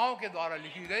भविष्यवक्ताओं के द्वारा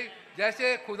लिखी गई,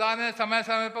 जैसे खुदा ने समय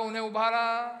समय पर उन्हें उभारा।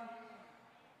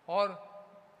 और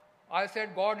I said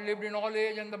God lived in all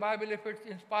age, and the Bible, if it's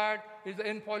inspired, is the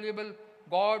infallible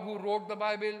God who wrote the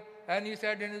Bible, and he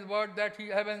said in his word that he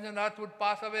heavens and earth would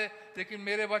pass away, लेकिन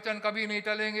मेरे वचन कभी नहीं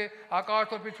टलेंगे।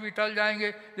 आकाश और पृथ्वी टल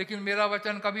जाएंगे लेकिन मेरा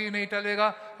वचन कभी नहीं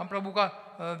टलेगा। हम प्रभु का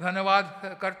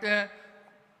धन्यवाद करते हैं।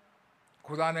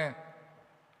 खुदा ने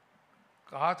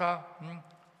कहा था,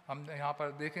 हम यहाँ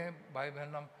पर देखें भाई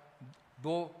बहन, हम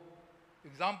दो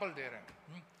एग्जाम्पल दे रहे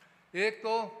हैं। एक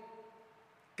तो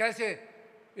कैसे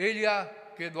एलिया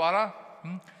के द्वारा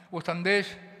वो संदेश,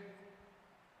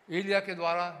 एलिया के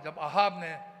द्वारा जब अहाब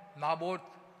ने नाबोत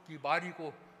की बारी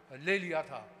को ले लिया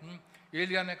था,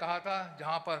 एलिया ने कहा था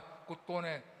जहाँ पर कुत्तों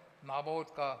ने नाबोत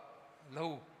का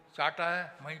लहू चाटा है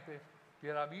वहीं पे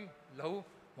तेरा भी लहू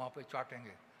वहाँ पे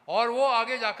चाटेंगे। और वो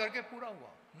आगे जाकर के पूरा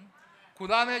हुआ।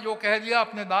 खुदा ने जो कह दिया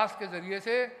अपने दास के जरिए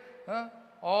से,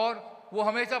 और वो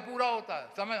हमेशा पूरा होता है।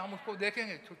 समय हम उसको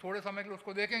देखेंगे, थोड़े समय के लिए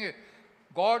उसको देखेंगे।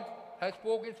 God has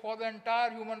spoken for the entire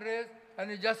human race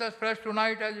and it's just as fresh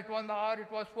tonight as it was in the hour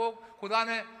it was spoke. खुदा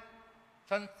ने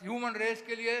ह्यूमन रेस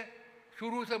के लिए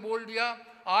शुरू से बोल दिया,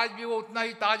 आज भी वो उतना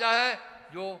ही ताजा है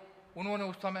जो उन्होंने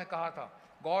उस समय कहा था।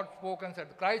 God spoke and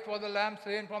said, Christ was the lamb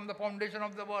slain from the foundation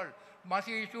of the world.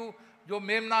 मसीह यीशु जो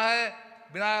मेमना है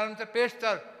बिना आलम से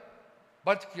पेशतर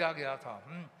बच किया गया था।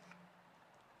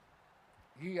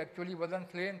 He actually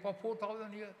wasn't slain for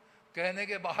 4,000 years. कहने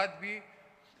के बाद भी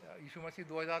यीशु मसीह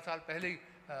 2000 साल पहले ही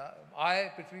आए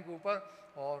पृथ्वी के ऊपर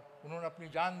और उन्होंने अपनी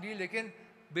जान दी, लेकिन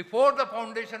before the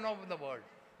foundation of the world,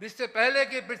 जिससे पहले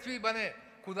कि पृथ्वी बने,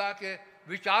 खुदा के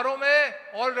विचारों में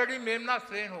ऑलरेडी मेमना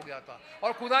स्लेन हो गया था।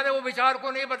 और खुदा ने वो विचार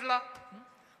को नहीं बदला।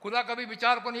 खुदा कभी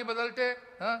विचार को नहीं बदलते।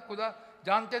 खुदा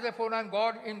जानते थे for and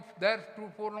God in there through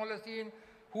foreknowledge seen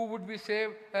who would be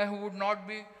saved and who would not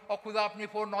be. और खुदा अपनी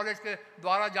फोर नॉलेज के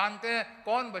द्वारा जानते हैं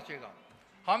कौन बचेगा।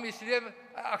 हम इसलिए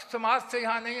अक्षमास से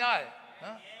यहाँ नहीं आए,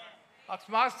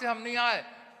 अक्षमास से हम नहीं आए,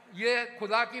 ये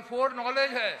खुदा की फोर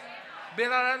नॉलेज है।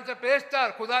 बिना रहम से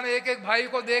पेशतर खुदा ने एक एक भाई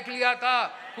को देख लिया था,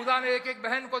 खुदा ने एक एक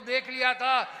बहन को देख लिया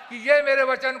था कि ये मेरे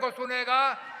वचन को सुनेगा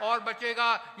और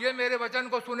बचेगा, ये मेरे वचन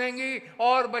को सुनेंगी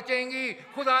और बचेंगी।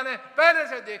 खुदा ने पहले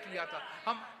से देख लिया था।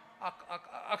 हम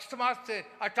अक्षमास से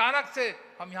अचानक से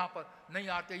हम यहाँ पर नहीं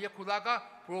आते। ये खुदा का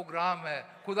प्रोग्राम है,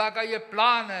 खुदा का ये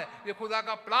प्लान है। ये खुदा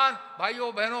का प्लान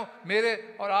भाइयों बहनों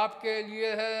मेरे और आपके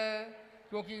लिए है,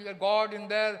 क्योंकि God in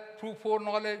there through four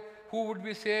knowledge who would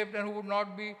be saved and who would not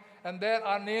be and there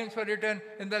are names were written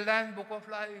in the lamb book of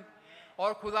life.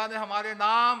 और खुदा ने हमारे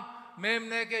नाम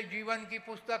मेमने के जीवन की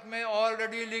पुस्तक में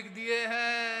ऑलरेडी लिख दिए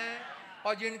हैं,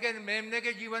 और जिनके मेमने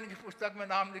के जीवन की पुस्तक में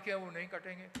नाम लिखे हैं वो नहीं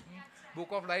कटेंगे।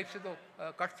 बुक ऑफ लाइफ से तो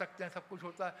कट सकते हैं, सब कुछ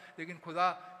होता है, लेकिन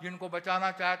खुदा जिनको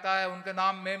बचाना चाहता है उनके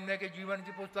नाम मेमने के जीवन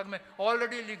की पुस्तक में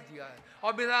ऑलरेडी लिख दिया है,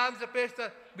 और बिना नाम से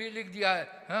पेशतर भी लिख दिया है।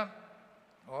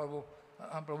 और वो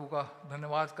हम प्रभु का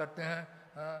धन्यवाद करते हैं।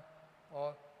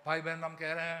 और भाई बहन हम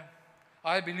कह रहे हैं,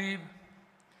 आई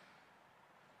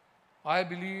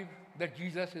believe that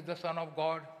Jesus is the son of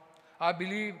God. I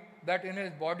believe that in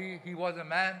his body he was a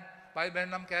man. भाई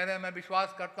बहन हम कह रहे हैं, मैं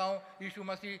विश्वास करता हूँ यीशु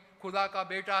मसीह खुदा का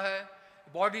बेटा है।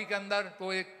 बॉडी के अंदर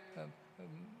तो एक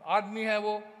आदमी है,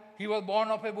 वो he was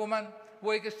born of a woman,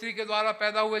 वो एक स्त्री के द्वारा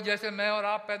पैदा हुए जैसे मैं और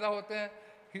आप पैदा होते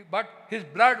हैं। But his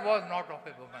blood was not of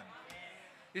a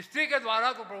woman. स्त्री के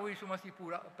द्वारा तो प्रभु यीशु मसीह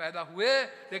पूरा पैदा हुए,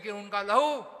 लेकिन उनका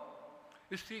लहू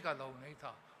स्त्री का लहू नहीं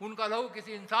था। उनका लहू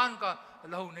किसी इंसान का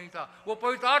लहू नहीं था, वो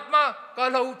पवित्र आत्मा का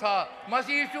लहू था,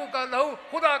 मसीह यीशु का लहू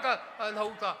खुदा का लहू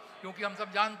था। क्योंकि हम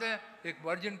सब जानते हैं एक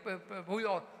वर्जिन हुई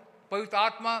और पवित्र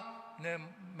आत्मा ने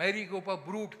मैरी के ऊपर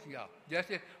ब्रूट किया।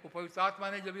 जैसे वो पवित्र आत्मा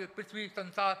ने जब ये पृथ्वी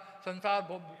संसार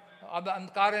अब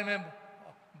अंधकारे में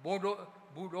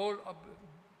बूढ़ोल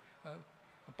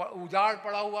उजाड़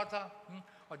पड़ा हुआ था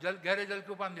और गहरे जल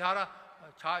के ऊपर अंधियारा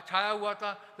छाया हुआ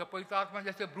था। जब पवित्र आत्मा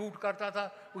जैसे ब्रूट करता था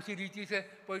उसी रीति से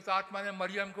पवित्र आत्मा ने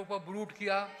मरियम के ऊपर ब्रूट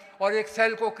किया और एक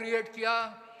सेल को क्रिएट किया।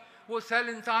 वो सेल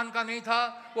इंसान का नहीं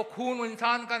था, वो खून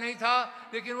इंसान का नहीं था,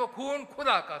 लेकिन वो खून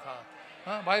खुदा का था।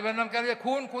 हाँ भाई बहन, हम कह रहे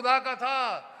खून खुदा का था,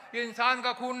 ये इंसान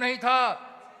का खून नहीं था।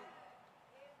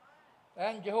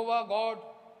 And Jehovah God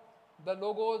the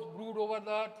Logos brood over the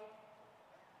earth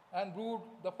and brood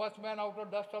the first man out of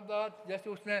dust of the earth. जैसे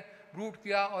उसने ब्रूड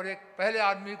किया और एक पहले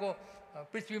आदमी को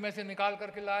पृथ्वी में से निकाल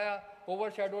करके लाया,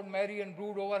 overshadowed Mary and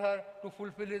brood over her to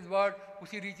fulfil his word.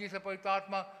 उसी रीति से पवित्र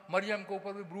आत्मा मरियम के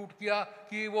ऊपर भी ब्रूड किया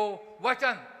कि वो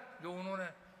वचन जो उन्होंने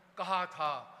कहा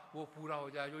था वो पूरा हो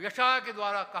जाए, जो यशाया के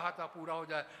द्वारा कहा था पूरा हो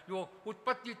जाए, जो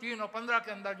उत्पत्ति 3 और 15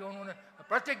 के अंदर जो उन्होंने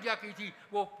प्रतिज्ञा की थी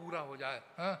वो पूरा हो जाए।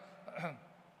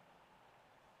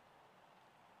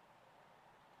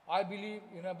 I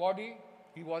believe in a body,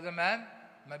 he was a man.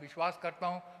 मैं विश्वास करता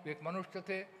हूँ वे एक मनुष्य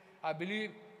थे। I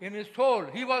believe in his soul,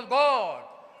 he was God.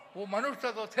 वो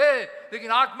मनुष्य तो थे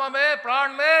लेकिन आत्मा में,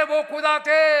 प्राण में वो खुदा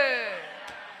थे।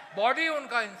 बॉडी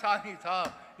उनका इंसान ही था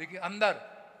लेकिन अंदर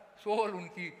सोल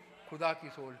उनकी खुदा की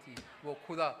सोल थी, वो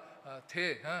खुदा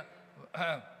थे।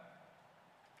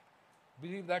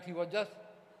 Believe that he was just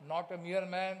not a mere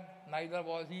man, neither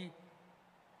was he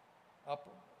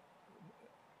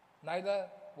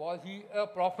a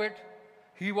prophet,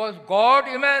 he was God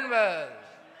Emmanuel।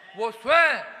 वो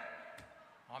स्वयं,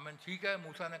 आमीन, ठीक है,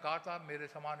 मूसा ने कहा था मेरे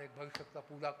समान एक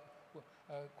भविष्यवक्ता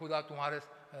खुदा तुम्हारे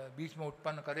बीच में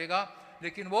उत्पन्न करेगा,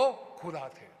 लेकिन वो खुदा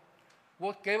थे।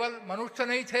 वो केवल मनुष्य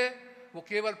नहीं थे, वो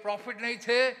केवल प्रॉफिट नहीं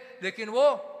थे, लेकिन वो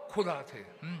खुदा थे।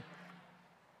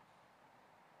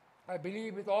 I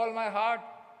believe with all my heart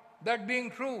that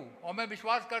being true, और मैं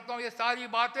विश्वास करता हूँ ये सारी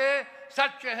बातें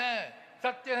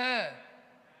सत्य हैं।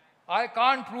 I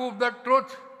can't prove the truth,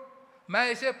 मैं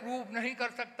इसे प्रूव नहीं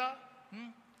कर सकता,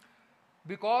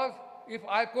 because if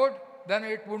I could then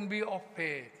it wouldn't be of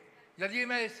faith. यदि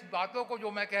मैं इस बातों को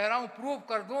जो मैं कह रहा हूं प्रूव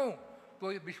कर दूं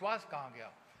तो ये विश्वास कहाँ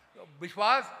गया?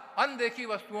 विश्वास अनदेखी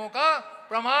वस्तुओं का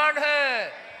प्रमाण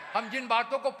है। हम जिन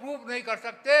बातों को प्रूव नहीं कर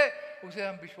सकते उसे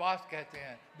हम विश्वास कहते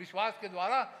हैं। विश्वास के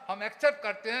द्वारा हम एक्सेप्ट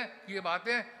करते हैं कि ये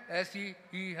बातें ऐसी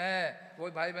ही हैं। वो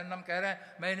भाई बहन हम कह रहे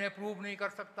हैं मैं इन्हें प्रूव नहीं कर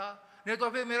सकता, नहीं तो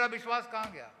फिर मेरा विश्वास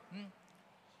कहाँ गया?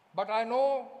 But I know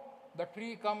the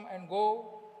tree come and go,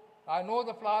 I know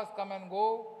the flowers come and go,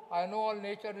 I know all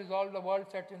nature resolve the world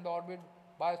set in the orbit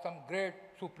bye some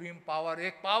great supreme power.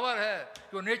 एक power है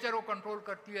जो nature को control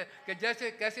करती है कि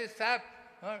जैसे कैसे SAP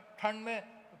ठंड में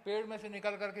पेड़ में से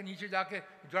निकल करके नीचे जाके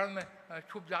जड़ में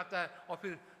छुप जाता है और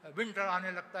फिर विंटर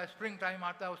आने लगता है, स्प्रिंग टाइम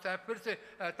आता है, उस टाइम फिर से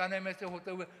तने में से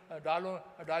होते हुए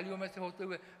डालियों में से होते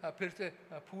हुए फिर से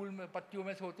फूल में, पत्तियों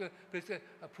में से होते हुए फिर से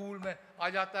फूल में आ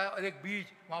जाता है और एक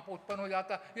बीज वहाँ पर उत्पन्न हो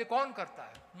जाता है। ये कौन करता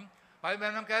है? भाई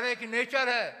बहन हम कह रहे हैं कि नेचर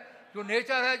है, जो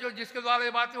नेचर है, जो जिसके द्वारा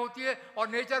ये बातें होती है, और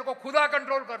नेचर को खुदा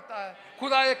कंट्रोल करता है।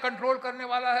 खुदा एक कंट्रोल करने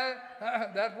वाला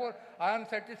है। Therefore, I am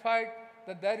satisfied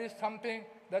that there is something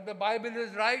that the Bible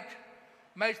is right।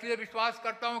 मैं इसलिए विश्वास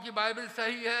करता हूँ कि बाइबल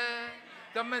सही है।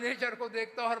 जब मैं नेचर को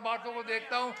देखता हूँ, हर बातों को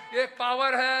देखता हूँ, एक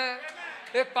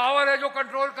पावर है जो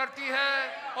कंट्रोल करती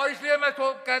है, और इसलिए मैं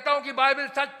कहता हूँ कि बाइबल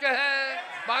सत्य है,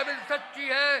 बाइबल सच्ची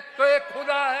है। तो एक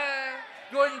खुदा है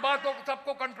जो इन बातों को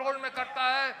सबको कंट्रोल में करता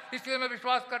है। इसलिए मैं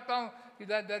विश्वास करता हूँ कि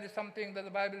there is something that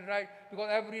the Bible is right, because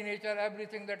every nature,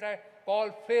 everything that I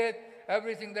call faith,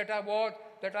 everything that I watch,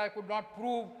 that I could not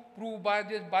prove by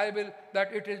this Bible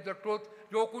that it is the truth।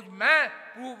 जो कुछ मैं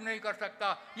prove नहीं कर सकता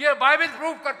ये Bible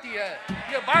prove करती है,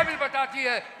 ये बाइबल बताती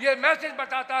है, ये मैसेज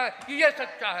बताता है कि ये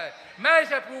सच्चा है। मैं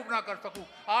इसे प्रूव ना कर सकूं।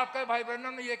 आपका भाई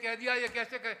ब्रैनम ने ये कह दिया, ये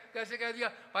कैसे कह दिया?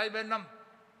 भाई ब्रैनम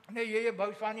ने ये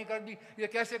भविष्यवाणी कर दी, ये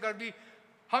कैसे कर दी?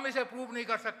 हम इसे प्रूव नहीं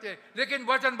कर सकते, लेकिन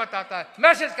वचन बताता है,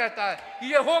 मैसेज कहता है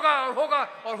कि ये होगा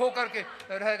और होकर के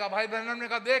रहेगा। भाई ब्रैनम ने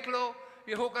कहा देख लो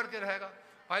ये होकर के रहेगा।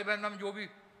 भाई ब्रैनम जो भी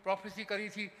प्रोफेसी करी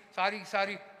थी सारी की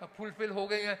सारी फुलफिल हो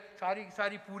गई हैं, सारी की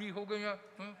सारी पूरी हो गई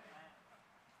हैं।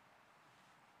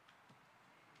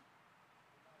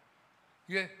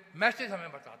 ये मैसेज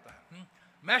हमें बताता है,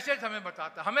 मैसेज हमें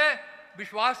बताता है। हमें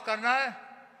विश्वास करना है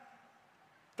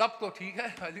तब तो ठीक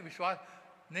है, यदि विश्वास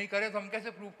नहीं करें तो हम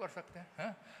कैसे प्रूव कर सकते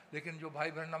हैं? लेकिन जो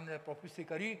भाई ब्रैनम ने प्रोफेसी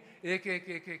करी एक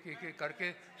एक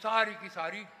करके सारी की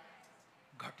सारी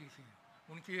घटी थी,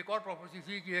 उनकी एक और प्रोफेसी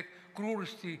थी कि एक क्रूर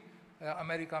स्त्री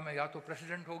अमेरिका में या तो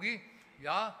प्रेसिडेंट होगी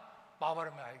या पावर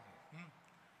में आएगी।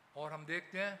 और हम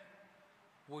देखते हैं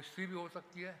वो स्त्री भी हो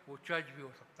सकती है, वो जज भी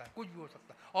हो सकता है, कुछ भी हो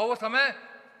सकता है, और वो समय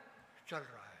चल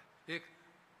रहा है। एक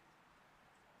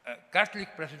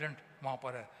कैथलिक प्रेसिडेंट वहाँ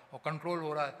पर है और कंट्रोल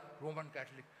हो रहा है रोमन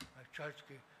कैथलिक चर्च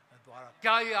के द्वारा।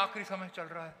 क्या ये आखिरी समय चल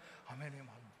रहा है? हमें नहीं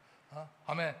मालूम। हाँ,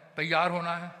 हमें तैयार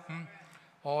होना है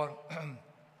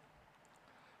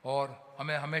और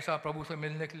हमें हमेशा प्रभु से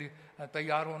मिलने के लिए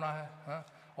तैयार होना है। हाँ,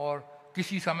 और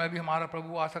किसी समय भी हमारा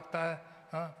प्रभु आ सकता है।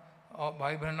 हाँ, और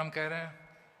भाई बहन हम कह रहे हैं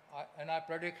एंड आई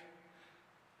प्रेडिक्ट,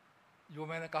 जो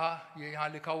मैंने कहा ये यहाँ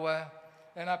लिखा हुआ है,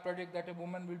 and I predict that a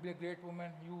woman will be a great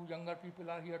woman. You younger people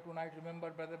are here tonight. Remember,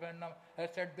 Brother Branham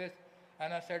has said this,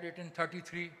 and I said it in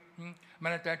 33.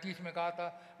 मैंने 33 में कहा था,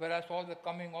 where I saw the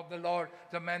coming of the Lord.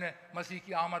 जब मैंने मसीह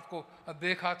की आमद को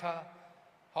देखा था,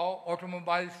 how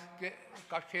automobiles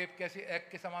का शेप कैसे एग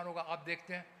के समान होगा। आप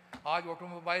देखते हैं आज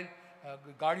ऑटोमोबाइल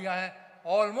गाड़ियाँ हैं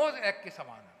ऑलमोस्ट एग के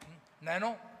समान है।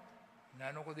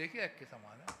 नैनो को देखिए एग के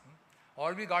समान है।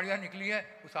 और भी गाड़ियाँ निकली हैं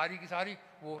वो सारी की सारी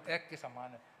वो एग के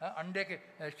समान है। अंडे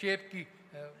के शेप की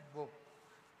वो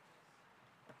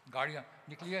गाड़ियाँ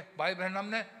निकली है। भाई ब्रैनम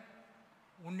ने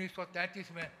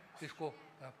 1933 में इसको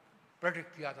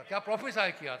प्रेडिक्ट किया था, क्या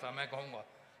प्रोफेसाई किया था मैं कहूँगा।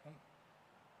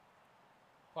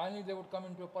 Finally they would come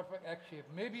into a perfect egg shape.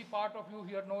 Maybe part of you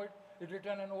here know it. It's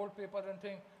written in old paper and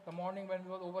thing. The morning when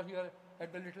we were over here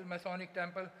at the little Masonic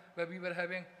temple where we were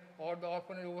having, or the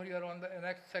orphanage over here on the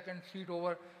next second street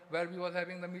over where we was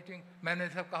having the meeting, मैंने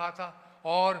सब कहा था।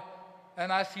 और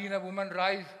and I seen a woman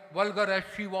rise, vulgar as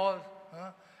she was,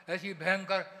 ऐसी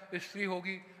भयंकर स्त्री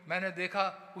होगी मैंने देखा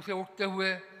उसे उठते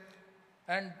हुए,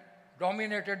 and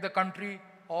dominated the country,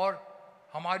 और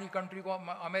हमारी कंट्री को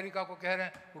अमेरिका को कह रहे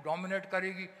हैं वो डोमिनेट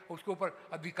करेगी, उसके ऊपर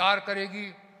अधिकार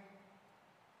करेगी।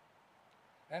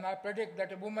 And I predict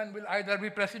that a woman will either be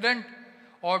president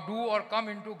or do or come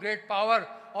into great power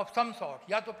of some sort.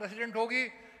 या तो प्रेसिडेंट होगी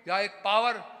या एक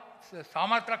पावर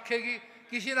सामर्थ रखेगी,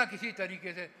 किसी ना किसी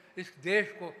तरीके से इस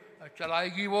देश को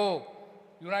चलाएगी वो।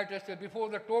 United states before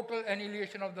the total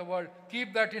annihilation of the world, keep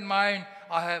that in mind,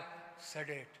 I have said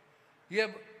it.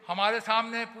 ये हमारे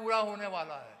सामने पूरा होने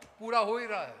वाला है, पूरा हो ही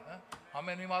रहा है।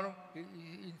 हमें नहीं मालूम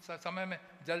इन समय में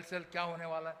जल्द से जल्द क्या होने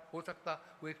वाला है। हो सकता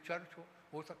वो एक चर्च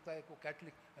हो सकता है वो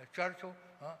कैथलिक चर्च हो।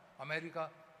 अमेरिका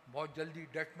बहुत जल्दी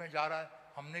डेट में जा रहा है,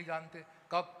 हम नहीं जानते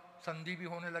कब संधि भी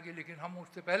होने लगी, लेकिन हम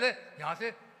उससे पहले यहाँ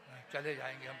से चले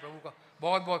जाएंगे। हम प्रभु का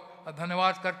बहुत बहुत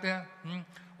धन्यवाद करते हैं।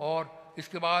 और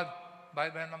इसके बाद भाई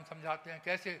बहन हम समझाते हैं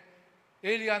कैसे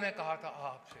एलिया ने कहा था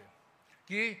आपसे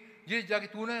कि जिस जगह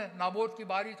तूने नाबोत की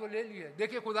बारी तो ले ली है।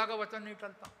 देखिए खुदा का वचन नहीं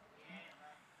टलता।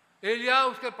 एलिया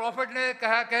उसके प्रॉफिट ने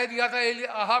कह दिया था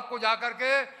अहाब को जाकर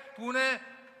के, तूने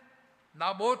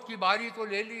नाबोत की बारी तो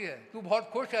ले ली है, तू बहुत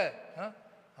खुश है।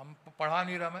 हम पढ़ा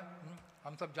नहीं रहा मैं,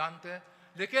 हम सब जानते हैं।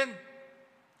 लेकिन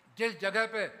जिस जगह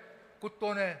पे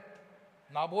कुत्तों ने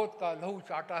नाबोत का लहू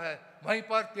चाटा है वहीं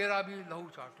पर तेरा भी लहू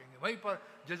चाटेंगे, वहीं पर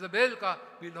जज़बेल का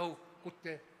भी लहू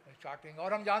कुत्ते चाटेंगे।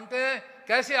 और हम जानते हैं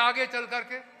कैसे आगे चल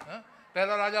करके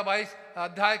पहला राजा 22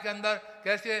 अध्याय के अंदर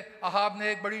कैसे अहाब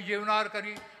ने एक बड़ी जेवनार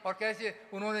करी और कैसे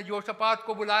उन्होंने योशापात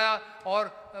को बुलाया,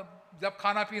 और जब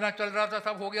खाना पीना चल रहा था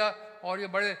सब हो गया, और ये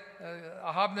बड़े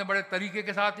अहाब ने बड़े तरीके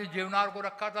के साथ इस जेवनार को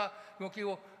रखा था क्योंकि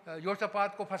वो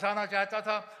योशापात को फंसाना चाहता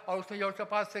था। और उसने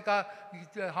योशापात से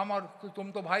कहा हम और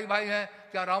तुम तो भाई भाई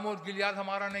हैं, क्या रामोत गिलियाद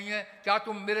हमारा नहीं है, क्या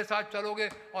तुम मेरे साथ चलोगे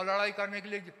और लड़ाई करने के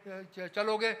लिए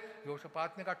चलोगे।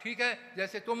 योशापात ने कहा ठीक है,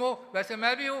 जैसे तुम हो वैसे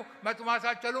मैं भी हूँ, मैं तुम्हारे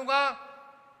साथ चलूँगा।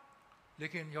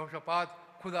 लेकिन योशापात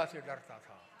खुदा से डरता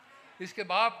था। इसके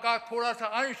बाप का थोड़ा सा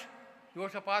अंश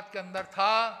योशापात के अंदर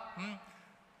था।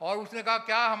 और उसने कहा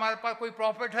क्या हमारे पास कोई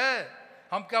प्रॉफिट है,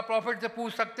 हम क्या प्रॉफिट से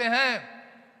पूछ सकते हैं।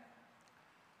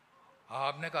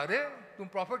 आपने कहा अरे तुम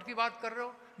प्रॉफिट की बात कर रहे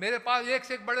हो, मेरे पास एक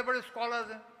से एक बड़े बड़े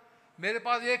स्कॉलर्स हैं, मेरे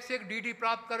पास एक से एक डीडी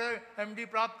प्राप्त करे एमडी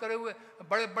प्राप्त करे हुए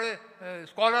बड़े बड़े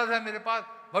स्कॉलर्स हैं, मेरे पास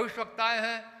भविष्यवक्ताएं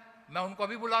हैं, मैं उनको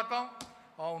अभी बुलाता हूँ।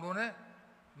 और उन्होंने,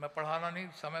 मैं पढ़ाना नहीं,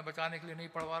 समय बचाने के लिए नहीं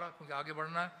पढ़वा रहा क्योंकि आगे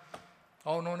बढ़ना है,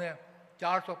 और उन्होंने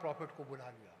 400 प्रॉफिट को बुला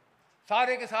लिया।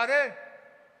 सारे के सारे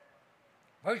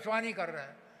भविष्यवाणी कर रहे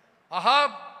हैं अहाब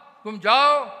तुम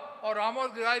जाओ और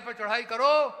रामोत गिराई पर चढ़ाई करो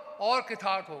और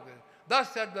किताहत हो गए, 10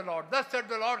 said the Lord, 10 said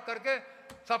the Lord करके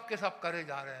सब के सब करे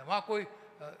जा रहे हैं। वहाँ कोई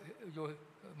जो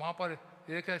वहाँ पर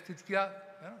एक है सिदकिया,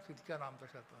 है ना, सिदकिया नाम तो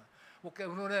शायद है, वो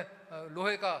उन्होंने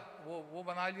लोहे का वो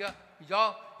बना लिया कि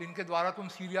जाओ इनके द्वारा तुम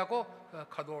सीरिया को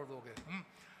खदोड़ दोगे,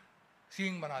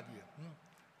 सींग बना दिए।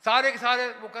 सारे के सारे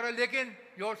वो करे, लेकिन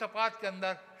योशापात के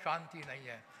अंदर शांति नहीं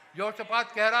है।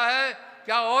 योशापात कह रहा है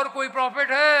क्या और कोई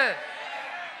प्रॉफिट है,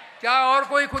 क्या और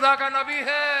कोई खुदा का नबी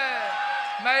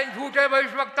है? मैं इन झूठे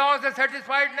भविष्यवक्ताओं से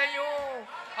सेटिस्फाइड नहीं हूँ।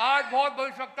 आज बहुत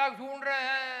भविष्यवक्ता ढूंढ रहे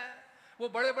हैं, वो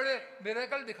बड़े बड़े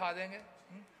मिरेकल दिखा देंगे,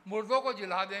 मुर्दों को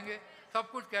जिला देंगे, सब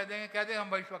कुछ कह देंगे हम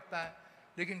भविष्यवक्ता हैं,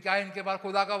 लेकिन क्या इनके पास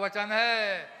खुदा का वचन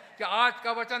है? क्या आज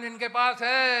का वचन इनके पास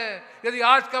है? यदि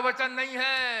आज का वचन नहीं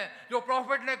है जो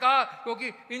प्रॉफिट ने कहा,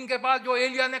 क्योंकि इनके पास जो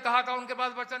एलिया ने कहा था उनके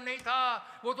पास वचन नहीं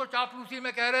था, वो तो चापलूसी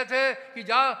में कह रहे थे कि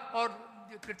जा और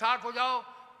कृतार्थ हो जाओ,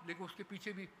 लेकिन उसके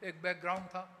पीछे भी एक बैकग्राउंड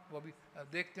था, वो भी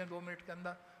देखते हैं 2 मिनट के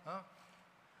अंदर। हाँ,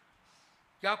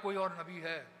 क्या कोई और नबी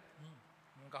है?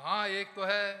 हाँ, एक तो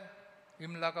है,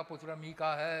 इमला का पुत्र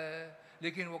मीका है,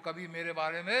 लेकिन वो कभी मेरे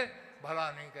बारे में भला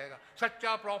नहीं कहेगा।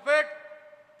 सच्चा प्रॉफिट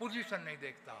पोजीशन नहीं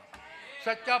देखता,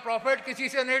 सच्चा प्रॉफिट किसी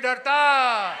से नहीं डरता।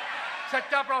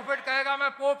 सच्चा प्रॉफिट कहेगा मैं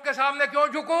पोप के सामने क्यों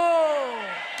झुकूं?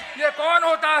 ये कौन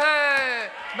होता है?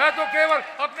 मैं तो केवल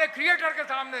अपने क्रिएटर के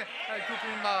सामने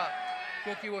झुकूंगा,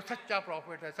 क्योंकि वो सच्चा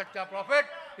प्रॉफिट है। सच्चा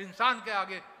प्रॉफिट इंसान के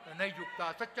आगे नहीं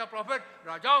झुकता, सच्चा प्रॉफिट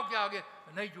राजाओं के आगे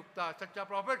नहीं झुकता, सच्चा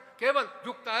प्रॉफिट केवल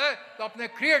झुकता है तो अपने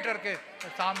क्रिएटर के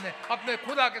सामने, अपने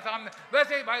खुदा के सामने।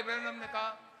 वैसे ही भाई ब्रैनम ने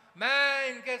कहा मैं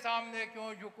इनके सामने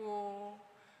क्यों झुकूं,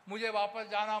 मुझे वापस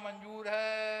जाना मंजूर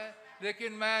है,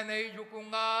 लेकिन मैं नहीं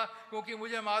झुकूंगा, क्योंकि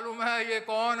मुझे मालूम है ये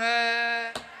कौन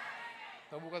है।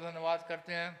 प्रभु का धन्यवाद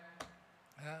करते हैं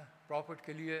प्रॉफिट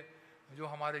के लिए जो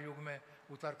हमारे युग में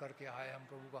उतर करके आए। हम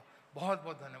प्रभु का बहुत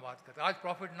बहुत धन्यवाद करते हैं। आज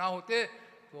प्रॉफिट ना होते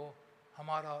तो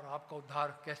हमारा और आपका उद्धार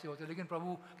कैसे होते, लेकिन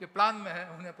प्रभु के प्लान में है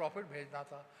उन्हें प्रॉफिट भेजना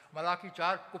था। मलाकी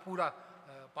 4 को पूरा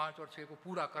 5 और 6 को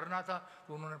पूरा करना था,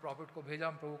 तो उन्होंने प्रॉफिट को भेजा।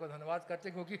 हम प्रभु का धन्यवाद करते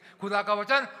हैं, क्योंकि खुदा का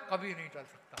वचन कभी नहीं टल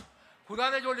सकता। खुदा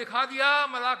ने जो लिखा दिया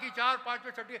मलाकी 4, 5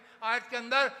 और 6 आयत के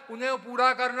अंदर, उन्हें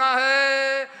पूरा करना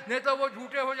है, नहीं तो वो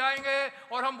झूठे हो जाएंगे।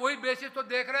 और हम वही बेसिस तो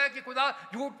देख रहे हैं कि खुदा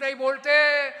झूठ नहीं बोलते,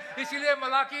 इसीलिए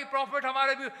मलाकी प्रॉफिट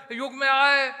हमारे युग में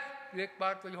आए। एक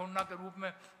बार तो यूहन्ना के रूप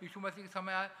में यीशु मसीह के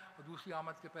समय आए, और दूसरी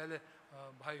आमद के पहले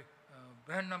भाई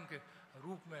ब्रैनम के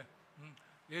रूप में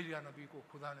एलिया नबी को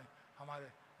खुदा ने हमारे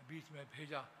बीच में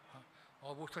भेजा।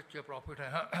 और वो सच्चे प्रॉफिट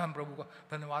हैं। हम प्रभु का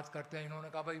धन्यवाद करते हैं। इन्होंने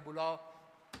कहा भाई बुलाओ,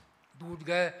 दूध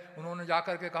गए, उन्होंने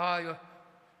जाकर के कहा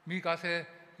मीका से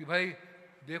कि भाई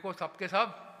देखो सबके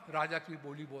सब राजा की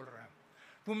बोली बोल रहे हैं,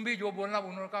 तुम भी जो बोलना।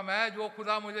 उन्होंने कहा मैं जो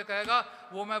खुदा मुझे कहेगा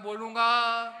वो मैं बोलूँगा,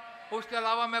 उसके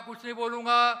अलावा मैं कुछ नहीं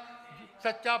बोलूँगा।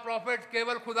 सच्चा प्रॉफिट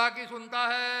केवल खुदा की सुनता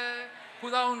है,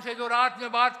 खुदा उनसे जो रात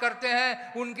में बात करते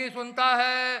हैं उनकी सुनता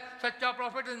है। सच्चा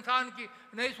प्रॉफिट इंसान की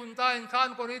नहीं सुनता,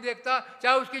 इंसान को नहीं देखता,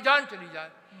 चाहे उसकी जान चली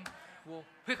जाए, वो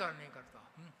फिक्र नहीं करता।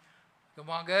 तो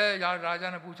वहाँ गए, यार राजा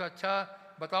ने पूछा अच्छा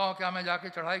बताओ क्या मैं जाके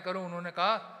चढ़ाई करूँ? उन्होंने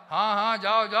कहा हाँ हाँ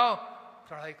जाओ जाओ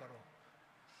चढ़ाई करो।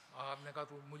 आपने कहा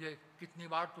तू मुझे कितनी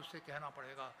बार तुझसे कहना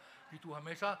पड़ेगा कि तू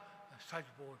हमेशा सच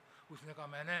बोल। उसने कहा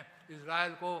मैंने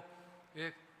इज़राइल को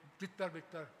एक तितर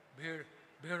बितर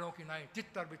भेड़ों की नाई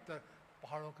तितर बितर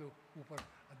पहाड़ों के ऊपर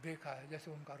देखा है,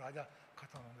 जैसे उनका राजा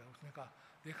खत्म हो गया। उसने कहा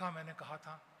देखा मैंने कहा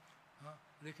था। हाँ,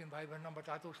 लेकिन भाई ब्रैनम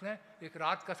बताते उसने एक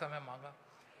रात का समय मांगा।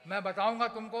 मैं बताऊंगा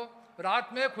तुमको,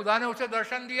 रात में खुदा ने उसे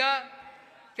दर्शन दिया।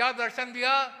 क्या दर्शन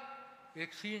दिया?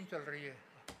 एक सीन चल रही है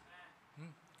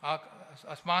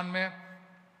आसमान में,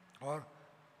 और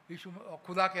यीशु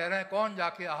खुदा कह रहे हैं कौन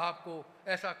जाके अहाब को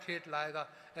ऐसा खेत लाएगा,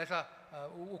 ऐसा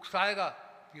उकसाएगा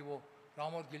कि वो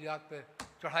रामोत गिलियाद पे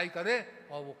चढ़ाई करे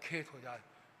और वो खेत हो जाए।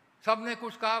 सब ने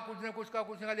कुछ कहा, कुछ ने कुछ कहा,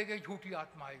 कुछ ने कहा, लेकिन झूठी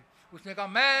आत्मा आई। उसने कहा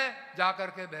मैं जाकर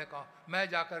के बहका, मैं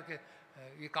जाकर के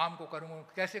ये काम को करूँगा।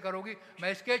 कैसे करोगी?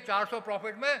 मैं इसके 400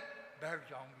 प्रॉफिट में बैठ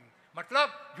जाऊंगी।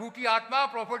 मतलब झूठी आत्मा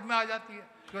प्रॉफिट में आ जाती है।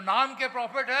 जो नाम के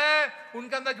प्रॉफिट है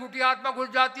उनके अंदर झूठी आत्मा घुस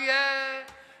जाती है,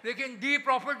 लेकिन डी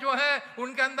प्रॉफिट जो है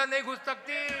उनके अंदर नहीं घुस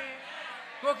सकती,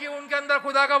 क्योंकि उनके अंदर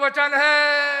खुदा का वचन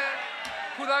है।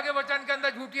 खुदा के वचन के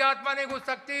अंदर झूठी आत्मा नहीं घुस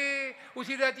सकती।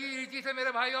 उसी रीति से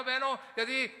मेरे भाइयों बहनों,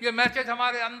 यदि ये मैसेज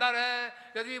हमारे अंदर है,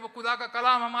 यदि वो खुदा का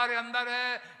कलाम हमारे अंदर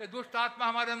है, ये दुष्ट आत्मा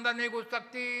हमारे अंदर नहीं घुस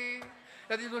सकती।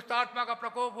 यदि दुष्ट आत्मा का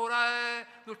प्रकोप हो रहा है,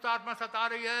 दुष्ट आत्मा सता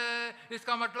रही है,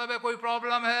 इसका मतलब है कोई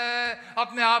प्रॉब्लम है।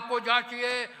 अपने आप को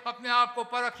जांचिए, अपने आप को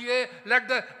परखिए। Let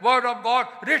the word of God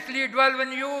richly dwell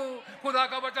in you. खुदा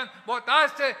का वचन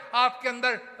बहुतायत से आपके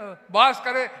अंदर वास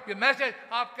करे, ये मैसेज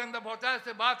आपके अंदर बहुतायत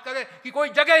से बात करे कि कोई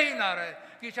जगह ही ना रहे,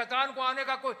 कि शैतान को आने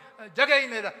का कोई जगह ही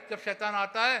नहीं रहा। जब शैतान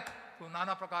आता है तो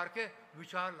नाना प्रकार के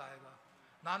विचार लाएगा,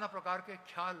 नाना प्रकार के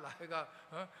ख्याल लाएगा।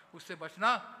 उससे बचना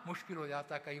मुश्किल हो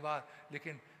जाता है कई बार,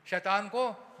 लेकिन शैतान को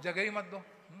जगह ही मत दो।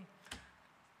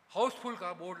 हाउसफुल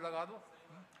का बोर्ड लगा दो,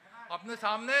 अपने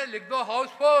सामने लिख दो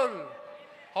हाउसफुल।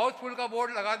 हाउसफुल का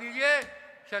बोर्ड लगा दीजिए,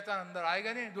 शैतान अंदर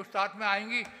आएगा नहीं। दुष्ट आत्माएं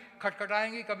आएंगी,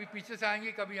 खटखटाएंगी, कभी पीछे से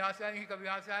आएंगी, कभी यहाँ से आएंगी, कभी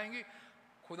यहाँ से आएंगी।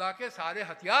 खुदा के सारे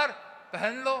हथियार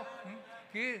पहन लो,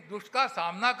 कि दुष्ट का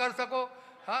सामना कर सको।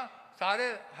 हाँ, सारे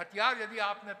हथियार यदि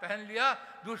आपने पहन लिया,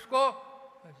 दुष्ट को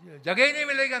जगह ही नहीं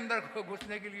मिलेगी अंदर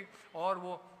घुसने के लिए, और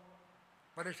वो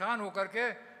परेशान होकर के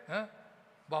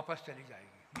वापस चली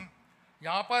जाएगी।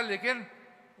 यहाँ पर लेकिन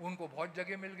उनको बहुत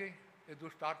जगह मिल गई, ये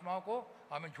दुष्ट आत्माओं को,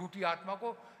 हमें झूठी आत्मा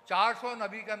को 400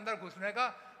 नबी के अंदर घुसने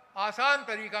का आसान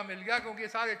तरीका मिल गया, क्योंकि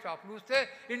सारे चापलूस थे,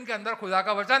 इनके अंदर खुदा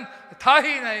का वचन था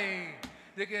ही नहीं।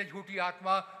 लेकिन झूठी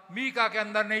आत्मा मीका के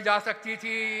अंदर नहीं जा सकती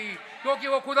थी, क्योंकि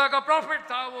वो खुदा का प्रॉफिट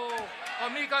था वो, और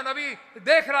मीका नबी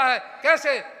देख रहा है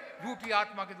कैसे झूठी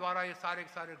आत्मा के द्वारा ये सारे के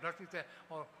सारे ग्रसित है,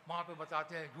 और वहाँ पे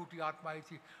बताते हैं झूठी आत्मा आई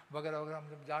थी वगैरह वगैरह, हम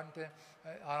जब जानते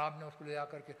हैं। आराम ने उसको ले जा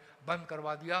करके बंद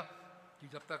करवा दिया कि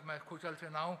जब तक मैं कुशल से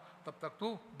ना हूँ तब तक तू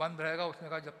बंद रहेगा। उसने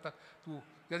कहा जब तक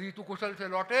यदि तू कुशल से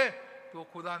लौटे तो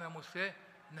खुदा ने मुझसे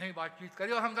नहीं बातचीत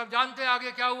करी। और हम सब जानते हैं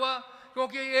आगे क्या हुआ,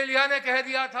 क्योंकि एलिया ने कह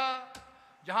दिया था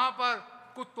जहाँ पर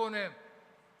कुत्तों ने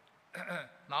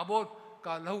नाबोत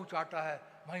का लहू चाटा है,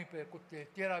 वहीं पे कुत्ते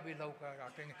तेरा भी लहू का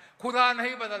चाटेंगे। खुदा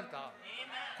नहीं बदलता,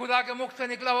 खुदा के मुख से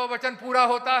निकला हुआ वचन पूरा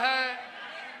होता है।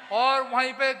 और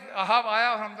वहीं पे अहाब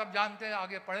आया, और हम सब जानते हैं,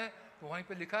 आगे पढ़े तो वहीं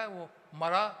पे लिखा है वो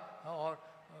मरा, और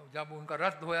जब उनका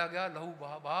रस धोया गया, लहू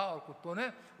बहा और कुत्तों ने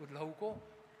उस लहू को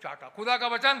चाटा। खुदा का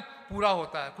वचन पूरा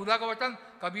होता है, खुदा का वचन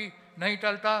कभी नहीं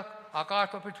टलता।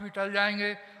 आकाश और पृथ्वी टल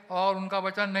जाएंगे और उनका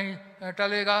वचन नहीं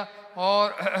टलेगा।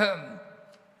 और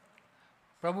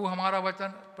प्रभु हमारा वचन,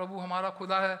 प्रभु हमारा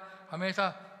खुदा है, हमेशा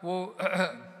वो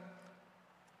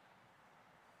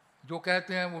जो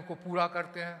कहते हैं वो उसको पूरा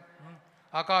करते हैं।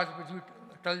 आकाश पृथ्वी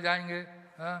टल जाएंगे,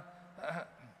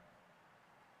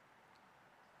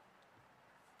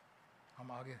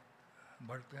 हम आगे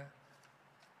बढ़ते हैं।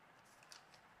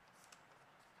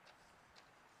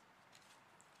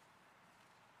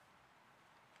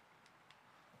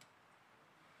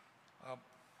 अब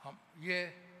हम ये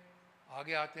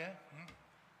आगे आते हैं।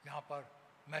 यहाँ पर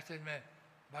मैसेज में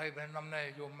भाई ब्रैनम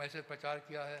ने जो मैसेज प्रचार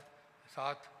किया है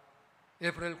 7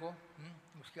 अप्रैल को,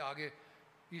 उसके आगे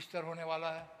ईस्टर होने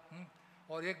वाला है।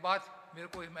 और एक बात मेरे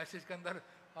को इस मैसेज के अंदर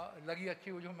लगी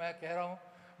अच्छी, वो जो मैं कह रहा हूँ,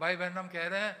 भाई ब्रैनम कह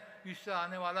रहे हैं ईस्टर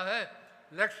आने वाला है,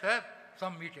 लेट्स हैव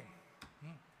सम मीटिंग।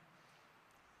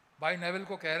 भाई नेविल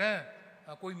को कह रहे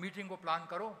हैं कोई मीटिंग को प्लान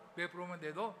करो, पेपरों में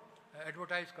दे दो,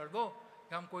 एडवर्टाइज कर दो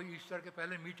कि हम कोई ईस्टर के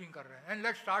पहले मीटिंग कर रहे हैं, and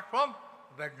let's start from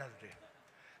Wednesday.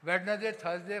 Wednesday,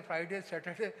 Thursday, Friday,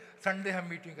 Saturday, Sunday हम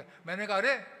मीटिंग कर। मैंने कहा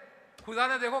अरे खुदा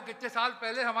ने देखो कितने साल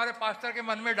पहले हमारे पास्टर के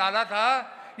मन में डाला था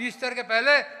ईस्टर के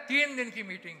पहले 3 दिन की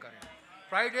मीटिंग करें,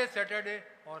 फ्राइडे, सैटरडे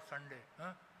और संडे।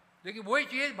 लेकिन वही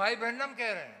चीज़ भाई ब्रैनम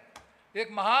कह रहे हैं,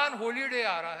 एक महान हॉलीडे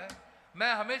आ रहा है।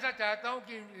 मैं हमेशा चाहता हूँ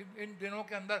कि इन दिनों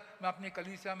के अंदर मैं अपनी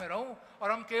कलीसिया में रहूँ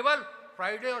और हम केवल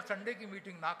फ्राइडे और संडे की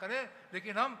मीटिंग ना करें,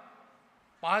 लेकिन हम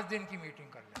 5 दिन की मीटिंग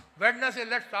कर लें। Wednesday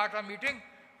let's start a meeting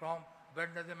from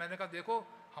Wednesday. मैंने कहा देखो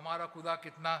हमारा खुदा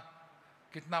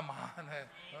कितना महान है।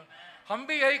 हम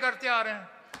भी यही करते आ रहे हैं,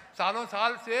 सालों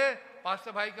साल से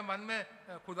पास्टर भाई के मन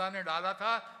में खुदा ने डाला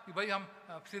था कि भाई हम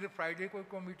सिर्फ फ्राइडे को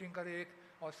क्यों मीटिंग करें एक,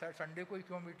 और संडे को ही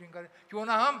क्यों मीटिंग करें, क्यों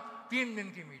ना हम 3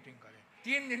 दिन की मीटिंग करें,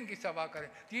 3 दिन की सभा करें,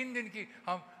 3 दिन की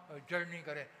हम जर्नी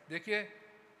करें। देखिए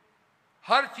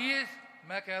हर चीज़,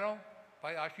 मैं कह रहा हूँ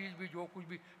भाई आशीष भी जो कुछ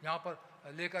भी यहाँ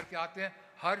पर लेकर के आते हैं,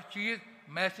 हर चीज़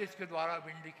मैसेज के द्वारा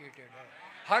विंडिकेटेड है।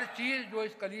 हर चीज़ जो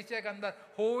इस कलीसिया के अंदर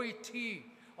हुई थी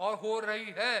और हो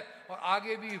रही है और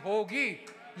आगे भी होगी,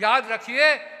 याद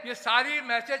रखिए ये सारी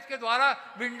मैसेज के द्वारा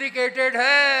विंडिकेटेड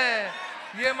है।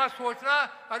 ये मत सोचना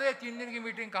अरे 3 दिन की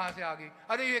मीटिंग कहाँ से आ गई,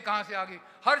 अरे ये कहाँ से आ गई।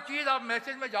 हर चीज़ आप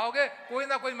मैसेज में जाओगे, कोई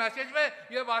ना कोई मैसेज में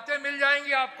ये बातें मिल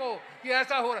जाएंगी आपको कि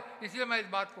ऐसा हो रहा है। इसलिए मैं इस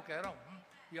बात को कह रहा हूँ,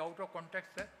 ये आउट ऑफ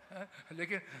कॉन्टेक्स्ट है,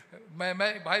 लेकिन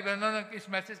मैं भाई बहनों ने इस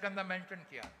मैसेज के अंदर मेंशन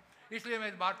किया, इसलिए मैं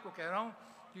इस बात को कह रहा हूँ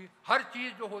कि हर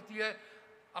चीज़ जो होती है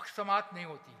अकस्मात नहीं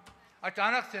होती,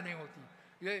 अचानक से नहीं होती।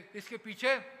 ये इसके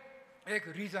पीछे एक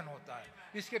रीज़न होता है,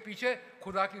 इसके पीछे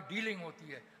खुदा की डीलिंग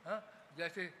होती है।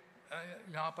 जैसे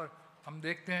यहाँ पर हम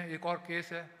देखते हैं एक और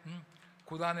केस है,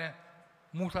 खुदा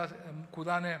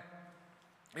ने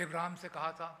इब्राहिम से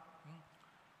कहा था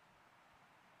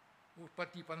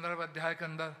उत्पत्ति 15वें अध्याय के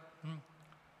अंदर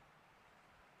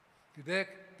कि देख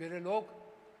तेरे लोग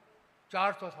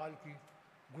 400 साल की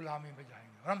गुलामी में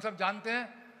जाएंगे, और हम सब जानते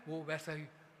हैं वो वैसा ही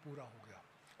पूरा हो गया।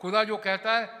 खुदा जो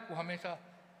कहता है वो हमेशा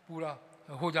पूरा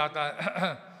हो जाता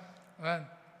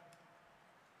है।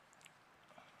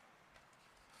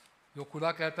 जो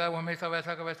खुदा कहता है वो हमेशा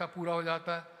वैसा का वैसा पूरा हो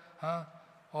जाता है। हाँ,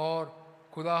 और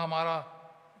खुदा हमारा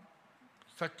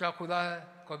सच्चा खुदा है,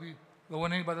 कभी वो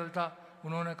नहीं बदलता।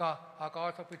 उन्होंने कहा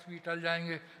आकाश और पृथ्वी टल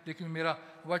जाएंगे लेकिन मेरा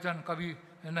वचन कभी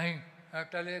नहीं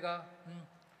टलेगा।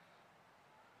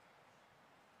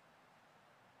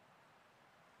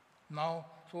 now,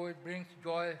 so it brings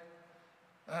joy.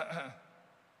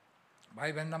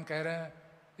 भाई बहन हम कह रहे हैं,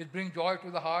 it brings joy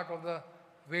to the heart of the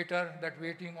waiter that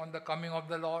waiting on the coming of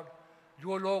the Lord.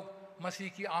 जो लोग मसीह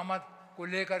की आमद को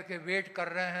लेकर के वेट कर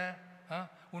रहे हैं, हाँ,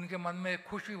 उनके मन में एक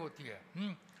खुशी होती है.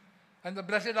 And the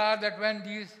blessed are that when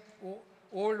these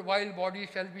old vile bodies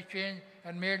shall be changed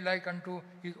and made like unto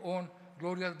his own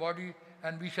glorious body,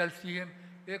 and we shall see him.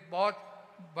 एक बहुत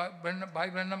भाई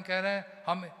बहन हम कह रहे हैं,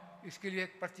 हम इसके लिए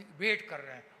वेट कर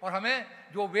रहे हैं, और हमें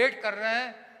जो वेट कर रहे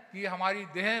हैं कि हमारी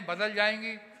देहें बदल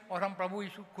जाएंगी और हम प्रभु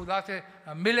यीशु खुदा से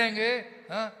मिलेंगे,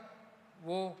 हाँ,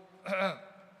 वो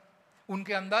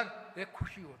उनके अंदर एक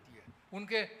खुशी होती है,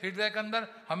 उनके हृदय के अंदर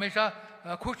हमेशा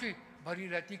खुशी भरी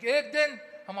रहती कि एक दिन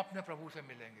हम अपने प्रभु से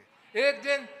मिलेंगे, एक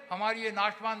दिन हमारी ये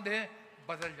नाशवान देहें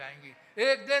बदल जाएंगी,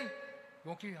 एक दिन,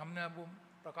 क्योंकि हमने वो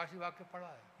प्रकाशी वाक्य पढ़ा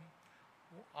है,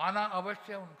 वो आना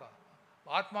अवश्य है उनका.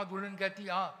 आत्मा दुल्हन कहती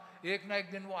हाँ एक ना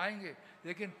एक दिन वो आएंगे,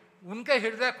 लेकिन उनके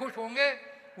हृदय खुश होंगे,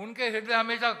 उनके हृदय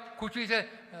हमेशा खुशी से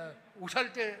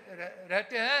उछलते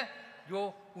रहते हैं जो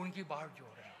उनकी बाट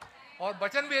जोर है. और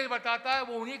वचन भी यही बताता है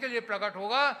वो उन्हीं के लिए प्रकट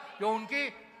होगा जो उनकी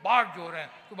बाट जोर है.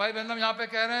 तो भाई बहन यहाँ पे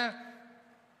कह रहे हैं,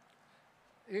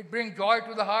 it brings joy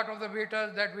to the heart of the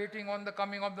waiters that waiting on the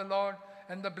coming of the Lord,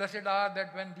 and the blessed are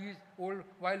that when these old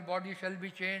vile bodies shall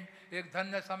be changed. एक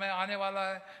धन्य समय आने वाला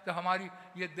है जब हमारी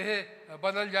ये देह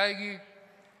बदल जाएगी,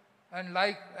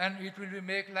 and it will be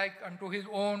made like unto his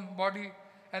own body,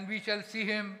 and we shall see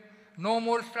him. No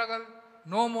more struggle,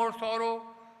 no more sorrow,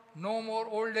 no more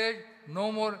old age,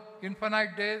 no more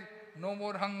infinite days, no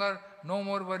more hunger, no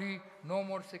more worry, no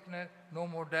more sickness, no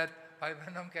more death. भाई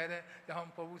बहन हम कह रहे हैं जब हम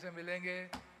प्रभु से मिलेंगे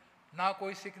ना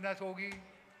कोई सिकनेस होगी,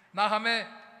 ना हमें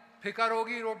फिक्र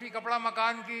होगी रोटी कपड़ा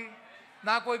मकान की,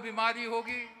 ना कोई बीमारी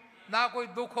होगी, ना कोई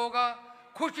दुख होगा.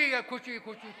 खुशी है, खुशी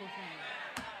खुशी खुशी.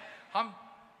 हम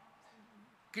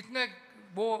कितने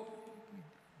वो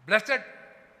ब्लेस्ड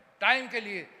टाइम के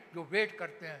लिए जो वेट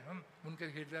करते हैं, हम उनके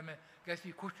हृदय में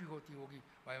कैसी खुशी होती होगी.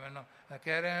 भाई बहन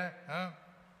कह रहे हैं,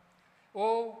 oh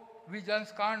we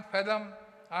just can't fathom.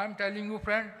 I am telling you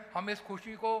friend, हम इस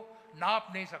खुशी को नाप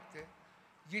नहीं सकते.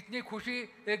 जितनी खुशी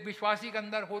एक विश्वासी के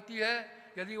अंदर होती है,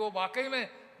 यदि वो वाकई में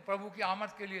प्रभु की आमद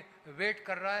के लिए वेट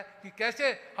कर रहा है कि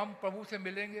कैसे हम प्रभु से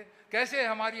मिलेंगे, कैसे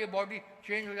हमारी ये बॉडी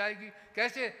चेंज हो जाएगी,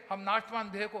 कैसे हम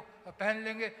नाशवान देह को पहन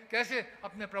लेंगे, कैसे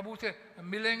अपने प्रभु से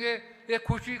मिलेंगे. ये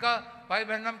खुशी का भाई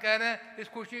बहन हम कह रहे हैं, इस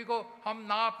खुशी को हम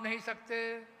नाप नहीं सकते.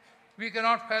 We can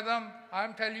not fathom. I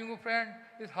am telling you friend,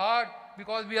 it's hard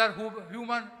because we are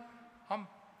human. हम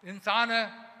इंसान हैं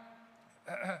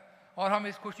और हम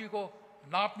इस खुशी को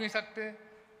नाप नहीं सकते.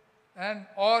 एंड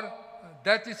और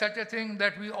death is such a thing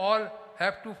that we all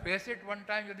have to face it one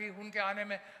time. यदि उनके आने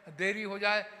में देरी हो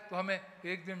जाए तो हमें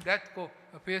एक दिन डेथ को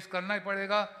फेस करना ही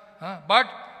पड़ेगा.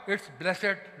 But it's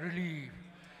blessed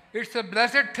relief. It's a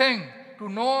blessed thing to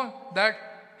know that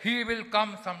he will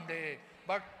come someday.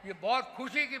 But ये बहुत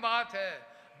खुशी की बात है,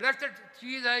 ब्लेसेड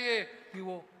चीज़ है ये कि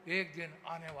वो एक दिन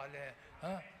आने वाले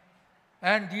हैं.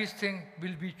 And this thing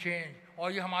will be change.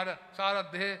 और ये हमारा सारा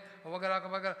देह वगैरह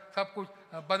वगैरह सब कुछ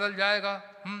बदल जाएगा.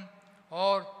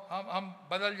 और हम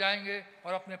बदल जाएंगे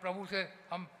और अपने प्रभु से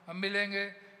हम मिलेंगे.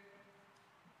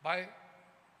 भाई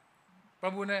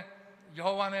प्रभु ने,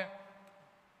 यहोवा ने,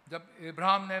 जब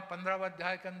इब्राहिम ने 15वें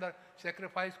अध्याय के अंदर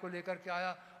सेक्रीफाइस को लेकर के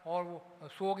आया और वो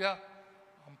सो गया,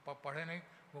 हम पढ़े नहीं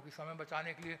क्योंकि समय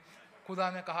बचाने के लिए, खुदा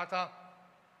ने कहा था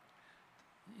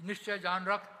निश्चय जान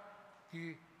रख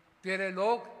कि तेरे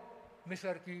लोग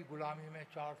मिस्र की गुलामी में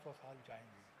 400 साल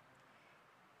जाएंगे.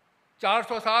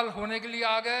 400 साल होने के लिए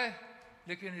आ गए,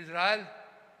 लेकिन इज़राइल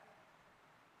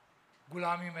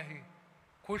गुलामी में ही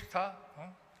खुश था.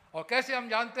 और कैसे हम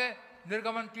जानते हैं,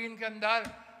 निर्गमन 3 के अंदर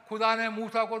खुदा ने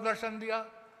मूसा को दर्शन दिया.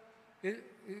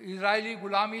 इज़राइली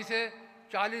गुलामी से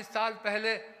 40 साल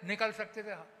पहले निकल सकते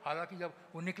थे, हालांकि जब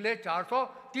वो निकले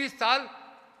 430 साल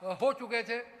हो चुके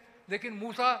थे. लेकिन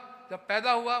मूसा जब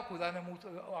पैदा हुआ, खुदा ने मूसा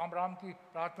अब्राहम की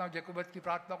प्रार्थना, जैकूबत की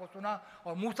प्रार्थना को सुना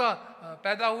और मूसा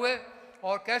पैदा हुए.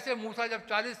 और कैसे मूसा जब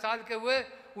 40 साल के हुए,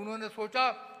 उन्होंने सोचा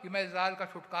कि मैं इज़राइल का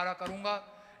छुटकारा करूंगा.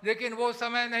 लेकिन वो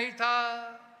समय नहीं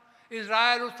था.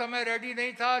 इज़राइल उस समय रेडी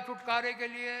नहीं था छुटकारे के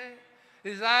लिए.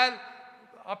 इज़राइल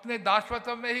अपने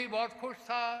दासत्व में ही बहुत खुश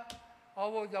था.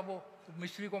 और वो जब वो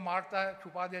मिस्री को मारता है,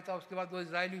 छुपा देता है, उसके बाद वो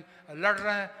इज़राइली लड़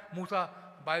रहे हैं. मूसा,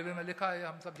 बाइबल में लिखा है,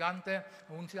 हम सब जानते हैं,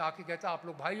 उनसे आके कहता आप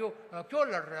लोग भाइयों क्यों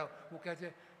लड़ रहे हो. वो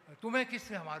कहते तुम्हें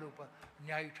किसने हमारे ऊपर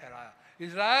न्याय ठहराया.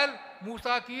 इज़राइल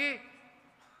मूसा की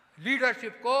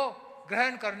लीडरशिप को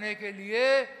ग्रहण करने के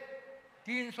लिए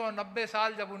 390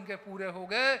 साल जब उनके पूरे हो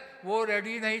गए, वो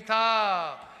रेडी नहीं था.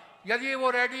 यदि वो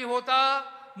रेडी होता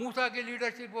मूसा की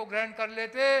लीडरशिप को ग्रहण कर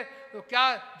लेते तो क्या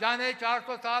जाने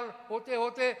 400 साल होते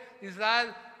होते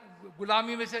इज़राइल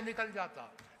गुलामी में से निकल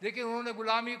जाता। लेकिन उन्होंने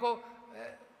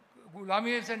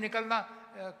गुलामी से निकलना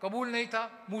कबूल नहीं था,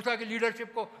 मूसा की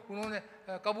लीडरशिप को उन्होंने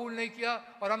कबूल नहीं किया।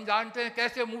 और हम जानते हैं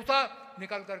कैसे मूसा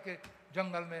निकल करके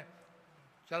जंगल में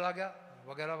चला गया,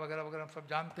 वगैरह वगैरह वगैरह हम सब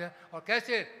जानते हैं। और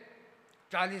कैसे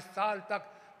 40 साल तक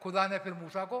खुदा ने फिर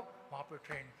मूसा को वहाँ पर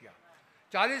ट्रेन किया।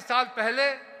 40 साल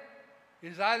पहले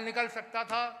इज़राइल निकल सकता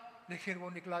था, लेकिन वो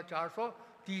निकला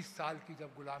 430 साल की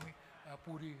जब गुलामी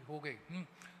पूरी हो गई।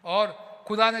 और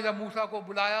खुदा ने जब मूसा को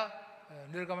बुलाया,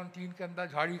 निर्गमन 3 के अंदर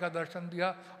झाड़ी का दर्शन दिया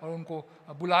और उनको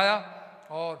बुलाया,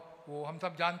 और वो हम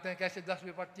सब जानते हैं कैसे 10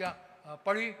 विपत्तियाँ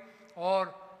पड़ी।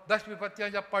 और 10 विपत्तियाँ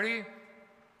जब पड़ी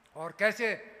और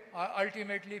कैसे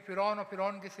अल्टीमेटली फिरौन और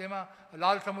फिरौन की सेना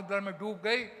लाल समुद्र में डूब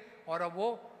गई और अब वो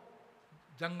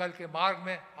जंगल के मार्ग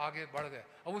में आगे बढ़ गए।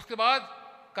 अब उसके बाद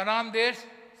कनान देश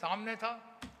सामने था।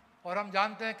 और हम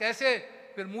जानते हैं कैसे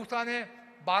फिर मूसा ने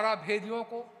 12 भेदियों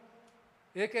को,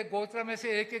 एक एक गोत्र में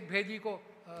से एक एक भेदी को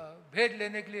भेद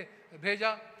लेने के लिए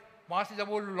भेजा। वहाँ से जब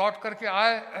वो लौट करके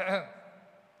आए,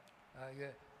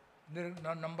 ये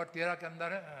नंबर 13 के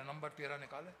अंदर है, नंबर 13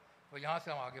 निकाले, तो यहाँ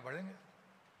से हम आगे बढ़ेंगे।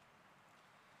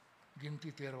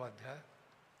 गिनती 13वां अध्याय।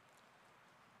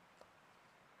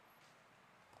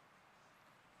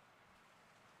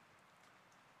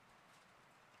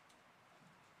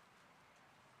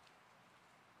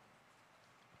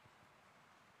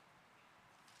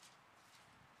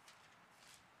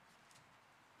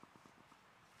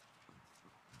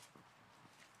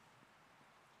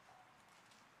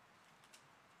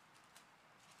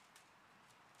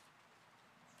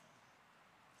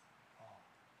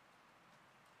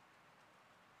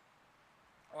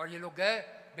 और ये लोग गए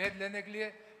भेद लेने के लिए,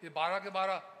 ये 12 के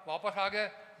 12 वापस आ गए।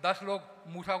 10 लोग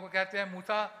मूसा को कहते हैं,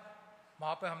 मूसा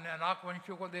वहाँ पे हमने अनाक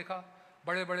वंशियों को देखा,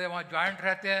 बड़े बड़े वहाँ जॉइंट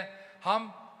रहते हैं,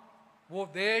 हम वो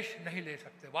देश नहीं ले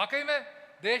सकते। वाकई में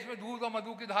देश में दूध और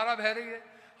मधु की धारा बह रही है।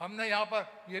 हमने यहाँ पर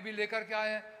ये भी लेकर के आए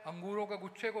हैं, अंगूरों के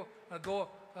गुच्छे को 2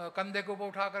 कंधे के ऊपर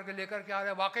उठा करके लेकर के आ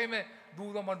रहे हैं। वाकई में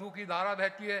दूध और मधु की धारा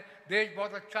बहती है, देश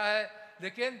बहुत अच्छा है,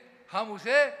 लेकिन हम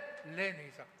उसे ले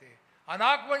नहीं सकते।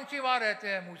 अनाकवंशी वहाँ रहते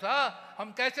हैं, मूसा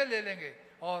हम कैसे ले लेंगे?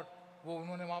 और वो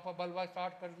उन्होंने वहाँ पर बलवा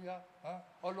स्टार्ट कर दिया।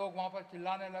 और लोग वहाँ पर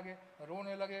चिल्लाने लगे,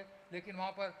 रोने लगे। लेकिन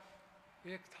वहाँ पर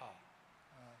एक था,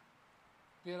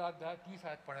 13 अध्याय 30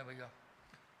 आयत पढ़े भैया।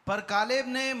 पर कालेब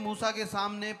ने मूसा के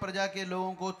सामने प्रजा के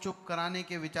लोगों को चुप कराने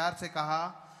के विचार से कहा,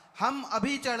 हम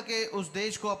अभी चढ़ के उस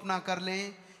देश को अपना कर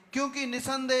लें, क्योंकि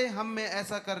निसंदेह हम में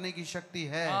ऐसा करने की शक्ति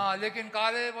है। हाँ, लेकिन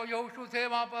कालेब और यहोशू थे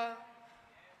वहाँ पर।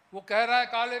 वो कह रहा है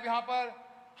कालेब यहाँ पर,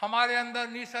 हमारे अंदर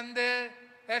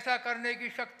निसंदेह ऐसा करने की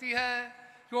शक्ति है,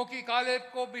 क्योंकि कालेब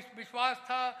को विश्वास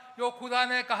था जो खुदा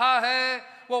ने कहा है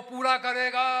वो पूरा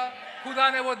करेगा। खुदा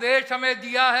ने वो देश हमें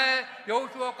दिया है।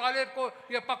 यहोशू और कालेब को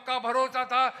ये पक्का भरोसा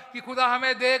था कि खुदा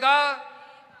हमें देगा।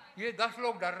 ये 10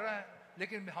 लोग डर रहे हैं,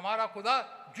 लेकिन हमारा खुदा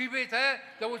जीवित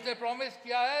है, जब उसने प्रॉमिस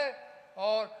किया है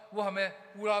और वो हमें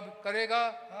पूरा करेगा।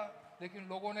 लेकिन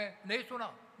लोगों ने नहीं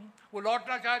सुना, वो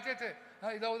लौटना चाहते थे,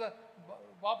 इधर उधर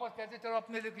वापस कहते चलो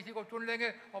अपने लिए किसी को चुन लेंगे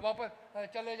और वापस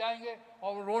चले जाएंगे,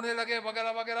 और रोने लगे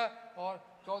वगैरह वगैरह। और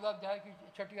 14 अध्याय की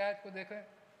 6 आयत को देखें।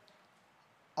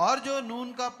 और जो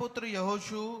नून का पुत्र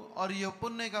यहोशू और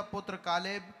यपुन्ने का पुत्र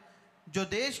कालेब, जो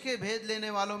देश के भेद लेने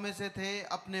वालों में से थे,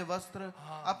 अपने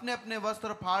अपने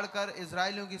वस्त्र फाड़कर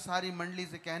इजरायलियों की सारी मंडली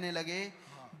से कहने लगे,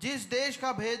 जिस देश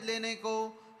का भेद लेने को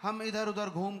हम इधर उधर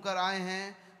घूम कर आए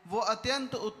हैं वो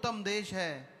अत्यंत उत्तम देश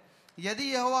है। यदि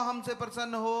यहोवा हमसे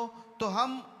प्रसन्न हो तो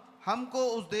हमको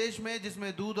उस देश में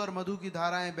जिसमें दूध और मधु की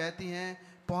धाराएं बहती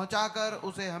हैं पहुंचाकर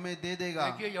उसे हमें दे देगा।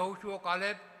 देखिए यहोशू और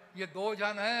कालेब ये 2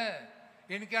 जन हैं,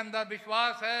 इनके अंदर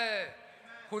विश्वास है,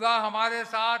 खुदा हमारे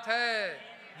साथ है,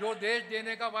 जो देश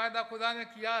देने का वायदा खुदा ने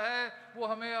किया है वो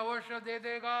हमें अवश्य दे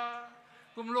देगा।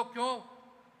 तुम लोग क्यों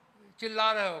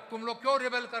चिल्ला रहे हो? तुम लोग क्यों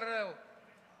रिबेल कर रहे हो?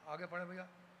 आगे पढ़े भैया।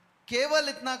 केवल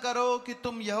इतना करो कि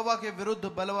तुम यहोवा के विरुद्ध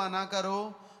बलवा ना करो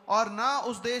और ना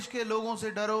उस देश के लोगों से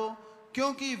डरो,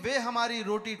 क्योंकि वे हमारी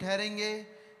रोटी ठहरेंगे।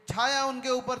 छाया उनके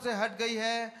ऊपर से हट गई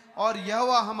है और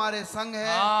यहोवा हमारे संग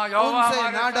है। उनसे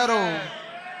ना डरो,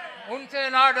 उनसे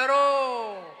ना डरो,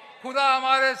 खुदा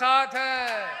हमारे साथ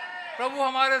है, प्रभु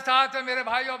हमारे साथ है। मेरे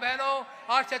भाइयों बहनों,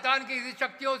 आज शैतान की इसी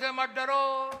शक्तियों से मत डरो।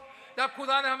 जब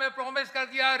खुदा ने हमें प्रॉमिस कर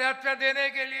दिया है रैप्चर देने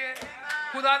के लिए,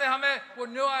 खुदा ने हमें वो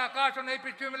न्यू आकाश और नई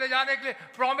पृथ्वी में ले जाने के लिए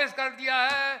प्रॉमिस कर दिया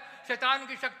है। शैतान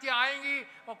की शक्तियां आएंगी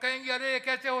और कहेंगी अरे ये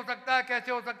कैसे हो सकता है,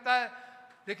 कैसे हो सकता है,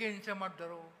 लेकिन इनसे मत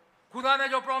डरो। खुदा ने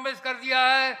जो प्रॉमिस कर दिया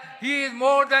है, he is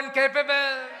more than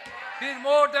capable, he is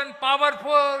more than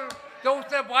powerful, जो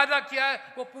उसने वादा किया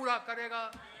है वो पूरा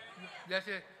करेगा।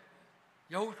 जैसे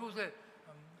यहोशू से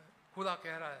खुदा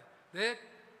कह रहा है, देख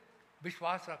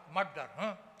विश्वास रख, मत डर।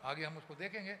 हाँ, आगे हम उसको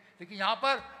देखेंगे, लेकिन यहाँ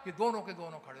पर ये दोनों के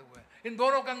दोनों खड़े हुए हैं, इन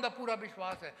दोनों के अंदर पूरा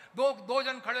विश्वास है। दो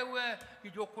जन खड़े हुए हैं कि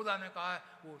जो खुदा ने कहा है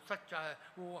वो सच्चा है,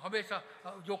 वो हमेशा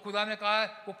जो खुदा ने कहा है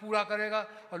वो पूरा करेगा।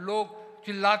 और लोग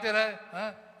चिल्लाते रहे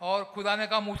हैं, और खुदा ने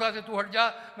कहा मूसा से तू हट जा,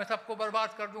 मैं सबको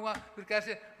बर्बाद कर दूंगा। फिर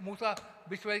कैसे मूसा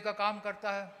बिश्वई का काम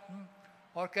करता है,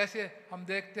 और कैसे हम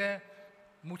देखते हैं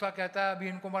मूसा कहता है अभी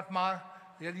इनको मत मार,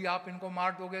 यदि आप इनको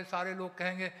मार दोगे सारे लोग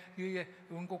कहेंगे कि ये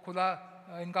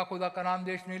इनका खुदा कनान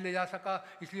देश नहीं ले जा सका,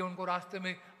 इसलिए उनको रास्ते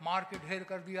में मार के ढेर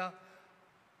कर दिया।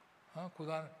 हाँ,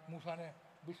 मूसा ने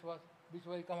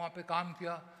बिश्वई का वहाँ पे काम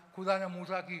किया। खुदा ने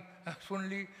मूसा की सुन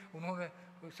ली, उन्होंने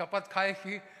शपथ खाई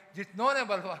कि जितनों ने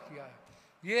बलवा किया है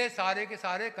ये सारे के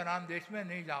सारे कनान देश में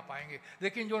नहीं जा पाएंगे,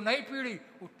 लेकिन जो नई पीढ़ी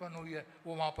उत्पन्न हुई है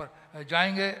वो वहाँ पर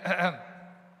जाएंगे।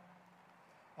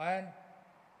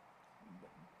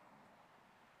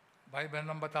 भाई बहन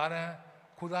हम बता रहे हैं,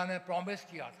 खुदा ने प्रॉमिस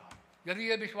किया था यदि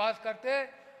ये विश्वास करते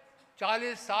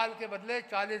 40 साल के बदले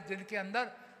 40 दिन के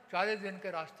अंदर, 40 दिन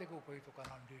के रास्ते के ऊपर ही तो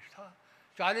कनान देश था।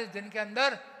 40 दिन के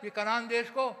अंदर ये कनान देश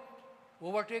को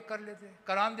ओवरटेक कर लेते,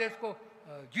 कनान देश को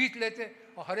जीत लेते,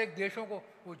 और हर एक देशों को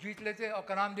वो जीत लेते और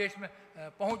कनान देश में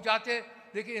पहुंच जाते।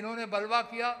 लेकिन इन्होंने बलवा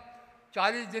किया,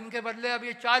 40 दिन के बदले अब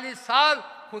ये 40 साल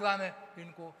खुदा ने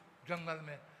इनको जंगल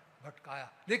में भटकाया।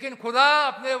 लेकिन खुदा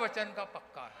अपने वचन का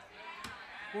पक्का है,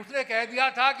 उसने कह दिया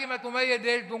था कि मैं तुम्हें ये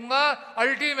देश दूंगा।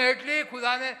 अल्टीमेटली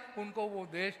खुदा ने उनको वो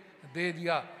देश दे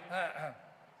दिया।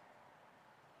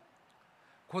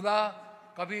 खुदा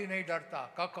कभी नहीं डरता,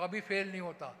 कभी फेल नहीं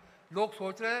होता। लोग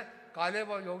सोच रहे हैं कालेब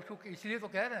और यहोशू की, इसलिए तो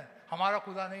कह रहे हैं हमारा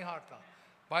खुदा नहीं हारता।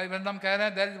 भाई बंदम कह रहे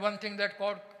हैं there is one thing that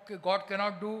God can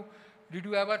not do, did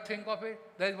you ever think of it?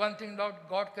 There is one thing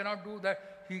God can not do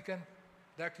that he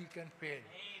can fail.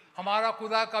 हमारा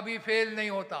खुदा कभी फेल नहीं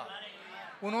होता।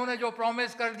 उन्होंने जो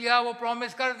प्रॉमिस कर दिया वो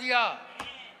प्रॉमिस कर दिया।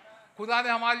 खुदा ने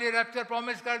हमारे लिए रैप्चर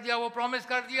प्रॉमिस कर दिया, वो प्रॉमिस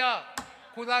कर दिया।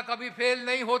 खुदा कभी फेल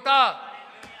नहीं होता,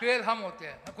 फेल हम होते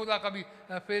हैं, खुदा कभी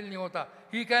फेल नहीं होता।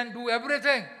 He can do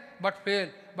everything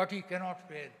but he can not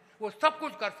fail. वो सब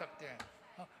कुछ कर सकते हैं।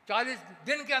 40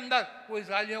 दिन के अंदर वो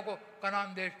इजरायलियों को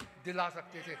कनान देश दिला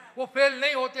सकते थे, वो फेल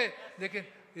नहीं होते। लेकिन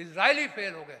इजरायली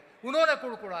फेल हो गए, उन्होंने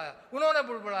कुड़कुड़ाया, उन्होंने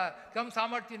बुड़बुड़ाया कि हम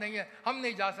सामर्थ्य नहीं है, हम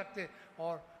नहीं जा सकते,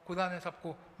 और खुदा ने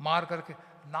सबको मार करके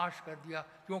नाश कर दिया।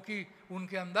 क्योंकि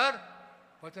उनके अंदर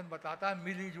वचन बताता है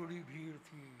मिली जुली भीड़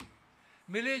थी,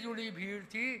 मिली जुली भीड़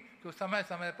थी जो समय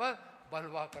समय पर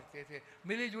बलवा करते थे,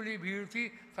 मिली जुली भीड़ थी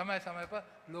समय समय पर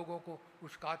लोगों को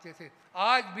उस्काते थे।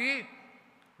 आज भी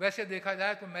वैसे देखा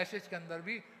जाए तो मैसेज के अंदर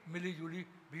भी मिली जुली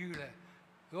भीड़ है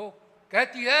जो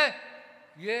कहती है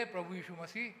ये प्रभु यीशु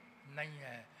मसीह नहीं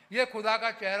है, ये खुदा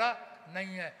का चेहरा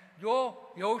नहीं है। जो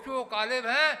यहोशू और कालेब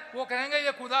हैं वो कहेंगे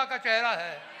ये खुदा का चेहरा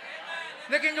है,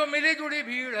 लेकिन जो मिली जुली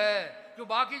भीड़ है, जो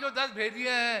बाकी जो 10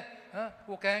 भेदिए हैं,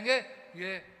 वो कहेंगे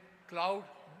ये क्लाउड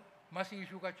मसीह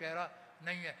यीशु का चेहरा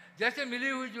नहीं है। जैसे मिली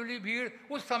हुई जुली भीड़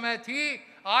उस समय थी,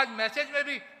 आज मैसेज में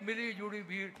भी मिली जुली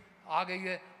भीड़ आ गई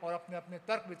है और अपने अपने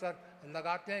तर्क वितर्क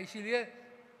लगाते हैं। इसीलिए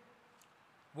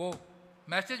वो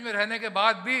मैसेज में रहने के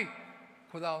बाद भी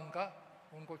खुदा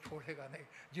उनको छोड़ेगा नहीं।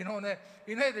 जिन्होंने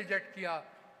इन्हें रिजेक्ट किया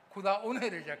खुदा उन्हें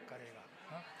रिजेक्ट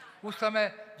करेगा। उस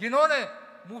समय जिन्होंने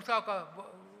मूसा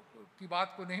की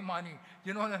बात को नहीं मानी,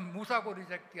 जिन्होंने मूसा को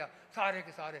रिजेक्ट किया, सारे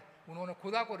के सारे उन्होंने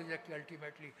खुदा को रिजेक्ट किया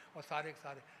अल्टीमेटली, और सारे के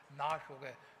सारे नाश हो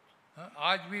गए।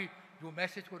 आज भी जो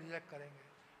मैसेज को रिजेक्ट करेंगे,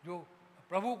 जो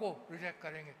प्रभु को रिजेक्ट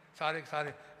करेंगे, सारे के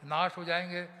सारे नाश हो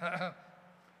जाएंगे।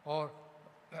 और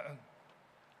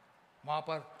वहाँ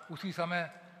पर उसी समय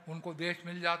उनको देश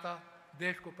मिल जाता,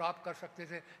 देश को प्राप्त कर सकते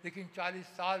थे, लेकिन 40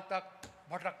 साल तक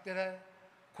भटकते रहे।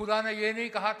 खुदा ने ये नहीं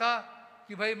कहा था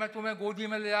कि भाई मैं तुम्हें गोदी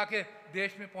में ले आके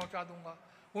देश में पहुंचा दूंगा।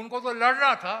 उनको तो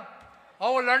लड़ना था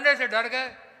और वो लड़ने से डर गए,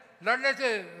 लड़ने से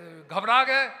घबरा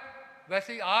गए।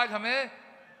 वैसे ही आज हमें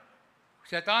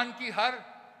शैतान की हर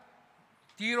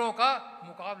तीरों का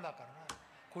मुकाबला करना है।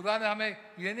 खुदा ने हमें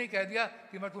ये नहीं कह दिया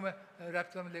कि मैं तुम्हें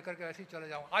रैप्चर में लेकर के ऐसे ही चले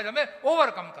जाऊँ। आज हमें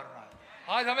ओवरकम करना है,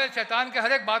 आज हमें शैतान के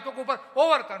हर एक बातों के ऊपर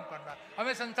ओवरकम करना है,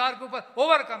 हमें संसार के ऊपर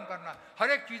ओवरकम करना है,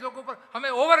 हर एक चीज़ों के ऊपर हमें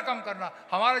ओवरकम करना।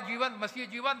 हमारा जीवन, मसीह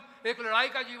जीवन एक लड़ाई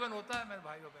का जीवन होता है मेरे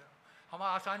भाइयों बहनों,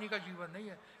 हमारा आसानी का जीवन नहीं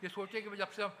है। ये सोचे कि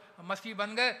जब से हम मसीह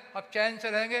बन गए अब चैन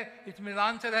से रहेंगे,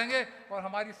 इत्मीनान से रहेंगे और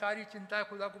हमारी सारी चिंताएं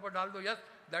खुदा के ऊपर डाल दो। यस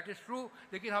दैट इज़ ट्रू,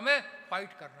 लेकिन हमें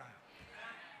फाइट करना है।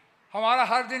 हमारा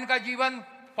हर दिन का जीवन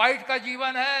फाइट का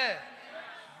जीवन है।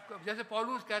 जैसे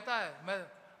पौलुस कहता है, मैं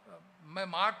मैं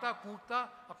मारता कूदता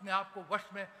अपने आप को वश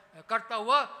में करता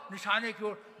हुआ निशाने की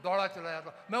ओर दौड़ा चला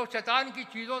जाता। मैं उस शैतान की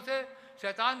चीज़ों से,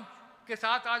 शैतान के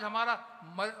साथ आज हमारा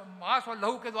मांस और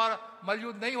लहू के द्वारा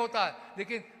मलयुद्ध नहीं होता है,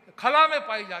 लेकिन खला में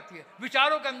पाई जाती है,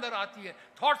 विचारों के अंदर आती है,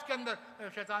 थॉट्स के अंदर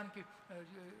शैतान की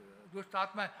दुष्ट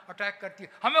आत्माएं अटैक करती है।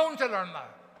 हमें उनसे लड़ना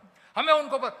है, हमें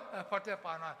उनको पर फतेह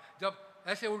पाना है। जब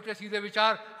ऐसे उल्टे सीधे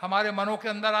विचार हमारे मनों के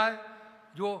अंदर आए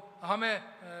जो हमें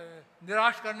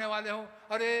निराश करने वाले हों,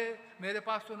 अरे मेरे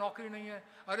पास तो नौकरी नहीं है,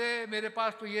 अरे मेरे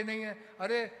पास तो ये नहीं है,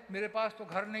 अरे मेरे पास तो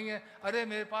घर नहीं है, अरे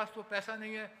मेरे पास तो पैसा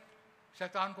नहीं है,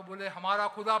 शैतान को बोले हमारा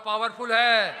खुदा पावरफुल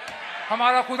है,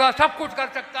 हमारा खुदा सब कुछ कर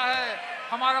सकता है,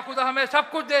 हमारा खुदा हमें सब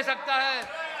कुछ दे सकता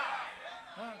है।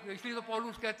 इसलिए तो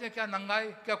पौलुस कहते हैं क्या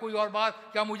नंगाई, क्या कोई और बात,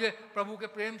 क्या मुझे प्रभु के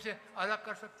प्रेम से अलग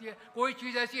कर सकती है? कोई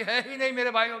चीज़ ऐसी है ही नहीं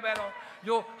मेरे भाइयों बहनों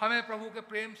जो हमें प्रभु के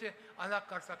प्रेम से अलग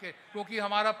कर सके, क्योंकि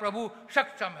हमारा प्रभु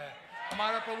सक्षम है,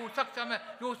 हमारा प्रभु सक्षम है।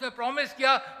 जो उसने प्रॉमिस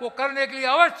किया वो करने के लिए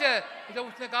अवश्य है। जब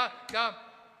उसने कहा क्या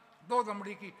 2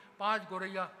 दमड़ी की 5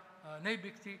 गौरैया नहीं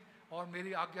बिकती और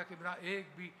मेरी आज्ञा के बिना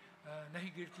एक भी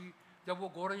नहीं गिरती, जब वो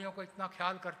गौरैयों का इतना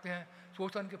ख्याल करते हैं,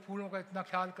 सोसन के फूलों का इतना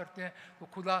ख्याल करते हैं, तो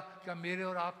खुदा क्या मेरे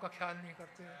और आपका ख्याल नहीं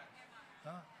करते हैं?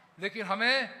 हाँ, लेकिन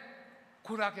हमें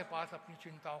खुदा के पास अपनी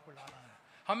चिंताओं को लाना है,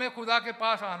 हमें खुदा के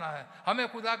पास आना है, हमें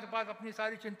खुदा के पास अपनी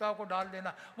सारी चिंताओं को डाल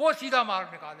देना। वो सीधा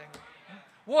मार्ग निकालेंगे,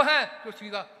 वो है जो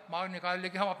सीधा मार्ग निकाले।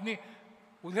 लेकिन हम अपनी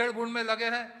उधेड़ बुन में लगे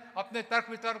रहें, अपने तर्क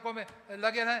वितर्कों में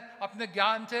लगे रहें, अपने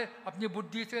ज्ञान से, अपनी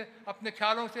बुद्धि से, अपने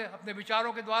ख्यालों से, अपने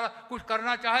विचारों के द्वारा कुछ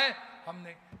करना चाहें, हम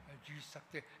नहीं जीत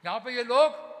सकते। यहाँ पे ये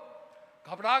लोग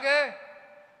घबरा गए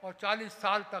और 40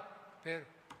 साल तक फिर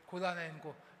खुदा ने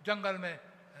इनको जंगल में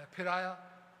फिराया,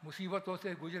 मुसीबतों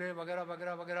से गुजरे वगैरह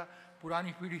वगैरह वगैरह।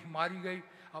 पुरानी पीढ़ी मारी गई।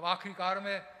 अब आखिरकार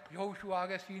में यहोशू आ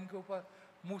गए सीन के ऊपर,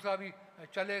 मूसा भी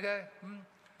चले गए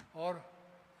और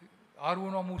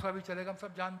हारून और मूसा भी चले गए, हम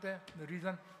सब जानते हैं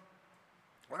रीज़न।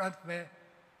 और अंत में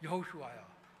यहोशू आया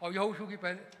और यहोशू की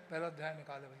पहला अध्याय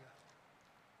निकाले भैया।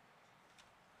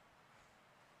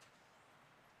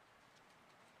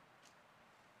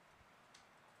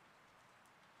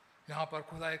 यहाँ पर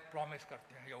खुदा एक प्रॉमिस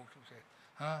करते हैं यहोशू से,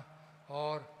 हाँ,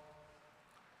 और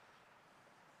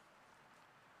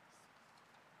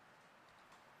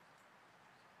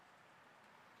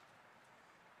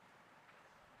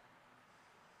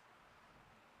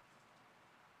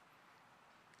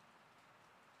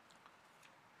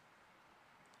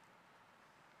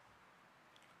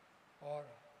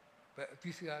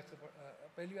तीसरी आयत से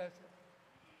पहली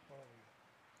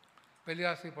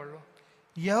आयत से पढ़ लो।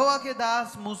 यहोवा के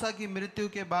दास मूसा की मृत्यु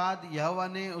के बाद यहोवा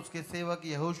ने उसके सेवक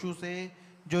यहोशू से,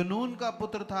 जो नून का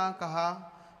पुत्र था, कहा,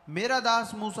 मेरा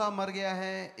दास मूसा मर गया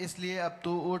है, इसलिए अब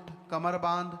तू उठ, कमर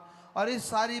बांध और इस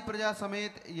सारी प्रजा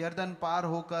समेत यरदन पार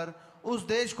होकर उस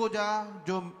देश को जा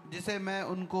जो जिसे मैं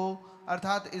उनको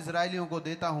अर्थात इजराइलियों को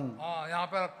देता हूँ। हाँ, यहाँ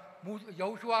पर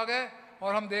यहोशू आ गए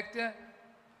और हम देखते हैं,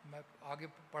 मैं आगे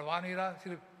पढ़वा नहीं रहा,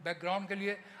 सिर्फ बैकग्राउंड के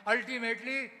लिए।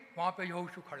 अल्टीमेटली वहाँ पे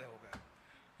यहोशू खड़े हो गए,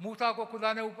 मूसा को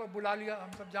खुदा ने ऊपर बुला लिया,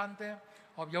 हम सब जानते हैं।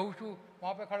 और यहोशू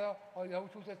वहाँ पे खड़ा, और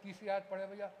यहोशू से तीसरी आयत पढ़े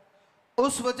भैया।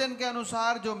 उस वचन के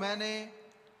अनुसार जो मैंने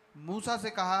मूसा से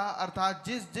कहा, अर्थात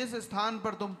जिस जिस स्थान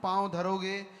पर तुम पांव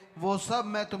धरोगे वो सब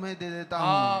मैं तुम्हें दे देता हूँ।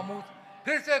 हाँ,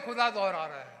 फिर से खुदा दोहरा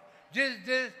रहा है, जिस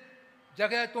जिस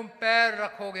जगह तुम पैर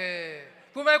रखोगे,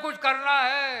 तुम्हें कुछ करना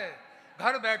है।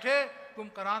 घर बैठे तुम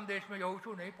कनान देश में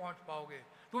यहोशू नहीं पहुंच पाओगे,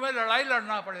 तुम्हें लड़ाई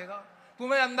लड़ना पड़ेगा,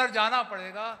 तुम्हें अंदर जाना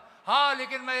पड़ेगा। हाँ,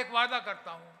 लेकिन मैं एक वादा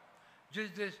करता हूँ,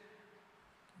 जिस जिस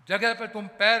जगह पे तुम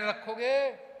पैर रखोगे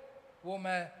वो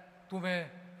मैं तुम्हें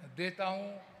देता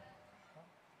हूँ,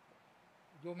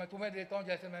 जो मैं तुम्हें देता हूँ,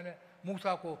 जैसे मैंने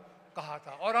मूसा को कहा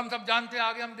था। और हम सब जानते हैं,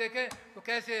 आगे हम देखें तो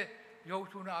कैसे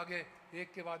यहोशू ने आगे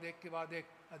एक के बाद एक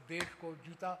देश को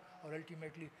जीता और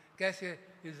अल्टीमेटली कैसे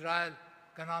इजराइल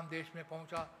कनान देश में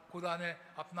पहुंचा। खुदा ने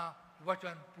अपना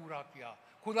वचन पूरा किया,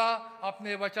 खुदा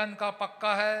अपने वचन का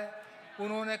पक्का है।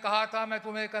 उन्होंने कहा था मैं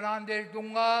तुम्हें कनान देश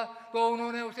दूंगा, तो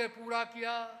उन्होंने उसे पूरा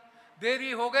किया।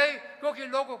 देरी हो गई क्योंकि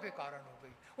लोगों के कारण हो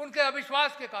गई, उनके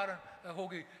अविश्वास के कारण हो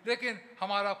गई, लेकिन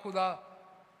हमारा खुदा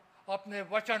अपने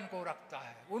वचन को रखता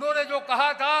है। उन्होंने जो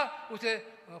कहा था उसे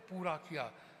पूरा किया।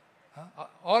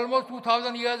 Almost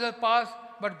 2000 years have passed,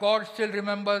 but God still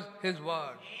remembers His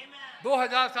word.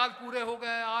 2000 साल पूरे हो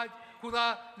गए आज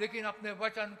खुदा, लेकिन अपने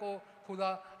वचन को खुदा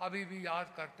अभी भी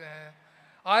याद करते हैं।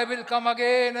 I will come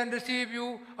again and receive you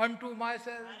unto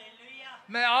myself.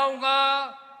 मैं आऊँगा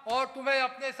और तुम्हें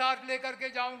अपने साथ लेकर के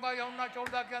जाऊँगा। यूहन्ना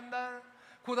 14 के अंदर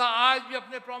खुदा आज भी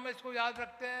अपने प्रॉमिस को याद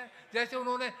रखते हैं, जैसे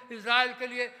उन्होंने इजराइल के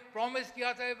लिए प्रॉमिस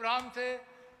किया था इब्राहिम से,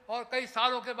 और कई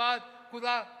सालों के बाद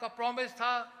खुदा का प्रॉमिस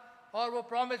था और वो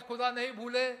प्रॉमिस खुदा नहीं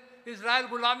भूले। इजराइल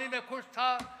गुलामी में खुश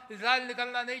था, इजराइल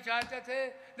निकलना नहीं चाहते थे,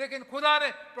 लेकिन खुदा ने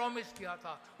प्रॉमिस किया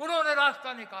था, उन्होंने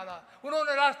रास्ता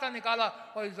निकाला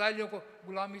और इजराइलियों को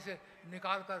गुलामी से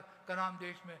निकाल कर कनान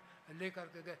देश में लेकर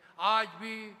के गए। आज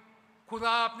भी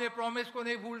खुदा अपने प्रॉमिस को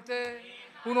नहीं भूलते।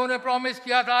 उन्होंने प्रॉमिस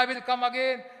किया था, I will come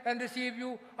again and receive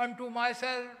you unto my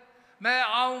self, मैं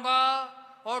आऊँगा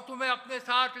और तुम्हें अपने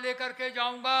साथ लेकर के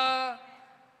जाऊँगा।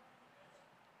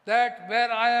 That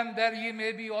where I am there ye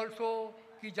may B also,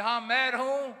 कि जहाँ मैं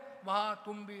रहूँ वहाँ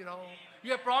तुम भी रहो।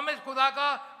 ये प्रॉमिस खुदा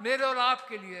का मेरे और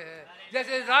आपके लिए है।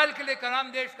 जैसे इजराइल के लिए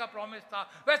कनान देश का प्रॉमिस था,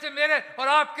 वैसे मेरे और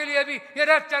आपके लिए भी ये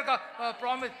रैप्चर का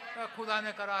प्रॉमिस खुदा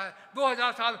ने करा है।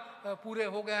 2000 साल पूरे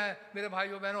हो गए हैं मेरे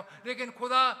भाइयों बहनों, लेकिन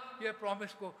खुदा ये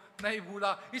प्रॉमिस को नहीं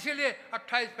भूला। इसीलिए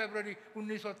 28 फरवरी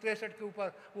 1963 के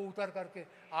ऊपर वो उतर करके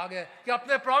आ गए कि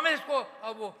अपने प्रॉमिस को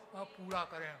अब वो पूरा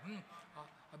करें।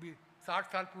 अभी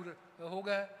 60 साल पूरे हो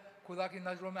गए खुदा की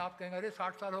नज़रों में। आप कहेंगे अरे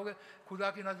 60 साल हो गए, खुदा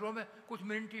की नज़रों में कुछ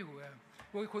मिनट ही हुए हैं,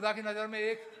 क्योंकि खुदा की नज़र में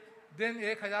एक दिन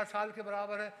 1000 साल के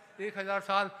बराबर है, 1000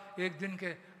 साल एक दिन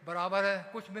के बराबर है।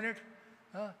 कुछ मिनट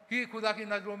ही खुदा की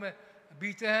नज़रों में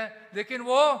बीते हैं, लेकिन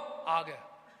वो आ गए।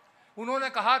 उन्होंने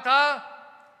कहा था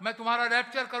मैं तुम्हारा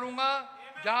रैप्चर करूँगा,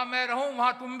 जहाँ मैं रहूँ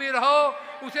वहाँ तुम भी रहो।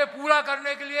 उसे पूरा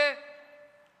करने के लिए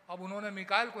अब उन्होंने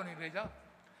मिकाएल को नहीं भेजा,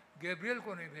 गैब्रियल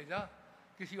को नहीं भेजा,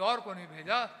 किसी और को नहीं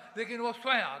भेजा, लेकिन वो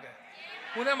स्वयं आ गए।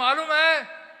 उन्हें मालूम है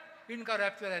इनका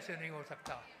रैप्चर ऐसे नहीं हो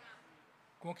सकता,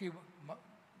 क्योंकि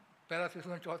पहला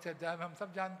थिस्सलुनीके 4 अध्याय में हम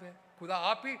सब जानते हैं खुदा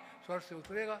आप ही स्वर्ग से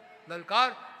उतरेगा, ललकार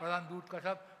प्रधान दूत का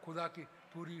सब खुदा की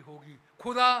पूरी होगी।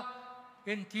 खुदा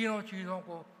इन तीनों चीज़ों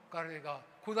को करेगा।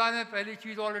 खुदा ने पहली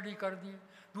चीज़ ऑलरेडी कर दी,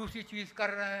 दूसरी चीज़ कर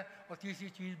रहे हैं और तीसरी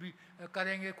चीज़ भी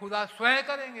करेंगे। खुदा स्वयं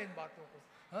करेंगे इन बातों को।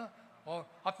 और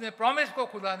अपने प्रॉमिस को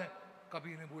खुदा ने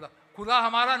कभी नहीं भूला। खुदा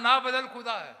हमारा ना बदल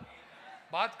खुदा है।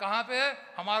 बात कहाँ पे है?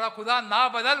 हमारा खुदा ना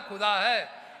बदल खुदा है,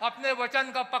 अपने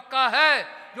वचन का पक्का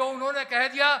है। जो उन्होंने कह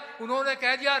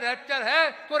दिया रैप्चर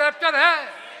है तो रैप्चर है,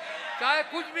 चाहे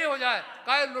कुछ भी हो जाए,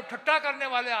 चाहे ठट्टा करने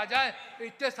वाले आ जाए।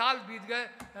 इतने साल बीत गए,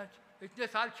 इतने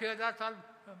साल 6000 साल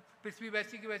पृथ्वी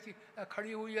वैसी की वैसी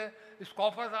खड़ी हुई है,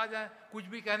 स्कॉफर्स आ जाए, कुछ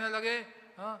भी कहने लगे,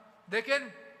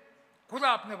 लेकिन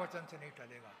खुदा अपने वचन से नहीं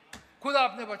टलेगा। खुदा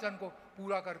अपने वचन को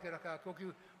पूरा करके रखा, क्योंकि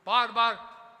बार बार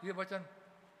ये वचन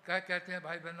कहते हैं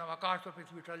भाई बहन, आकाश और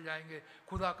पृथ्वी टल जाएंगे,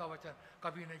 खुदा का वचन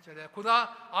कभी नहीं चलेगा। खुदा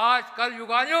आज कल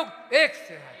युगानुयुग एक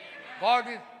से है। God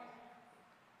is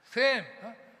same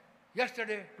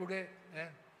yesterday, today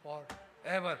and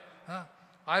forever.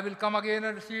 I will come again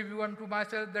and receive you unto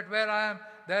myself, that where I am,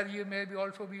 there ye may be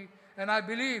also be. And I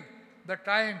believe the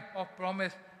time of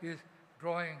promise is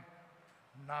drawing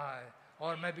nigh.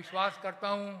 और मैं विश्वास करता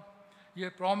हूँ ये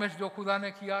promise जो खुदा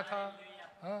ने किया था,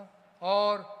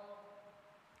 और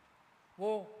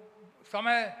वो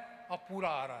समय अब पूरा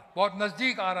आ रहा है, बहुत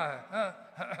नज़दीक आ रहा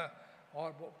है।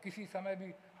 और किसी समय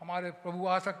भी हमारे प्रभु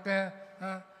आ सकते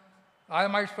हैं। I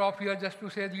might stop here just to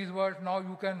say these words. Now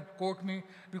you can quote me,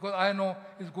 because I know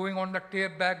it's going on the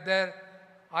tape back there.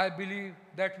 I believe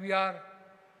that we are,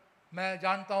 मैं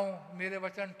जानता हूँ मेरे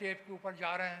वचन टेप के ऊपर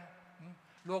जा रहे हैं,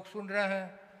 लोग सुन रहे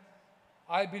हैं।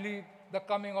 I believe the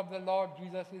coming of the Lord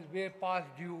Jesus is way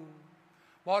past due.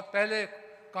 बहुत पहले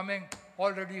कमिंग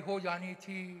ऑलरेडी हो जानी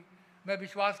थी। मैं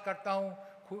विश्वास करता हूँ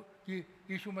कि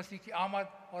यीशु मसीह की आमद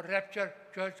और रैप्चर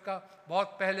चर्च का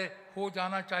बहुत पहले हो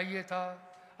जाना चाहिए था।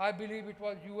 I believe it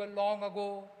was you long ago,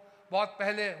 बहुत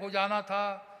पहले हो जाना था,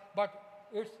 but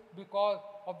it's because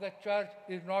of the church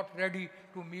is not ready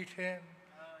to meet him,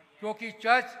 क्योंकि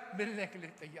चर्च मिलने के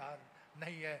लिए तैयार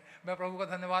नहीं है। मैं प्रभु का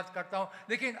धन्यवाद करता हूँ।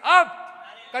 लेकिन अब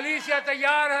कलीसिया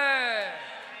तैयार है,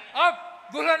 अब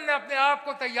दुल्हन ने अपने आप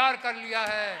को तैयार कर लिया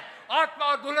है। आत्मा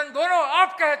और दुल्हन दोनों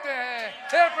आप कहते हैं,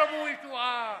 हे प्रभु यीशु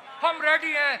आ, हम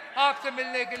रेडी हैं आपसे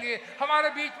मिलने के लिए। हमारे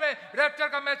बीच में रैप्चर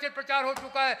का मैसेज प्रचार हो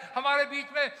चुका है, हमारे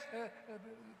बीच में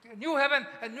न्यू हेवन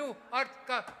एंड न्यू अर्थ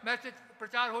का मैसेज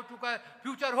प्रचार हो चुका है,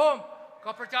 फ्यूचर होम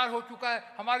का प्रचार हो चुका है।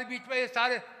 हमारे बीच में ये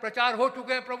सारे प्रचार हो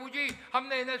चुके हैं। प्रभु जी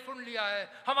हमने इन्हें सुन लिया है,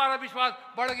 हमारा विश्वास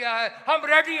बढ़ गया है, हम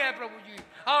रेडी हैं। प्रभु जी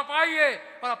आप आइए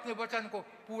और अपने वचन को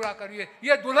पूरा करिए।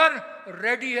 ये दुल्हन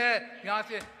रेडी है यहाँ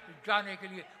से जाने के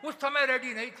लिए। उस समय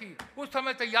रेडी नहीं थी, उस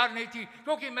समय तैयार नहीं थी,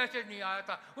 क्योंकि मैसेज नहीं आया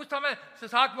था। उस समय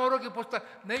 7 मोहरों की पुस्तक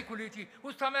नहीं खुली थी,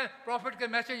 उस समय प्रॉफिट के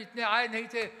मैसेज इतने आए नहीं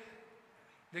थे।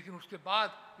 लेकिन उसके बाद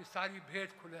ये सारी भेद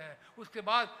खुले हैं, उसके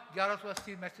बाद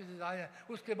 1180 मैसेजेस आए हैं,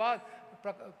 उसके बाद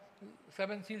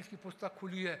 7 सील्स की पुस्तक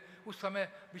खुली है। उस समय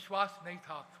विश्वास नहीं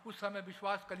था, उस समय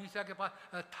विश्वास कलीसिया के पास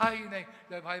था ही नहीं।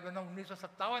 जब भाई बहनों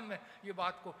 1957 में ये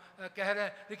बात को कह रहे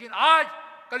हैं, लेकिन आज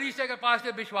कलीसिया के पास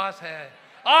ये विश्वास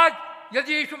है। आज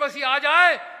यदि यीशु मसीह आ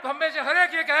जाए तो हम में से हर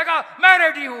एक ये कहेगा मैं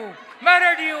रेडी हूँ, मैं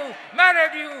रेडी हूँ, मैं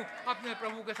रेडी हूँ अपने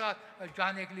प्रभु के साथ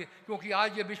जाने के लिए। क्योंकि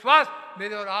आज ये विश्वास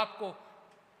मेरे और आपको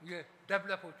ये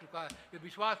डेवलप हो चुका है, ये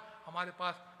विश्वास हमारे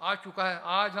पास आ चुका है।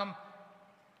 आज हम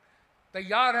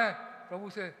तैयार हैं प्रभु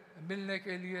से मिलने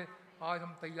के लिए, आज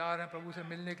हम तैयार हैं प्रभु से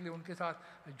मिलने के लिए, उनके साथ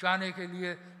जाने के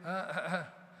लिए।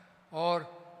 और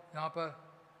यहाँ पर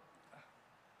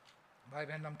भाई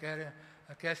बहन हम कह रहे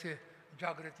हैं कैसे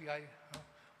जागृति आई,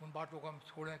 उन बातों को हम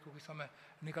छोड़ें क्योंकि समय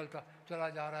निकलता चला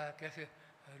जा रहा है। कैसे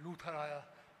लूथर आया,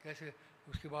 कैसे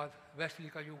उसके बाद वेस्ली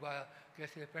का युग आया,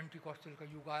 कैसे पेंटिकॉस्टल का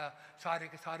युग आया, सारे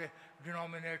के सारे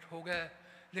डिनोमिनेट हो गए।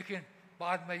 लेकिन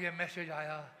बाद में ये मैसेज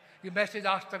आया, ये मैसेज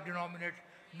आज तक डिनोमिनेट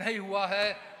नहीं हुआ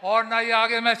है और ना ये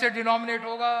आगे मैसेज डिनोमिनेट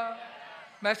होगा।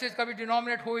 मैसेज कभी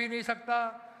डिनोमिनेट हो ही नहीं सकता।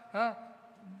 हाँ,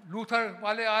 लूथर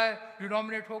वाले आए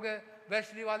डिनोमिनेट हो गए,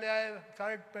 वेस्ली वाले आए,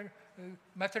 सारे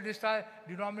मेथोडिस्ट आए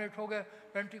डिनोमिनेट हो गए,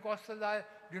 पेंटिकॉस्टल आए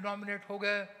डिनोमिनेट हो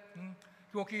गए।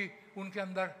 क्योंकि उनके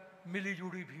अंदर मिली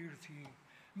जुड़ी भीड़ थी,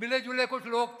 मिले जुले कुछ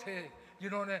लोग थे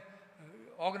जिन्होंने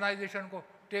ऑर्गेनाइजेशन को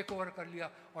टेक ओवर कर लिया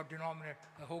और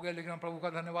डिनोमिनेट हो गए। लेकिन हम प्रभु का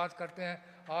धन्यवाद करते हैं,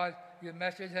 आज ये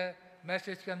मैसेज है,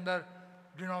 मैसेज के अंदर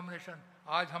डिनोमिनेशन,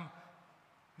 आज हम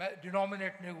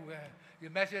डिनोमिनेट नहीं हुए हैं। ये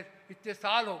मैसेज इतने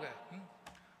साल हो गए।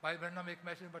 भाई बहन हम एक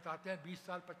मैसेज बताते हैं, 20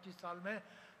 साल 25 साल में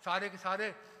सारे के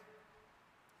सारे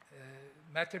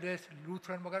मेथोडिस्ट,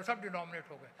 लूथरन वगैरह सब डिनोमिनेट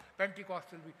हो गए,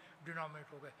 पेंटिकॉस्टल भी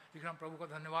डिनोमिनेट हो गए। लेकिन हम प्रभु का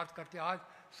धन्यवाद करते हैं, आज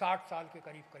 60 साल के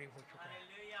करीब करीब हो चुके हैं,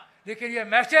 लेकिन ये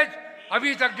मैसेज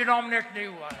अभी तक डिनोमिनेट नहीं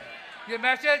हुआ है। ये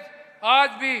मैसेज आज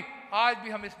भी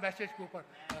हम इस मैसेज के ऊपर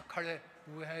खड़े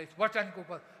हुए हैं, इस वचन के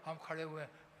ऊपर हम खड़े हुए हैं,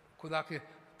 खुदा के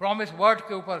प्रॉमिस वर्ड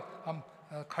के ऊपर हम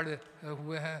खड़े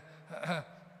हुए हैं।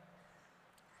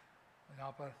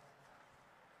 यहाँ पर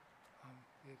हम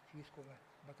एक चीज़ को मैं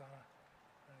बताना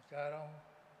चाह रहा हूँ।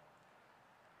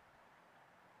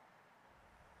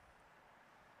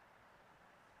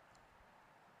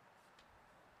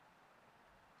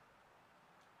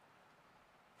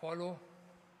 फॉलो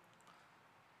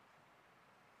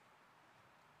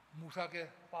मूसा के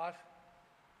पास,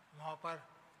 वहाँ पर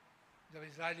जब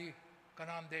इजरायली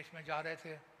कनान देश में जा रहे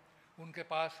थे, उनके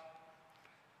पास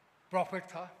प्रॉफिट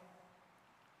था,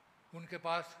 उनके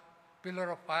पास पिलर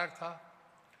ऑफ फायर था,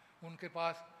 उनके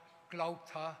पास क्लाउड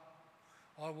था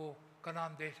और वो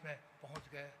कनान देश में पहुंच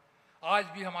गए। आज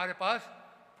भी हमारे पास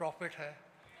प्रॉफिट है,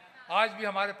 आज भी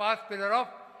हमारे पास पिलर ऑफ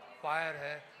फायर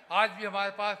है, आज भी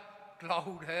हमारे पास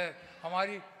क्लाउड है,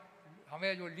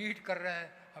 हमें जो लीड कर रहे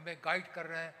हैं, हमें गाइड कर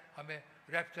रहे हैं, हमें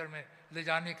रैप्चर में ले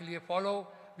जाने के लिए। Follow,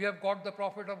 we have got the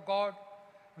prophet of God,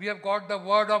 we have got the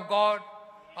word of God.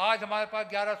 आज हमारे पास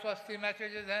 1180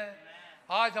 मैसेजेस हैं,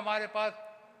 आज हमारे पास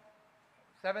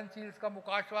 7 सील्स का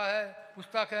मुकाशवा है,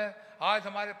 पुस्तक है, आज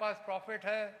हमारे पास प्रॉफिट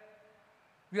है।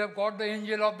 We have got the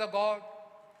angel of the God,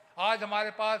 आज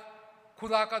हमारे पास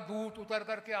खुदा का दूत उतर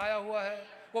करके आया हुआ है,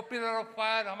 वो पिलर ऑफ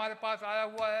फायर हमारे पास आया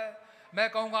हुआ है। मैं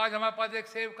कहूँगा आज हमारे पास एक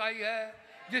सेवकाई है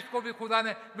जिसको भी खुदा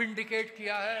ने विंडिकेट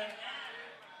किया है।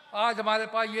 आज हमारे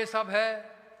पास ये सब है,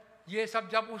 ये सब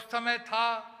जब उस समय था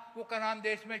वो कनान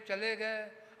देश में चले गए,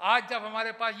 आज जब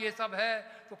हमारे पास ये सब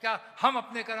है तो क्या हम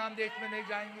अपने कनान देश में नहीं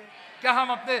जाएंगे? क्या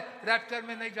हम अपने रैप्चर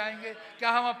में नहीं जाएंगे? क्या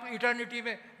हम अपनी इटर्निटी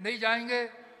में नहीं जाएंगे?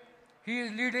 He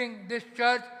is leading this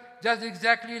church just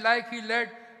exactly like he led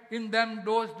in them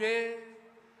those day.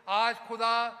 आज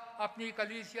खुदा अपनी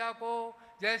कलीसिया को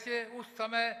जैसे उस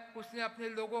समय उसने अपने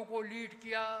लोगों को लीड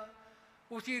किया,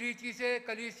 उसी रीति से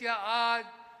कलीसिया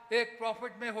आज एक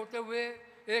प्रॉफिट में होते हुए,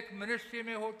 एक मिनिस्ट्री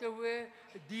में होते हुए,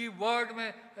 दी वर्ड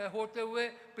में होते हुए,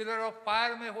 पिलर ऑफ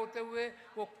फायर में होते हुए,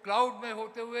 वो क्लाउड में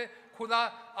होते हुए, खुदा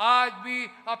आज भी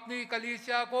अपनी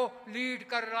कलीसिया को लीड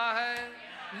कर रहा है,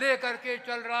 ले करके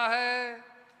चल रहा है।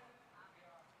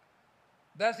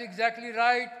 That's exactly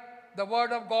right. The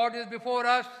word of God is before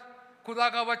us. खुदा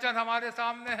का वचन हमारे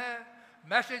सामने है,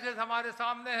 मैसेजेस हमारे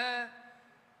सामने हैं।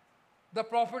 The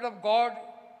prophet of God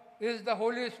is the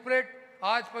Holy Spirit.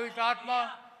 आज पवित्र आत्मा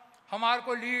हमारे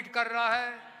को लीड कर रहा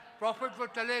है। प्रॉफिट तो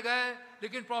चले गए,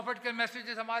 लेकिन प्रॉफिट के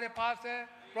मैसेजेस हमारे पास है,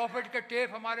 प्रॉफिट के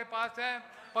टेप हमारे पास है।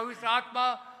 पवित्र आत्मा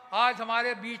आज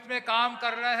हमारे बीच में काम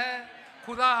कर रहे हैं।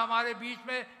 खुदा हमारे बीच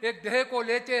में एक देह को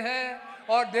लेते हैं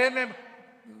और देह में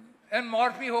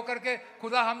एनमॉर्फी होकर के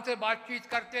खुदा हमसे बातचीत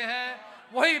करते हैं।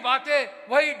 वही बातें,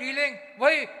 वही डीलिंग,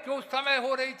 वही जो उस समय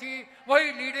हो रही थी,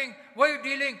 वही लीडिंग, वही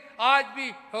डीलिंग आज भी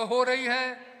हो रही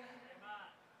है।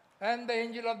 And the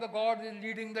angel of the God is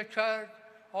leading the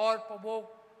church. और वो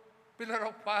पिलर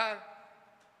ऑफ फायर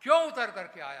क्यों उतर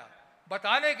करके आया?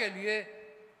 बताने के लिए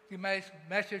कि मैं इस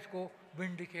मैसेज को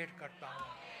विंडिकेट करता हूँ,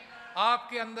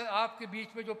 आपके अंदर, आपके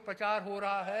बीच में जो प्रचार हो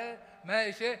रहा है, मैं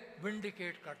इसे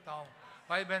विंडिकेट करता हूँ।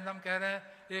 भाई बहन हम कह रहे हैं,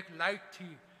 एक लाइट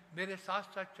थी मेरे साथ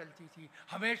साथ चलती थी,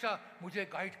 हमेशा मुझे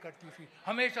गाइड करती थी,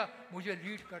 हमेशा मुझे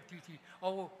लीड करती थी,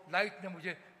 और वो लाइट ने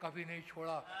मुझे कभी नहीं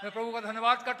छोड़ा। मैं प्रभु का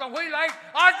धन्यवाद करता हूँ। वही लाइट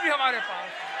आज भी हमारे पास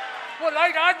है, वो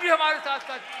लाइट आज भी हमारे साथ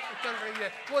साथ चल रही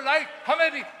है, वो लाइट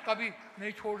हमें भी कभी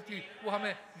नहीं छोड़ती, वो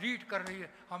हमें लीड कर रही है,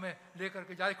 हमें लेकर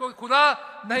के जा रही है, क्योंकि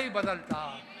खुदा नहीं बदलता।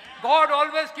 God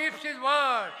always keeps his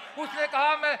word. उसने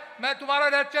कहा मैं तुम्हारा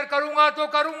रैप्चर करूंगा तो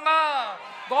करूंगा।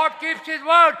 गॉड कीप्स हिज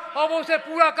वर्ड, और वो उसे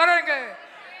पूरा करेंगे।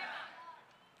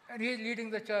 And he is leading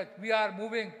the church. We are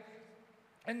moving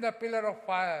in the pillar of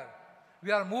fire.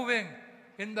 We are moving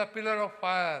in the pillar of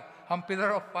fire. हम pillar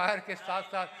of fire के साथ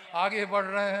साथ आगे बढ़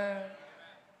रहे हैं।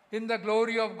 In the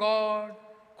glory of God,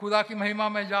 खुदा की महिमा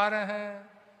में जा रहे हैं।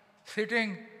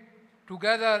 Sitting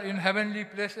together in heavenly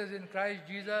places in Christ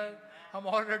Jesus. हम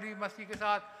already मसीह के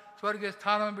साथ स्वर्गीय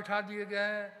स्थानों में बिठा दिए गए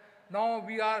हैं। Now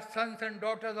we are sons and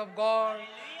daughters of God.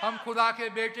 हम खुदा के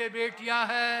बेटे बेटियां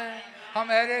हैं, हम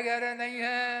अहरे गहरे नहीं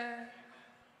हैं।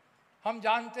 हम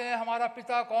जानते हैं हमारा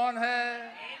पिता कौन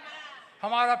है।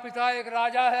 हमारा पिता एक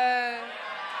राजा है,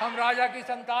 हम राजा की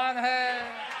संतान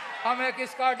हैं। हमें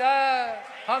किसका डर,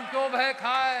 हम क्यों भय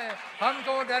खाएं, हम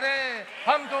क्यों डरें,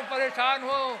 हम क्यों परेशान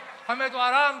हो। हमें तो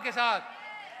आराम के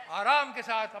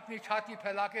साथ अपनी छाती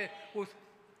फैला के उस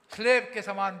स्लेव के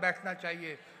समान बैठना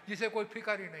चाहिए, जिसे कोई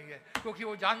फिक्र ही नहीं है, क्योंकि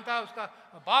वो जानता है उसका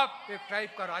बाप एक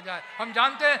टाइप का राजा है। हम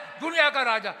जानते हैं दुनिया का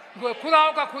राजा,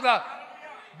 खुदाओं का खुदा,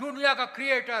 दुनिया का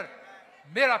क्रिएटर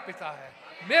मेरा पिता है,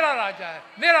 मेरा राजा है,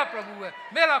 मेरा प्रभु है,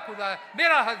 मेरा खुदा है,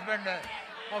 मेरा हस्बैंड है।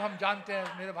 और हम जानते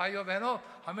हैं मेरे भाइयों बहनों,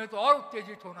 हमें तो और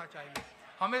उत्तेजित होना चाहिए।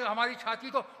 हमें हमारी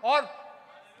छाती तो और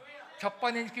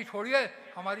 56 इंच की छोड़िए,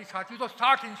 हमारी छाती तो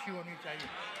 60 इंच की होनी चाहिए।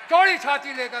 चौड़ी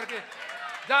छाती लेकर के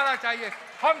जाना चाहिए।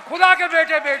 हम खुदा के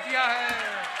बेटे बेटियां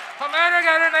हैं, हम अहरे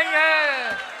गहरे नहीं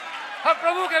हैं, हम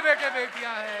प्रभु के बेटे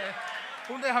बेटियां हैं।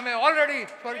 उन्हें हमें ऑलरेडी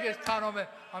स्वर्गीय स्थानों में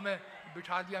हमें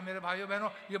बिठा दिया। मेरे भाइयों बहनों,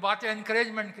 ये बातें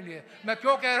एनकरेजमेंट के लिए मैं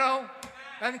क्यों कह रहा हूँ,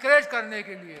 एनकरेज करने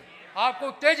के लिए, आपको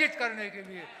उत्तेजित करने के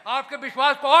लिए, आपके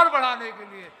विश्वास को और बढ़ाने के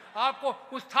लिए, आपको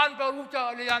उस स्थान पर ऊंचा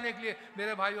ले जाने के लिए।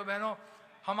 मेरे भाइयों बहनों,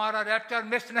 हमारा रैप्चर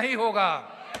मिस नहीं होगा,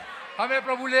 हमें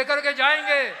प्रभु लेकर के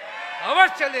जाएंगे,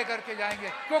 अवश्य लेकर के जाएंगे,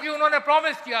 क्योंकि उन्होंने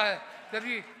प्रॉमिस किया है।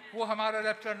 यदि वो हमारा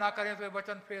रैप्चर ना करें तो ये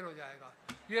वचन फेल हो जाएगा,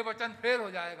 ये वचन फेल हो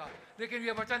जाएगा। लेकिन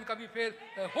ये वचन कभी फेल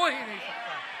हो ही नहीं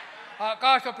सकता।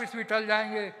 आकाश और पृथ्वी टल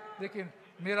जाएंगे, लेकिन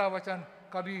मेरा वचन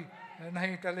कभी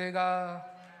नहीं टलेगा।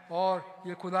 और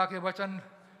ये खुदा के वचन,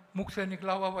 मुख से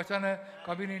निकला हुआ वचन है,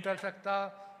 कभी नहीं टल सकता।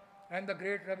 And the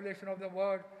great revelation of the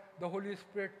word, the holy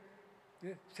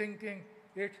spirit sinking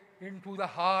it into the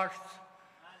hearts.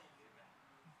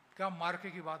 क्या मार्के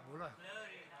की बात बोला है।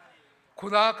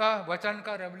 खुदा का वचन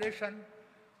का revelation,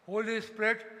 holy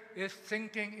spirit is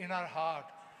sinking in our heart.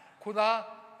 खुदा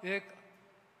एक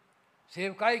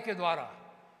सेवकाई के द्वारा,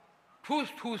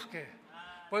 ठूस ठूस के,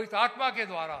 पवित्र आत्मा के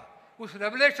द्वारा उस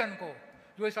रेवलेशन को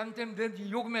जो इस अंतिम दिन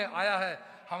युग में आया है,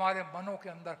 हमारे मनों के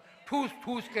अंदर ठूस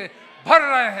ठूस के भर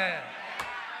रहे हैं।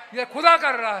 ये खुदा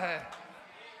कर रहा है।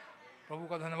 प्रभु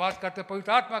का धन्यवाद करते,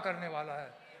 पवित्र आत्मा करने वाला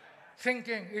है।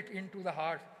 Sinking it into the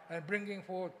heart and bringing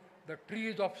forth the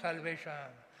trees of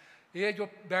salvation। ये जो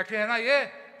बैठे हैं ना, ये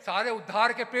सारे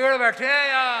उद्धार के पेड़ बैठे हैं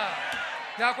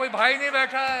यहाँ कोई भाई नहीं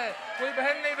बैठा है, कोई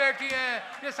बहन नहीं बैठी है,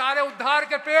 ये सारे उद्धार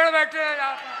के पेड़ बैठे हैं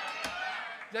यहाँ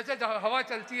पर। जैसे हवा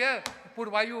चलती है,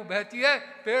 पूर्वायु बहती है,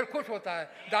 पेड़ खुश होता है,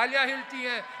 डालियाँ हिलती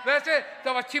हैं, वैसे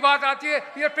जब अच्छी बात आती है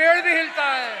ये पेड़ भी हिलता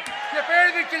है, ये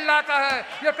पेड़ भी चिल्लाता है,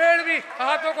 ये पेड़ भी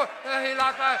हाथों को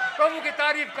हिलाता है, प्रभु की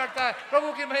तारीफ करता है,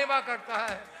 प्रभु की महिमा करता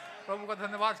है। प्रभु का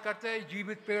धन्यवाद करते हैं।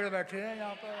 जीवित पेड़ बैठे हैं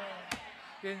यहाँ पर,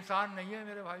 ये इंसान नहीं है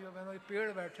मेरे भाइयों बहनों, ये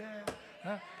पेड़ बैठे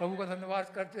हैं। प्रभु का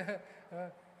धन्यवाद करते हैं।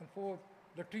 For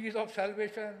the trees of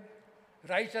salvation,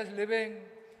 righteous living,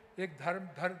 एक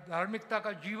धार्मिकता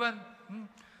का जीवन,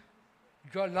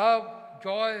 जो लव,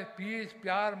 जॉय, पीस,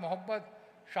 प्यार, मोहब्बत,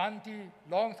 शांति,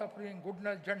 long suffering,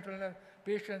 goodness, gentleness,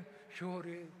 patience,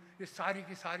 surety, ये सारी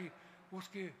की सारी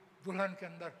उसकी दुल्हन के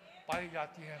अंदर पाई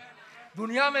जाती हैं।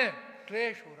 दुनिया में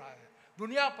क्लेश हो रहा है,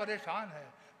 दुनिया परेशान है,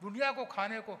 दुनिया को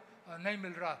खाने को नहीं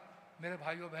मिल रहा। मेरे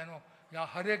भाइयों बहनों, यहाँ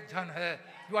हर एक जन है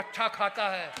जो अच्छा खाता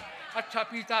है, अच्छा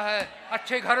पीता है,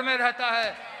 अच्छे घर में रहता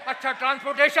है, अच्छा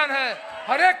ट्रांसपोर्टेशन है,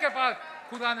 हर एक के पास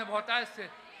खुदा ने बहुतायत से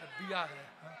दिया है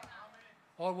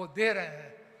और वो दे रहे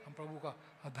हैं। हम प्रभु का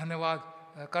धन्यवाद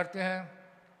करते हैं।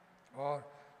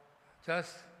 और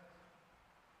just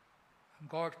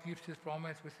God keeps his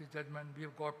promise with his judgment, we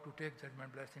have got to take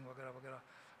judgment, blessing वगैरह वगैरह।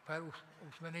 फिर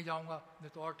उसमें नहीं जाऊंगा, नहीं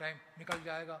तो और टाइम निकल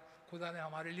जाएगा। खुदा ने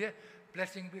हमारे लिए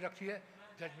ब्लेसिंग भी रखी है,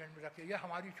 जजमेंट में रखे। यह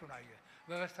हमारी चुनाई है।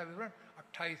 व्यवस्था विवरण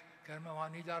 28। खैर मैं वहाँ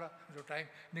नहीं जा रहा, जो टाइम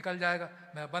निकल जाएगा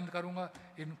मैं बंद करूँगा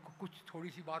इन कुछ थोड़ी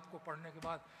सी बात को पढ़ने के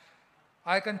बाद।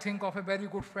 I can think of a very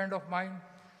good friend of mine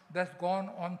that's gone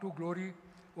on to glory.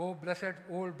 Oh, blessed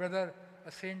old brother,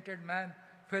 a sainted man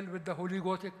filled with the Holy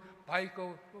Ghost. एक भाई को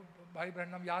भाई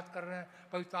बहन हम याद कर रहे हैं,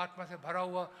 पवित्र आत्मा से भरा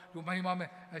हुआ, जो महिमा में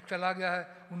चला गया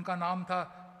है। उनका नाम था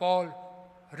पॉल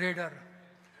रेडर।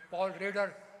 पॉल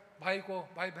रेडर भाई को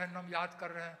भाई बहन हम याद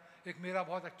कर रहे हैं। एक मेरा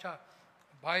बहुत अच्छा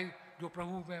भाई जो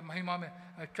प्रभु में महिमा में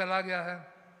चला गया है।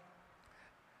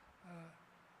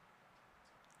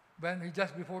 When he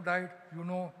just before died, you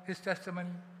know his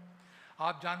testimony.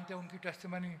 आप जानते हैं उनकी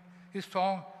testimony, his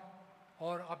song,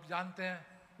 और आप जानते हैं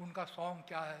उनका song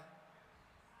क्या है?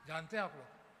 जानते हैं आप लोग?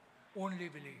 Only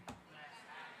believe.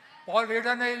 पॉल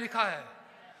रेडर ने लिखा है,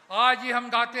 आज ही हम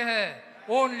गाते हैं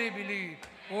Only believe,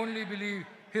 only believe.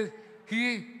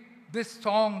 This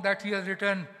song that he has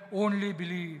written, Only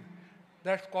believe.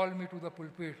 That's called me to the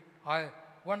pulpit. I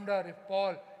wonder if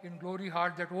Paul in glory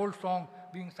heard that old song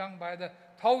being sung by the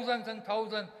thousands and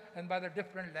thousands and by the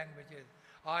different languages.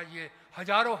 आज ये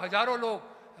हजारों हजारों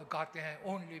लोग गाते हैं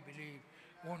only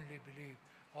believe, only believe,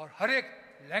 और हर एक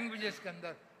languages के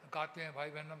अंदर गाते हैं। भाई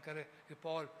बहन हम कह रहे कि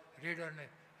पॉल रेडर ने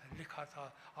लिखा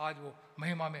था, आज वो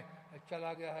महिमा में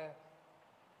चला गया है।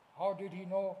 How did he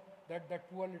know that that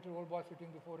poor little old boy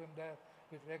sitting before him there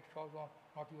with red shawls on,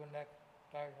 not even neck,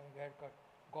 tired and haircut,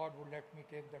 God would let me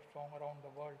take that song around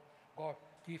the world. God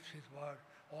keeps his word.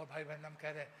 और भाई बहन हम कह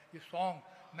रहे हैं ये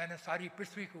song मैंने सारी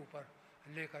पृथ्वी के ऊपर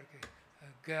ले करके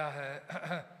गया है।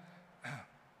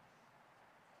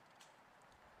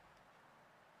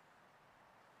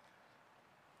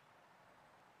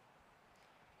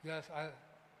 Yes,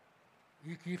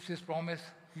 he keeps his promise.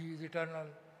 He is eternal.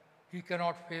 He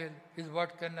cannot fail. His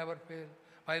word can never fail.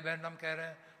 भाई बहन हम कह रहे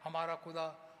हैं हमारा खुदा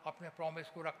अपने प्रॉमिस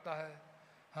को रखता है।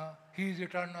 हाँ, he is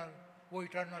eternal. वो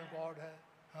eternal God है।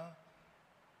 हाँ,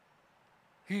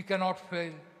 He cannot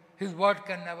fail. His word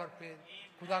can never fail.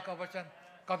 खुदा का वचन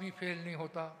कभी फेल नहीं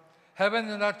होता। Heaven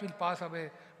and earth will pass away,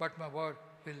 but my word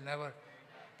will never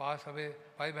pass away.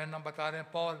 भाई बहन हम बता रहे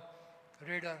हैं पॉल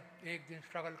रेडर एक दिन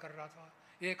स्ट्रगल कर रहा था,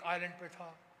 एक आइलैंड पे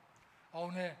था और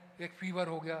उन्हें एक फीवर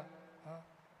हो गया।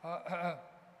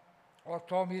 और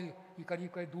 100 मील की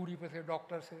करीब करीब दूरी पे थे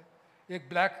डॉक्टर से। एक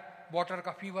ब्लैक वाटर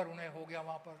का फीवर उन्हें हो गया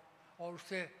वहाँ पर, और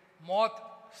उससे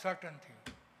मौत सर्टन थी।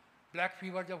 ब्लैक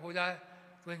फीवर जब हो जाए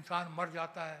तो इंसान मर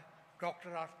जाता है।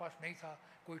 डॉक्टर आसपास नहीं था,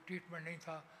 कोई ट्रीटमेंट नहीं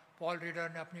था। पॉल रेडर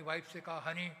ने अपनी वाइफ से कहा,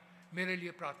 हनी मेरे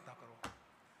लिए प्रार्थना करो,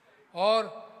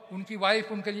 और उनकी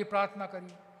वाइफ उनके लिए प्रार्थना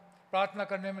करी। प्रार्थना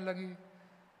करने में लगी।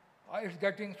 It's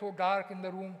getting so dark in the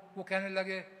room. वो कहने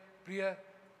लगे, प्रिय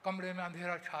कमरे में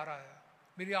अंधेरा छा रहा है,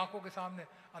 मेरी आंखों के सामने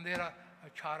अंधेरा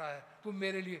छा रहा है, तुम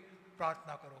मेरे लिए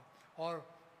प्रार्थना करो। और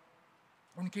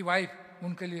उनकी वाइफ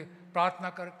उनके लिए प्रार्थना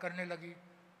करने लगी।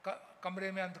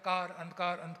 कमरे में अंधकार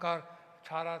अंधकार अंधकार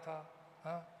छा रहा था।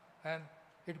 And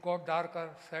it got darker,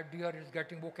 said dear is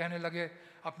getting, वो कहने लगे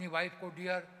अपनी वाइफ को,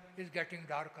 डियर इज गेटिंग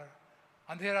डार्कर,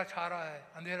 अंधेरा छा रहा है,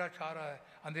 अंधेरा छा रहा है,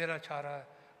 अंधेरा छा रहा है,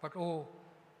 but O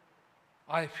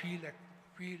I feel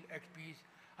at piece.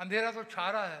 अंधेरा तो छा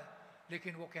रहा है,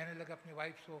 लेकिन वो कहने लगे अपनी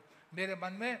वाइफ को, मेरे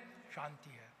मन में शांति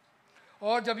है।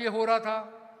 और जब ये हो रहा था,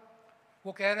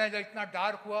 वो कह रहे हैं जब इतना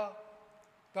डार्क हुआ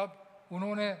तब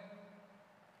उन्होंने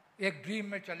एक ड्रीम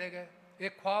में चले गए।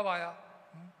 एक ख्वाब आया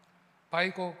भाई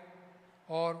को,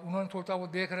 और उन्होंने सोचा वो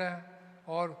देख रहे हैं,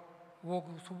 और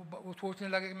वो सोचने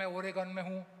लगे कि मैं ओरेगन में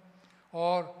हूँ,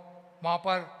 और वहाँ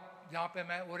पर जहाँ पे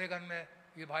मैं ओरेगन में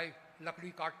ये भाई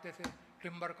लकड़ी काटते थे,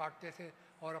 टिम्बर काटते थे,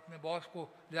 और अपने बॉस को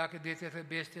ले आके देते थे,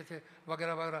 बेचते थे,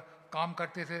 वगैरह वगैरह काम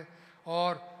करते थे।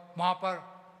 और वहाँ पर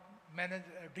मैंने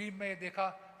ड्रीम में ये देखा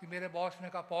कि मेरे बॉस ने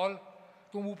कहा, पॉल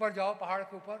तुम ऊपर जाओ पहाड़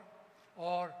के ऊपर,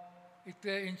 और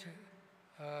इतने इंच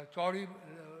चौड़ी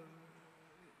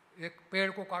एक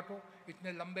पेड़ को काटो,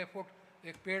 इतने लंबे फुट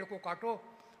एक पेड़ को काटो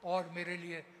और मेरे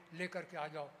लिए लेकर के आ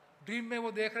जाओ। ड्रीम में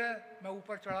वो देख रहे हैं, मैं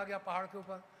ऊपर चढ़ा गया पहाड़ के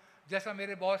ऊपर, जैसा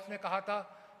मेरे बॉस ने कहा था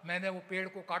मैंने वो पेड़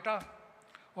को काटा।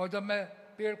 और जब मैं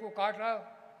पेड़ को काट रहा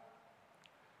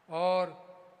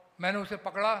और मैंने उसे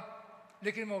पकड़ा,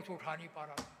 लेकिन मैं उसे उठा नहीं पा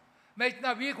रहा था। मैं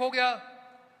इतना वीक हो गया,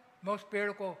 मैं उस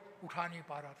पेड़ को उठा नहीं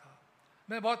पा रहा था।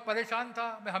 मैं बहुत परेशान था।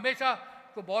 मैं हमेशा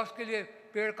तो बॉस के लिए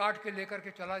पेड़ काट के लेकर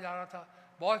के चला जा रहा था।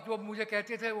 बॉस जो मुझे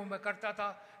कहते थे वो मैं करता था,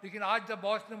 लेकिन आज जब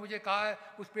बॉस ने मुझे कहा है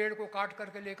उस पेड़ को काट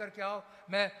करके लेकर के आओ,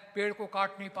 मैं पेड़ को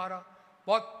काट नहीं पा रहा।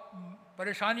 बहुत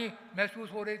परेशानी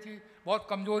महसूस हो रही थी, बहुत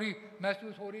कमज़ोरी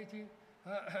महसूस हो रही थी,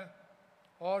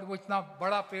 और वो इतना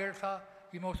बड़ा पेड़ था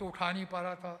कि मैं उसे उठा नहीं पा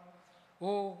रहा था। Oh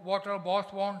what our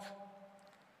boss wants,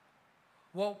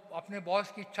 वो अपने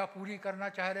बॉस की इच्छा पूरी करना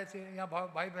चाह रहे थे। यहाँ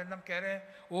भाई ब्रैनम कह रहे हैं,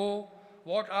 oh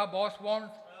what our boss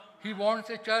wants, he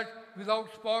wants A church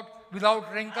without spot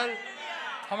without wrinkle.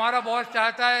 हमारा बॉस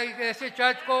चाहता है एक ऐसे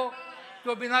चर्च को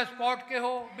जो बिना स्पॉट के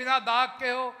हो, बिना दाग के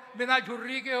हो, बिना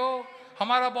झुर्री के हो।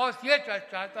 हमारा बॉस ये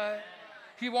चर्च चाहता है।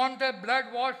 He want a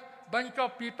blood wash bunch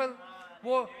of people,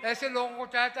 वो ऐसे लोगों को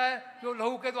चाहता है जो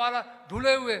लहू के द्वारा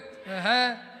धुले हुए हैं।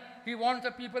 He wants A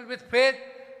people with faith,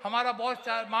 हमारा बॉस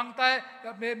मांगता है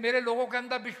कि मेरे लोगों के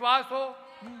अंदर विश्वास हो।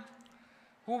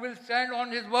 Who will stand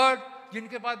on his word,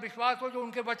 जिनके पास विश्वास हो, जो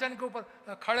उनके वचन के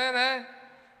ऊपर खड़े रहे।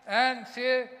 एंड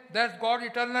से दैट्स गॉड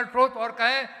इटर्नल ट्रूथ, और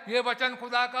कहें ये वचन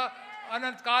खुदा का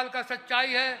अनंत काल का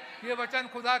सच्चाई है, ये वचन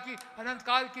खुदा की अनंत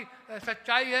काल की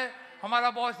सच्चाई है। हमारा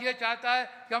बॉस ये चाहता है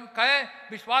कि हम कहें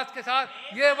विश्वास के साथ,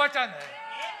 ये वचन है,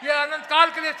 ये अनंत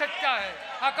काल के लिए सच्चा है।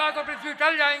 आकाश और पृथ्वी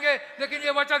टल जाएंगे लेकिन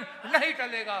ये वचन नहीं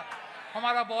टलेगा।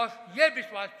 हमारा बॉस ये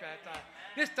विश्वास चाहता है,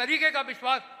 इस तरीके का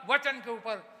विश्वास वचन के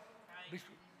ऊपर।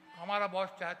 हमारा बॉस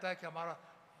चाहता है कि हमारा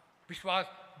विश्वास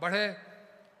बढ़े।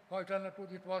 Eternal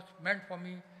truth it was meant for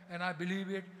me and I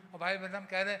believe it. और भाई ब्रैनम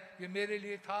कह रहे हैं ये मेरे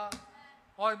लिए था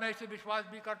और मैं इसे विश्वास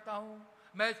भी करता हूँ।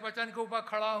 मैं इस वचन के ऊपर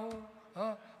खड़ा हूँ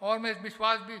और मैं इस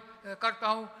विश्वास भी करता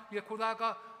हूँ ये खुदा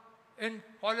का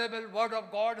इनफॉलेबल वर्ड ऑफ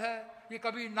गॉड है, ये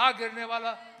कभी ना गिरने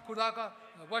वाला खुदा का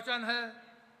वचन है।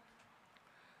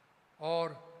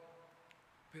 और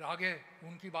फिर आगे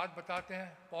उनकी बात बताते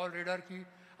हैं पॉल रीडर की।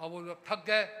 अब वो जब थक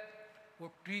गए, वो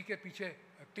ट्री के पीछे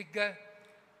टिक गए।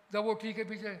 जब वो ट्री के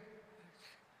पीछे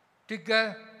टिक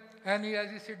गए, and he, as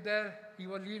he sit there, he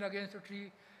was lean against a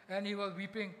tree and he was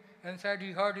weeping and said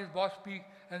he heard his boss speak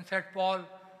and said Paul।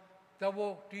 जब वो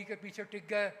ट्री के पीछे टिक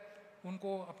गए,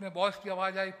 उनको अपने बॉस की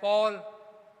आवाज़ आई, पॉल।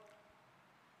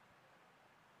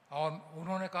 और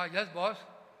उन्होंने कहा yes boss,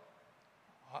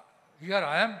 here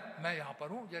I am, मैं यहाँ पर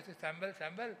हूँ। जैसे सैम्बल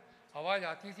सैम्बल आवाज़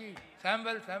आती थी,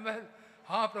 सैम्बल सैम्बल,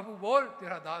 हाँ प्रभु बोल,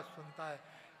 तेरा दास सुनता है।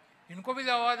 इनको भी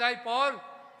आवाज़ आई पॉल।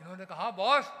 इन्होंने कहा हाँ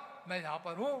बॉस, मैं यहाँ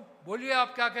पर हूँ, बोलिए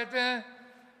आप क्या कहते हैं।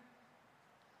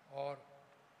 और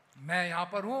मैं यहाँ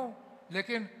पर हूँ,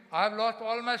 लेकिन I have lost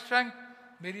all my strength,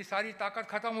 मेरी सारी ताकत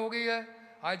खत्म हो गई है।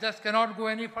 I just cannot go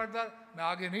any further, मैं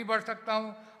आगे नहीं बढ़ सकता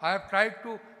हूँ। I have tried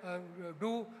to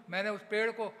do, मैंने उस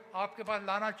पेड़ को आपके पास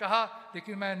लाना चाहा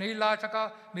लेकिन मैं नहीं ला सका,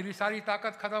 मेरी सारी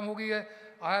ताकत खत्म हो गई है।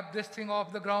 I have this thing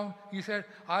of the ground, he said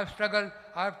I have struggled,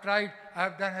 I have tried, I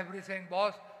have done everything.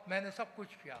 Boss मैंने सब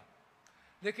कुछ किया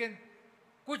लेकिन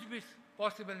कुछ भी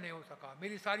पॉसिबल नहीं हो सका,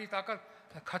 मेरी सारी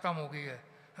ताकत खत्म हो गई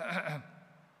है।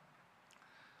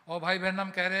 और भाई ब्रैनम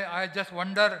कह रहे हैं I just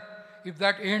wonder if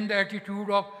that and the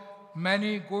attitude of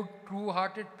many good true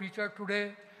hearted preacher today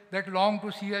that long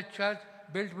to C a church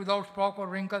built without spot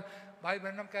और रिंकल। भाई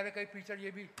ब्रैनम कह रहे कई प्रीचर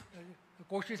ये भी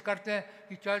कोशिश करते हैं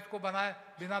कि चर्च को बनाए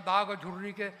बिना दाग और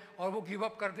झुर्री के, और वो गिव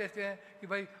अप कर देते हैं कि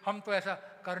भाई हम तो ऐसा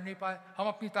कर नहीं पाए, हम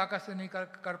अपनी ताकत से नहीं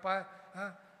कर पाए।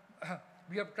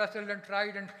 We have tussled and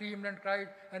tried and screamed and cried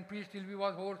and preached till we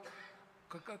was hoarse।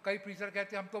 कई प्रीचर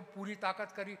कहते हैं हम तो पूरी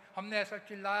ताकत करी, हमने ऐसा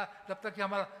चिल्लाया जब तक कि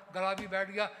हमारा गला भी बैठ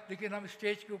गया, लेकिन हम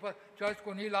स्टेज के ऊपर चर्च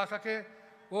को नहीं ला सके।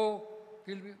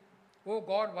 ओ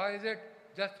God why is it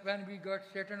just when we get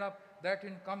straighten up that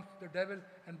in comes the devil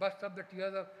and bast up the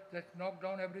tears of that knock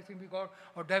down everything we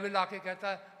got. और डेविल आके कहता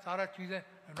है सारा चीज़ें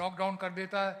नॉक डाउन कर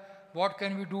देता है। What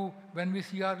can we do when we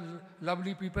see our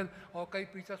lovely people? और कई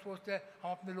प्रीचर सोचते हैं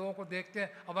हम अपने लोगों को देखते हैं,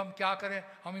 अब हम क्या करें,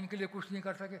 हम इनके लिए कुछ नहीं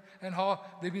कर सके। And how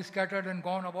they be scattered and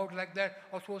gone about like that।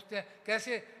 और सोचते हैं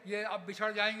कैसे ये अब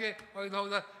बिछड़ जाएंगे और इधर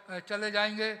उधर चले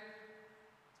जाएंगे।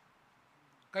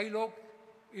 कई लोग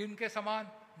इनके समान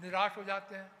निराश हो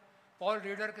जाते हैं, पॉल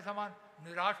रीडर के समान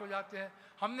निराश हो जाते हैं।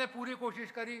 हमने पूरी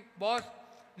कोशिश करी बॉस,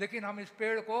 लेकिन हम इस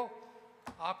पेड़ को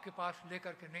आपके पास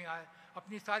लेकर के नहीं आए,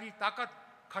 अपनी सारी ताकत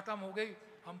खत्म हो गई,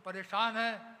 हम परेशान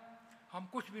हैं, हम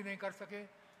कुछ भी नहीं कर सके।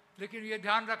 लेकिन ये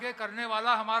ध्यान रखे करने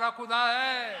वाला हमारा खुदा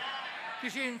है।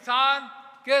 किसी इंसान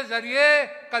के जरिए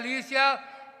कलीसिया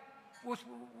उस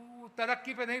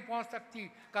तरक्की पे नहीं पहुंच सकती,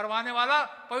 करवाने वाला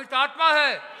पवित्र आत्मा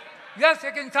है। यस,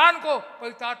 एक इंसान को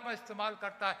पवित्र आत्मा इस्तेमाल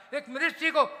करता है, एक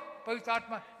मिनिस्ट्री को पवित्र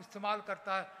आत्मा इस्तेमाल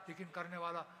करता है, लेकिन करने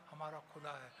वाला हमारा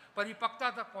खुदा है। परिपक्वता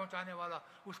तक पहुंचाने वाला,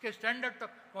 उसके स्टैंडर्ड तक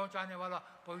पहुंचाने वाला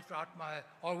पवित्र आत्मा है,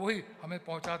 और वही हमें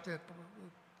पहुंचाते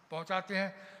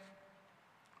हैं।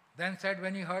 Then said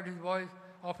when he heard his voice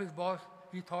of his boss,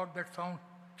 he thought that sound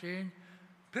strange।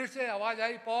 फिर से आवाज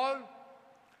आई पॉल।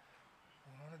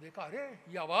 उन्होंने देखा अरे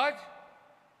ये आवाज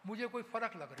मुझे कोई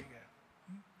फर्क लग रही है।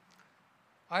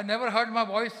 I never heard my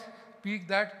voice speak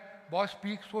that boss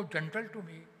speak so gentle to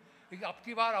me। लेकिन अब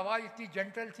की बार आवाज इतनी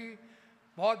जेंटल थी,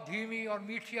 बहुत धीमी और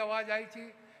मीठी आवाज़ आई थी।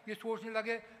 ये सोचने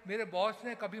लगे मेरे बॉस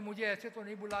ने कभी मुझे ऐसे तो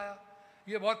नहीं बुलाया,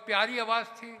 ये बहुत प्यारी आवाज़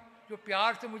थी जो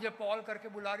प्यार से मुझे पॉल करके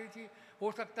बुला रही थी।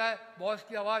 हो सकता है बॉस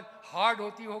की आवाज़ हार्ड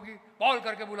होती होगी, पॉल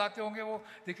करके बुलाते होंगे वो।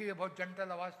 देखिए ये बहुत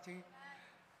जेंटल आवाज़ थी।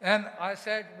 And I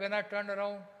said when I turn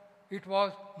around it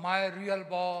was my real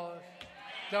boss.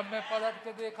 जब मैं पलट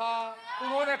के देखा,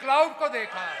 उन्होंने क्लाउड को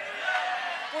देखा,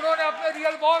 उन्होंने अपने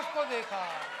रियल बॉस को देखा।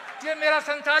 ये मेरा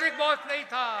संसारिक बॉस नहीं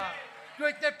था जो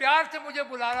इतने प्यार से मुझे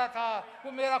बुला रहा था,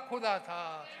 वो मेरा खुदा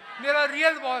था, मेरा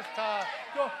रियल बॉस था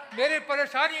जो मेरी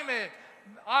परेशानी में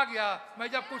आ गया। मैं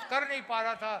जब कुछ कर नहीं पा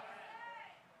रहा था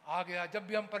आ गया। जब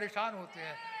भी हम परेशान होते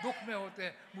हैं, दुख में होते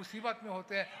हैं, मुसीबत में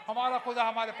होते हैं, हमारा खुदा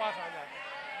हमारे पास आ जाता है,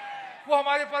 वो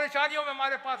हमारी परेशानियों में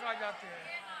हमारे पास आ जाते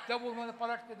हैं। जब उन्होंने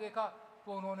पलट के देखा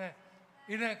तो उन्होंने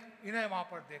इन्हें वहाँ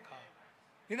पर देखा,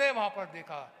 इन्हें वहाँ पर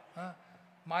देखा।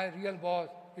 My real boss,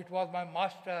 it was my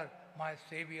master, my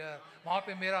saviour. वहाँ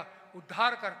पे मेरा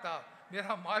उद्धार करता,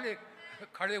 मेरा मालिक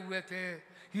खड़े हुए थे।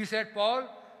 He said Paul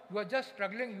you are just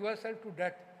struggling yourself to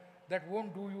death, that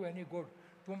won't do you any good.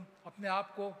 तुम अपने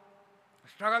आप को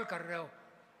स्ट्रगल कर रहे हो,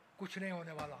 कुछ नहीं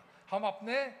होने वाला। हम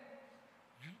अपने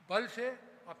बल से,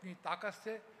 अपनी ताकत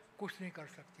से कुछ नहीं कर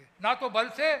सकते, ना तो बल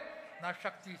से ना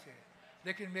शक्ति से,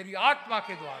 लेकिन मेरी आत्मा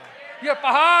के द्वारा ये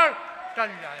पहाड़ टल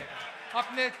जाएगा।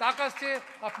 अपने ताकत से,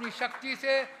 अपनी शक्ति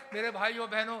से मेरे भाइयों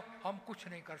बहनों हम कुछ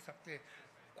नहीं कर सकते।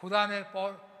 खुदा ने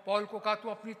पॉल को कहा तू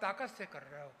अपनी ताकत से कर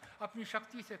रहे हो, अपनी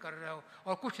शक्ति से कर रहे हो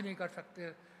और कुछ नहीं कर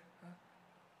सकते।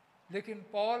 लेकिन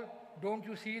Paul, don't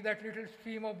you see that little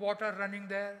stream of water running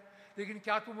there? लेकिन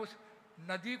क्या तुम उस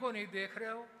नदी को नहीं देख रहे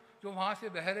हो जो वहाँ से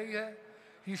बह रही है?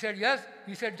 He said yes.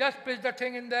 He said just pitch the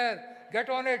thing in there, get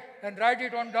on it and ride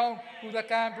it on down to the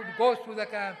camp. It goes to the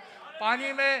camp.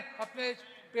 पानी में अपने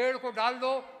पेड़ को डाल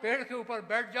दो, पेड़ के ऊपर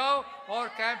बैठ जाओ और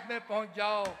कैंप में पहुंच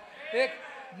जाओ। एक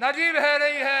नदी बह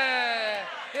रही है,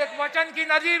 एक वचन की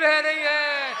नदी बह रही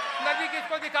है। नदी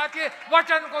किसको दिखाती है?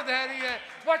 वचन को बह रही है।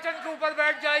 वचन के ऊपर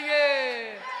बैठ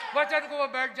जाइए, वचन को वो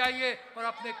बैठ जाइए और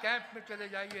अपने कैंप में चले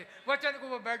जाइए। वचन को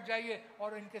वो बैठ जाइए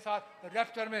और इनके साथ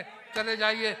रैप्चर में चले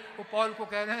जाइए। वो पॉल को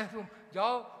कह रहे हैं तुम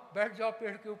जाओ, बैठ जाओ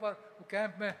पेड़ के ऊपर, वो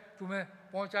कैंप में तुम्हें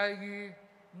पहुंचाएगी।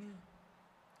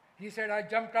 He said, I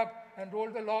jumped up and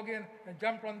rolled the log in and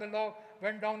jumped on the log,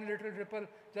 went down a little ripple,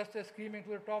 just as screaming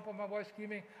to the top of my voice,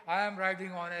 screaming, I am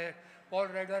riding on it. Paul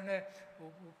Rider ने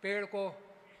पेड़ को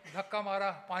धक्का मारा,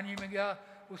 पानी में गया,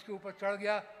 उसके ऊपर चढ़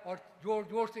गया और जोर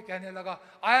जोर से कहने लगा,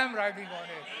 I am riding on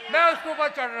it. मैं उसके ऊपर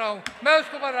चढ़ रहा हूँ, मैं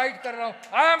उसके ऊपर राइड कर रहा हूँ।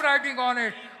 I am riding on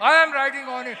it, I am riding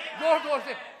on it. जोर जोर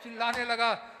से चिल्लाने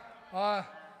लगा।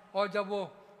 और जब वो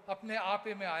अपने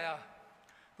आपे में आया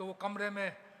तो वो कमरे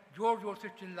में जोर जोर से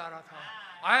चिल्ला रहा था,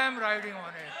 I am riding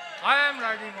on it, I am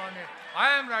riding on it, I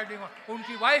am riding on it.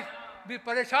 उनकी वाइफ भी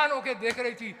परेशान होकर देख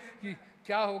रही थी कि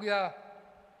क्या हो गया,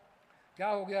 क्या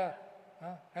हो गया।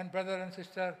 एंड ब्रदर एंड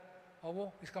सिस्टर, और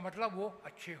वो इसका मतलब वो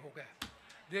अच्छे हो गए।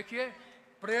 देखिए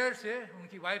प्रेयर से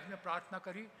उनकी वाइफ ने प्रार्थना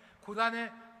करी, खुदा ने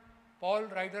पॉल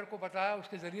राइडर को बताया,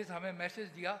 उसके ज़रिए से हमें मैसेज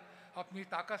दिया, अपनी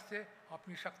ताकत से,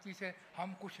 अपनी शक्ति से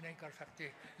हम कुछ नहीं कर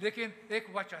सकते, लेकिन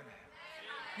एक वचन है,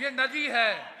 ये नदी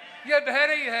है, ये बह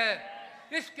रही है,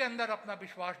 इसके अंदर अपना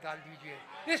विश्वास डाल दीजिए,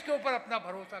 इसके ऊपर अपना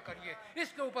भरोसा करिए,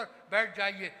 इसके ऊपर बैठ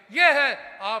जाइए। ये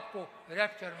है आपको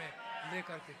रैप्चर में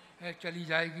लेकर के चली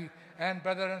जाएगी। And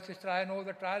brother and sister, I know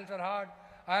the trials are hard,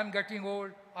 I am getting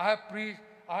old, I have preached,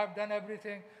 I have done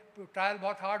everything. Trial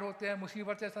बहुत हार्ड होते हैं,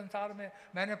 मुसीबतें संसार में।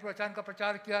 मैंने प्रवचन का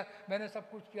प्रचार किया, मैंने सब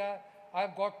कुछ किया। I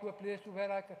have got to a place to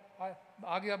where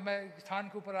आ गया, मैं स्थान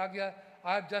के ऊपर आ गया।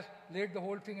 I have just laid the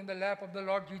whole thing in the lap of the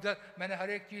Lord Jesus. मैंने हर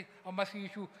एक चीज़ अब मसीह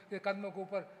यीशु के कदमों के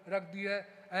ऊपर रख दी है।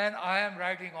 And I am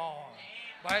riding on.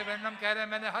 भाई ब्रैनम कह रहे हैं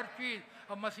मैंने हर चीज़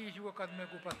अब मसीह यीशु के कदमों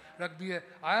के ऊपर रख दी है।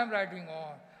 I am riding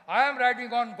on, I am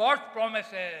riding on God's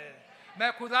promises.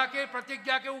 मैं खुदा के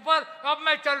प्रतिज्ञा के ऊपर अब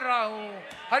मैं चल रहा हूँ।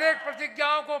 हर एक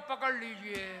प्रतिज्ञाओं को पकड़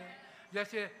लीजिए,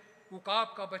 जैसे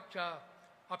उकाब का बच्चा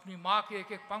अपनी माँ के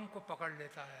एक एक पंख को पकड़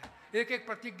लेता है, एक एक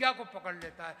प्रतिज्ञा को पकड़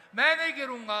लेता है। मैं नहीं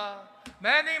गिरूंगा,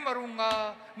 मैं नहीं मरूंगा,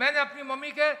 मैंने अपनी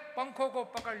मम्मी के पंखों को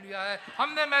पकड़ लिया है,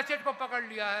 हमने मैसेज को पकड़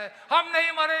लिया है, हम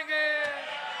नहीं मरेंगे।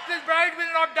 This bride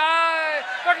will not die,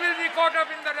 but will be caught up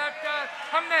in the rapture.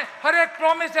 हमने हर एक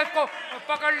प्रोमिसेस को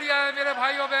पकड़ लिया है मेरे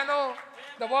भाइयों बहनों।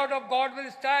 The word of God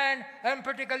will stand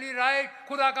emphatically right.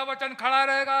 खुदा का वचन खड़ा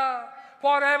रहेगा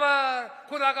forever.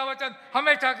 खुदा का वचन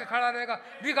हमेशा के खड़ा रहेगा।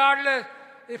 Regardless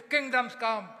if kingdoms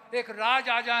come, एक राज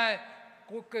आ जाए,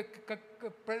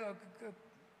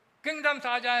 किंगडम्स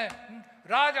आ जाए,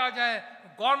 राज आ जाए,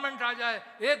 गवर्नमेंट आ जाए,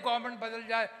 एक गवर्नमेंट बदल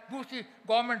जाए, दूसरी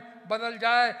गवर्नमेंट बदल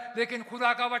जाए, लेकिन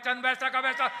खुदा का वचन वैसा का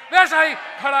वैसा ही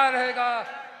खड़ा रहेगा।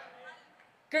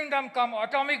 Kingdom come,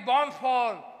 atomic bomb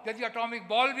fall, यदि एटॉमिक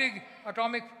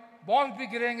बॉम्ब भी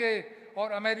गिरेंगे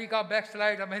और अमेरिका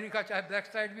बैकस्लाइड, अमेरिका चाहे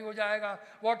बैकस्लाइड भी हो जाएगा,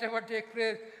 whatever take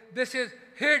place, this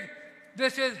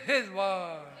is his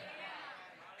word,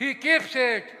 he keeps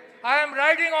it, I am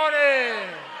riding on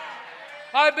it,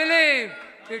 I believe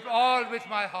it all with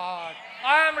my heart.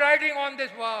 I am writing on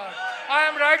this word. I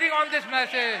am writing on this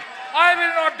message. I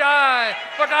will not die,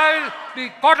 but I will be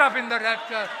caught up in the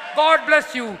rapture. God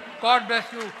bless you. God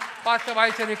bless you. Pastor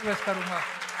भाई से request करूंगा.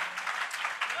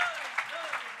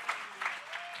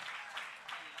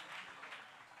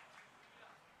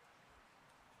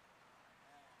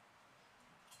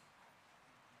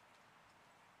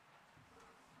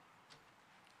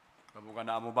 प्रभु का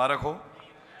नाम मुबारक हो.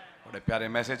 बड़े प्यारे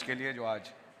message के लिए जो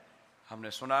आज हमने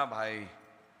सुना भाई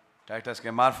टाइटस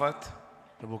के मार्फत.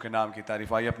 प्रभु के नाम की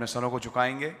तारीफ. आइए अपने सरों को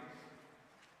झुकाएंगे.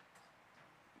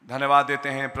 धन्यवाद देते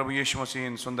हैं प्रभु यीशु मसीह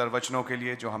इन सुंदर वचनों के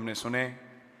लिए जो हमने सुने.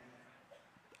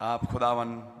 आप खुदावन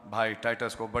भाई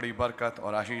टाइटस को बड़ी बरकत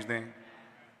और आशीष दें.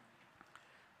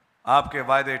 आपके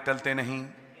वायदे टलते नहीं,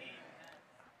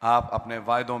 आप अपने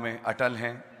वायदों में अटल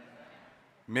हैं.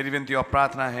 मेरी विनती और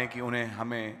प्रार्थना है कि उन्हें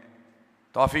हमें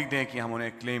तौफीक दें कि हम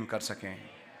उन्हें क्लेम कर सकें.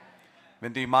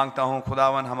 विनती मांगता हूँ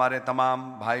खुदावन हमारे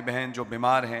तमाम भाई बहन जो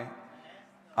बीमार हैं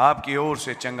आपकी ओर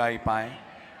से चंगाई पाएं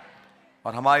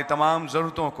और हमारी तमाम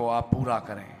ज़रूरतों को आप पूरा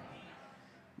करें.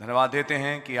 धन्यवाद देते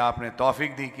हैं कि आपने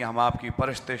तौफीक दी कि हम आपकी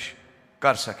परस्तिश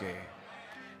कर सके.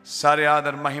 सारे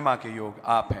आदर महिमा के योग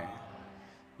आप हैं.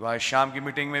 दुआ शाम की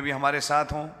मीटिंग में भी हमारे साथ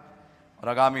हों और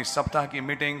आगामी सप्ताह की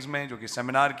मीटिंग्स में जो कि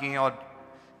सेमिनार की हैं और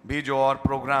भी जो और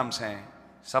प्रोग्राम्स हैं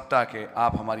सप्ताह के,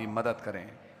 आप हमारी मदद करें.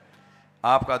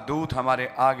 आपका दूत हमारे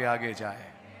आगे आगे जाए.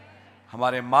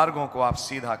 हमारे मार्गों को आप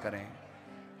सीधा करें.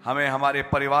 हमें, हमारे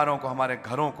परिवारों को, हमारे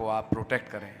घरों को आप प्रोटेक्ट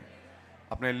करें.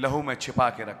 अपने लहू में छिपा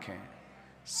के रखें.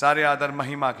 सारे आदर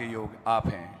महिमा के योग आप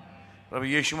हैं. प्रभु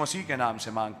यीशु मसीह के नाम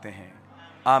से मांगते हैं,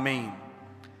 आमीन.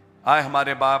 आए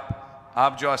हमारे बाप,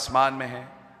 आप जो आसमान में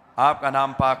हैं, आपका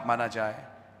नाम पाक माना जाए.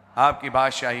 आपकी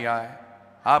बादशाही आए.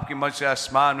 आपकी मर्जी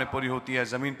आसमान में पूरी होती है,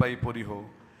 ज़मीन पर ही पूरी हो.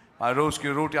 हमारे रोज़ की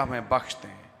रोटी हमें बख्श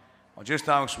दें और जिस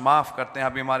तरह उस माफ़ करते हैं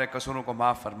अभी हमारे कसूरों को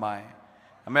माफ़ फरमाएं.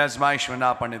 हमें आजमाइश में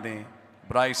ना पड़ने दें,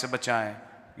 बुराई से बचाएं.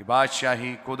 कि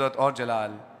बादशाही, कुदरत और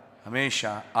जलाल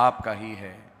हमेशा आपका ही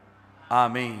है.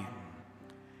 आमीन.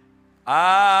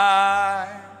 I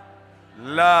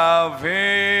love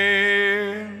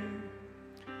him.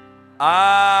 I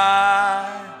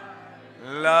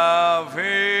love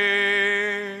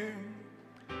him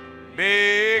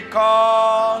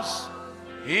because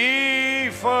he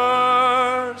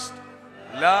first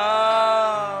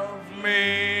loved me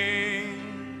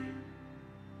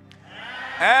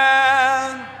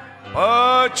and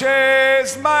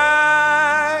purchased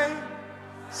my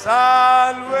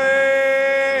salvation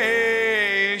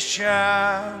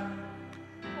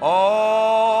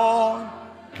on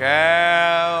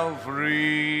Calvary's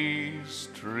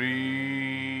tree.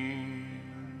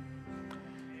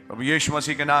 प्रभु यीशु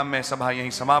मसीह के नाम में सभा यहीं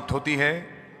समाप्त होती है.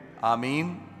 आमीन.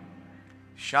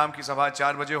 शाम की सभा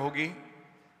 4 बजे होगी,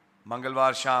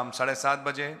 मंगलवार शाम 7:30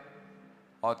 बजे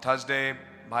और थर्सडे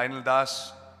भाई नीलदास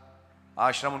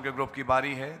आश्रम उनके ग्रुप की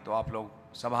बारी है, तो आप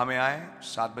लोग सभा में आएँ.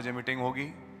 7 बजे मीटिंग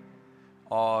होगी.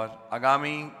 और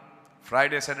आगामी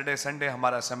फ्राइडे, सैटरडे, संडे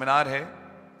हमारा सेमिनार है.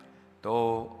 तो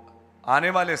आने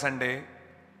वाले संडे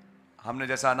हमने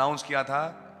जैसा अनाउंस किया था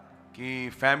कि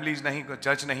फैमिलीज नहीं,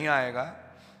 चर्च नहीं आएगा,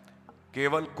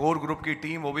 केवल कोर ग्रुप की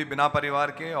टीम, वो भी बिना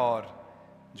परिवार के, और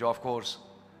जो ऑफ कोर्स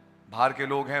बाहर के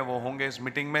लोग हैं वो होंगे इस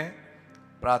मीटिंग में.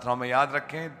 प्रार्थनाओं में याद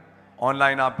रखें.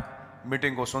 ऑनलाइन आप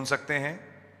मीटिंग को सुन सकते हैं.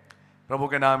 प्रभु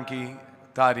के नाम की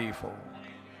तारीफ हो.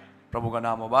 प्रभु का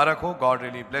नाम मुबारक हो. God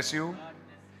really bless you.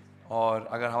 और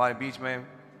अगर हमारे बीच में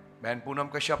बहन पूनम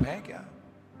कश्यप हैं, क्या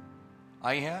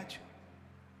आई हैं आज?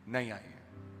 नहीं आई हैं.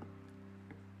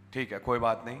 ठीक है, कोई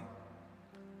बात नहीं.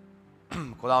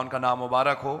 खुदा उनका नाम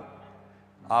मुबारक हो.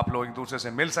 आप लोग एक दूसरे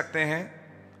से मिल सकते हैं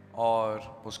और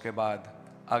उसके बाद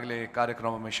अगले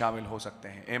कार्यक्रमों में शामिल हो सकते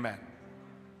हैं. आमीन.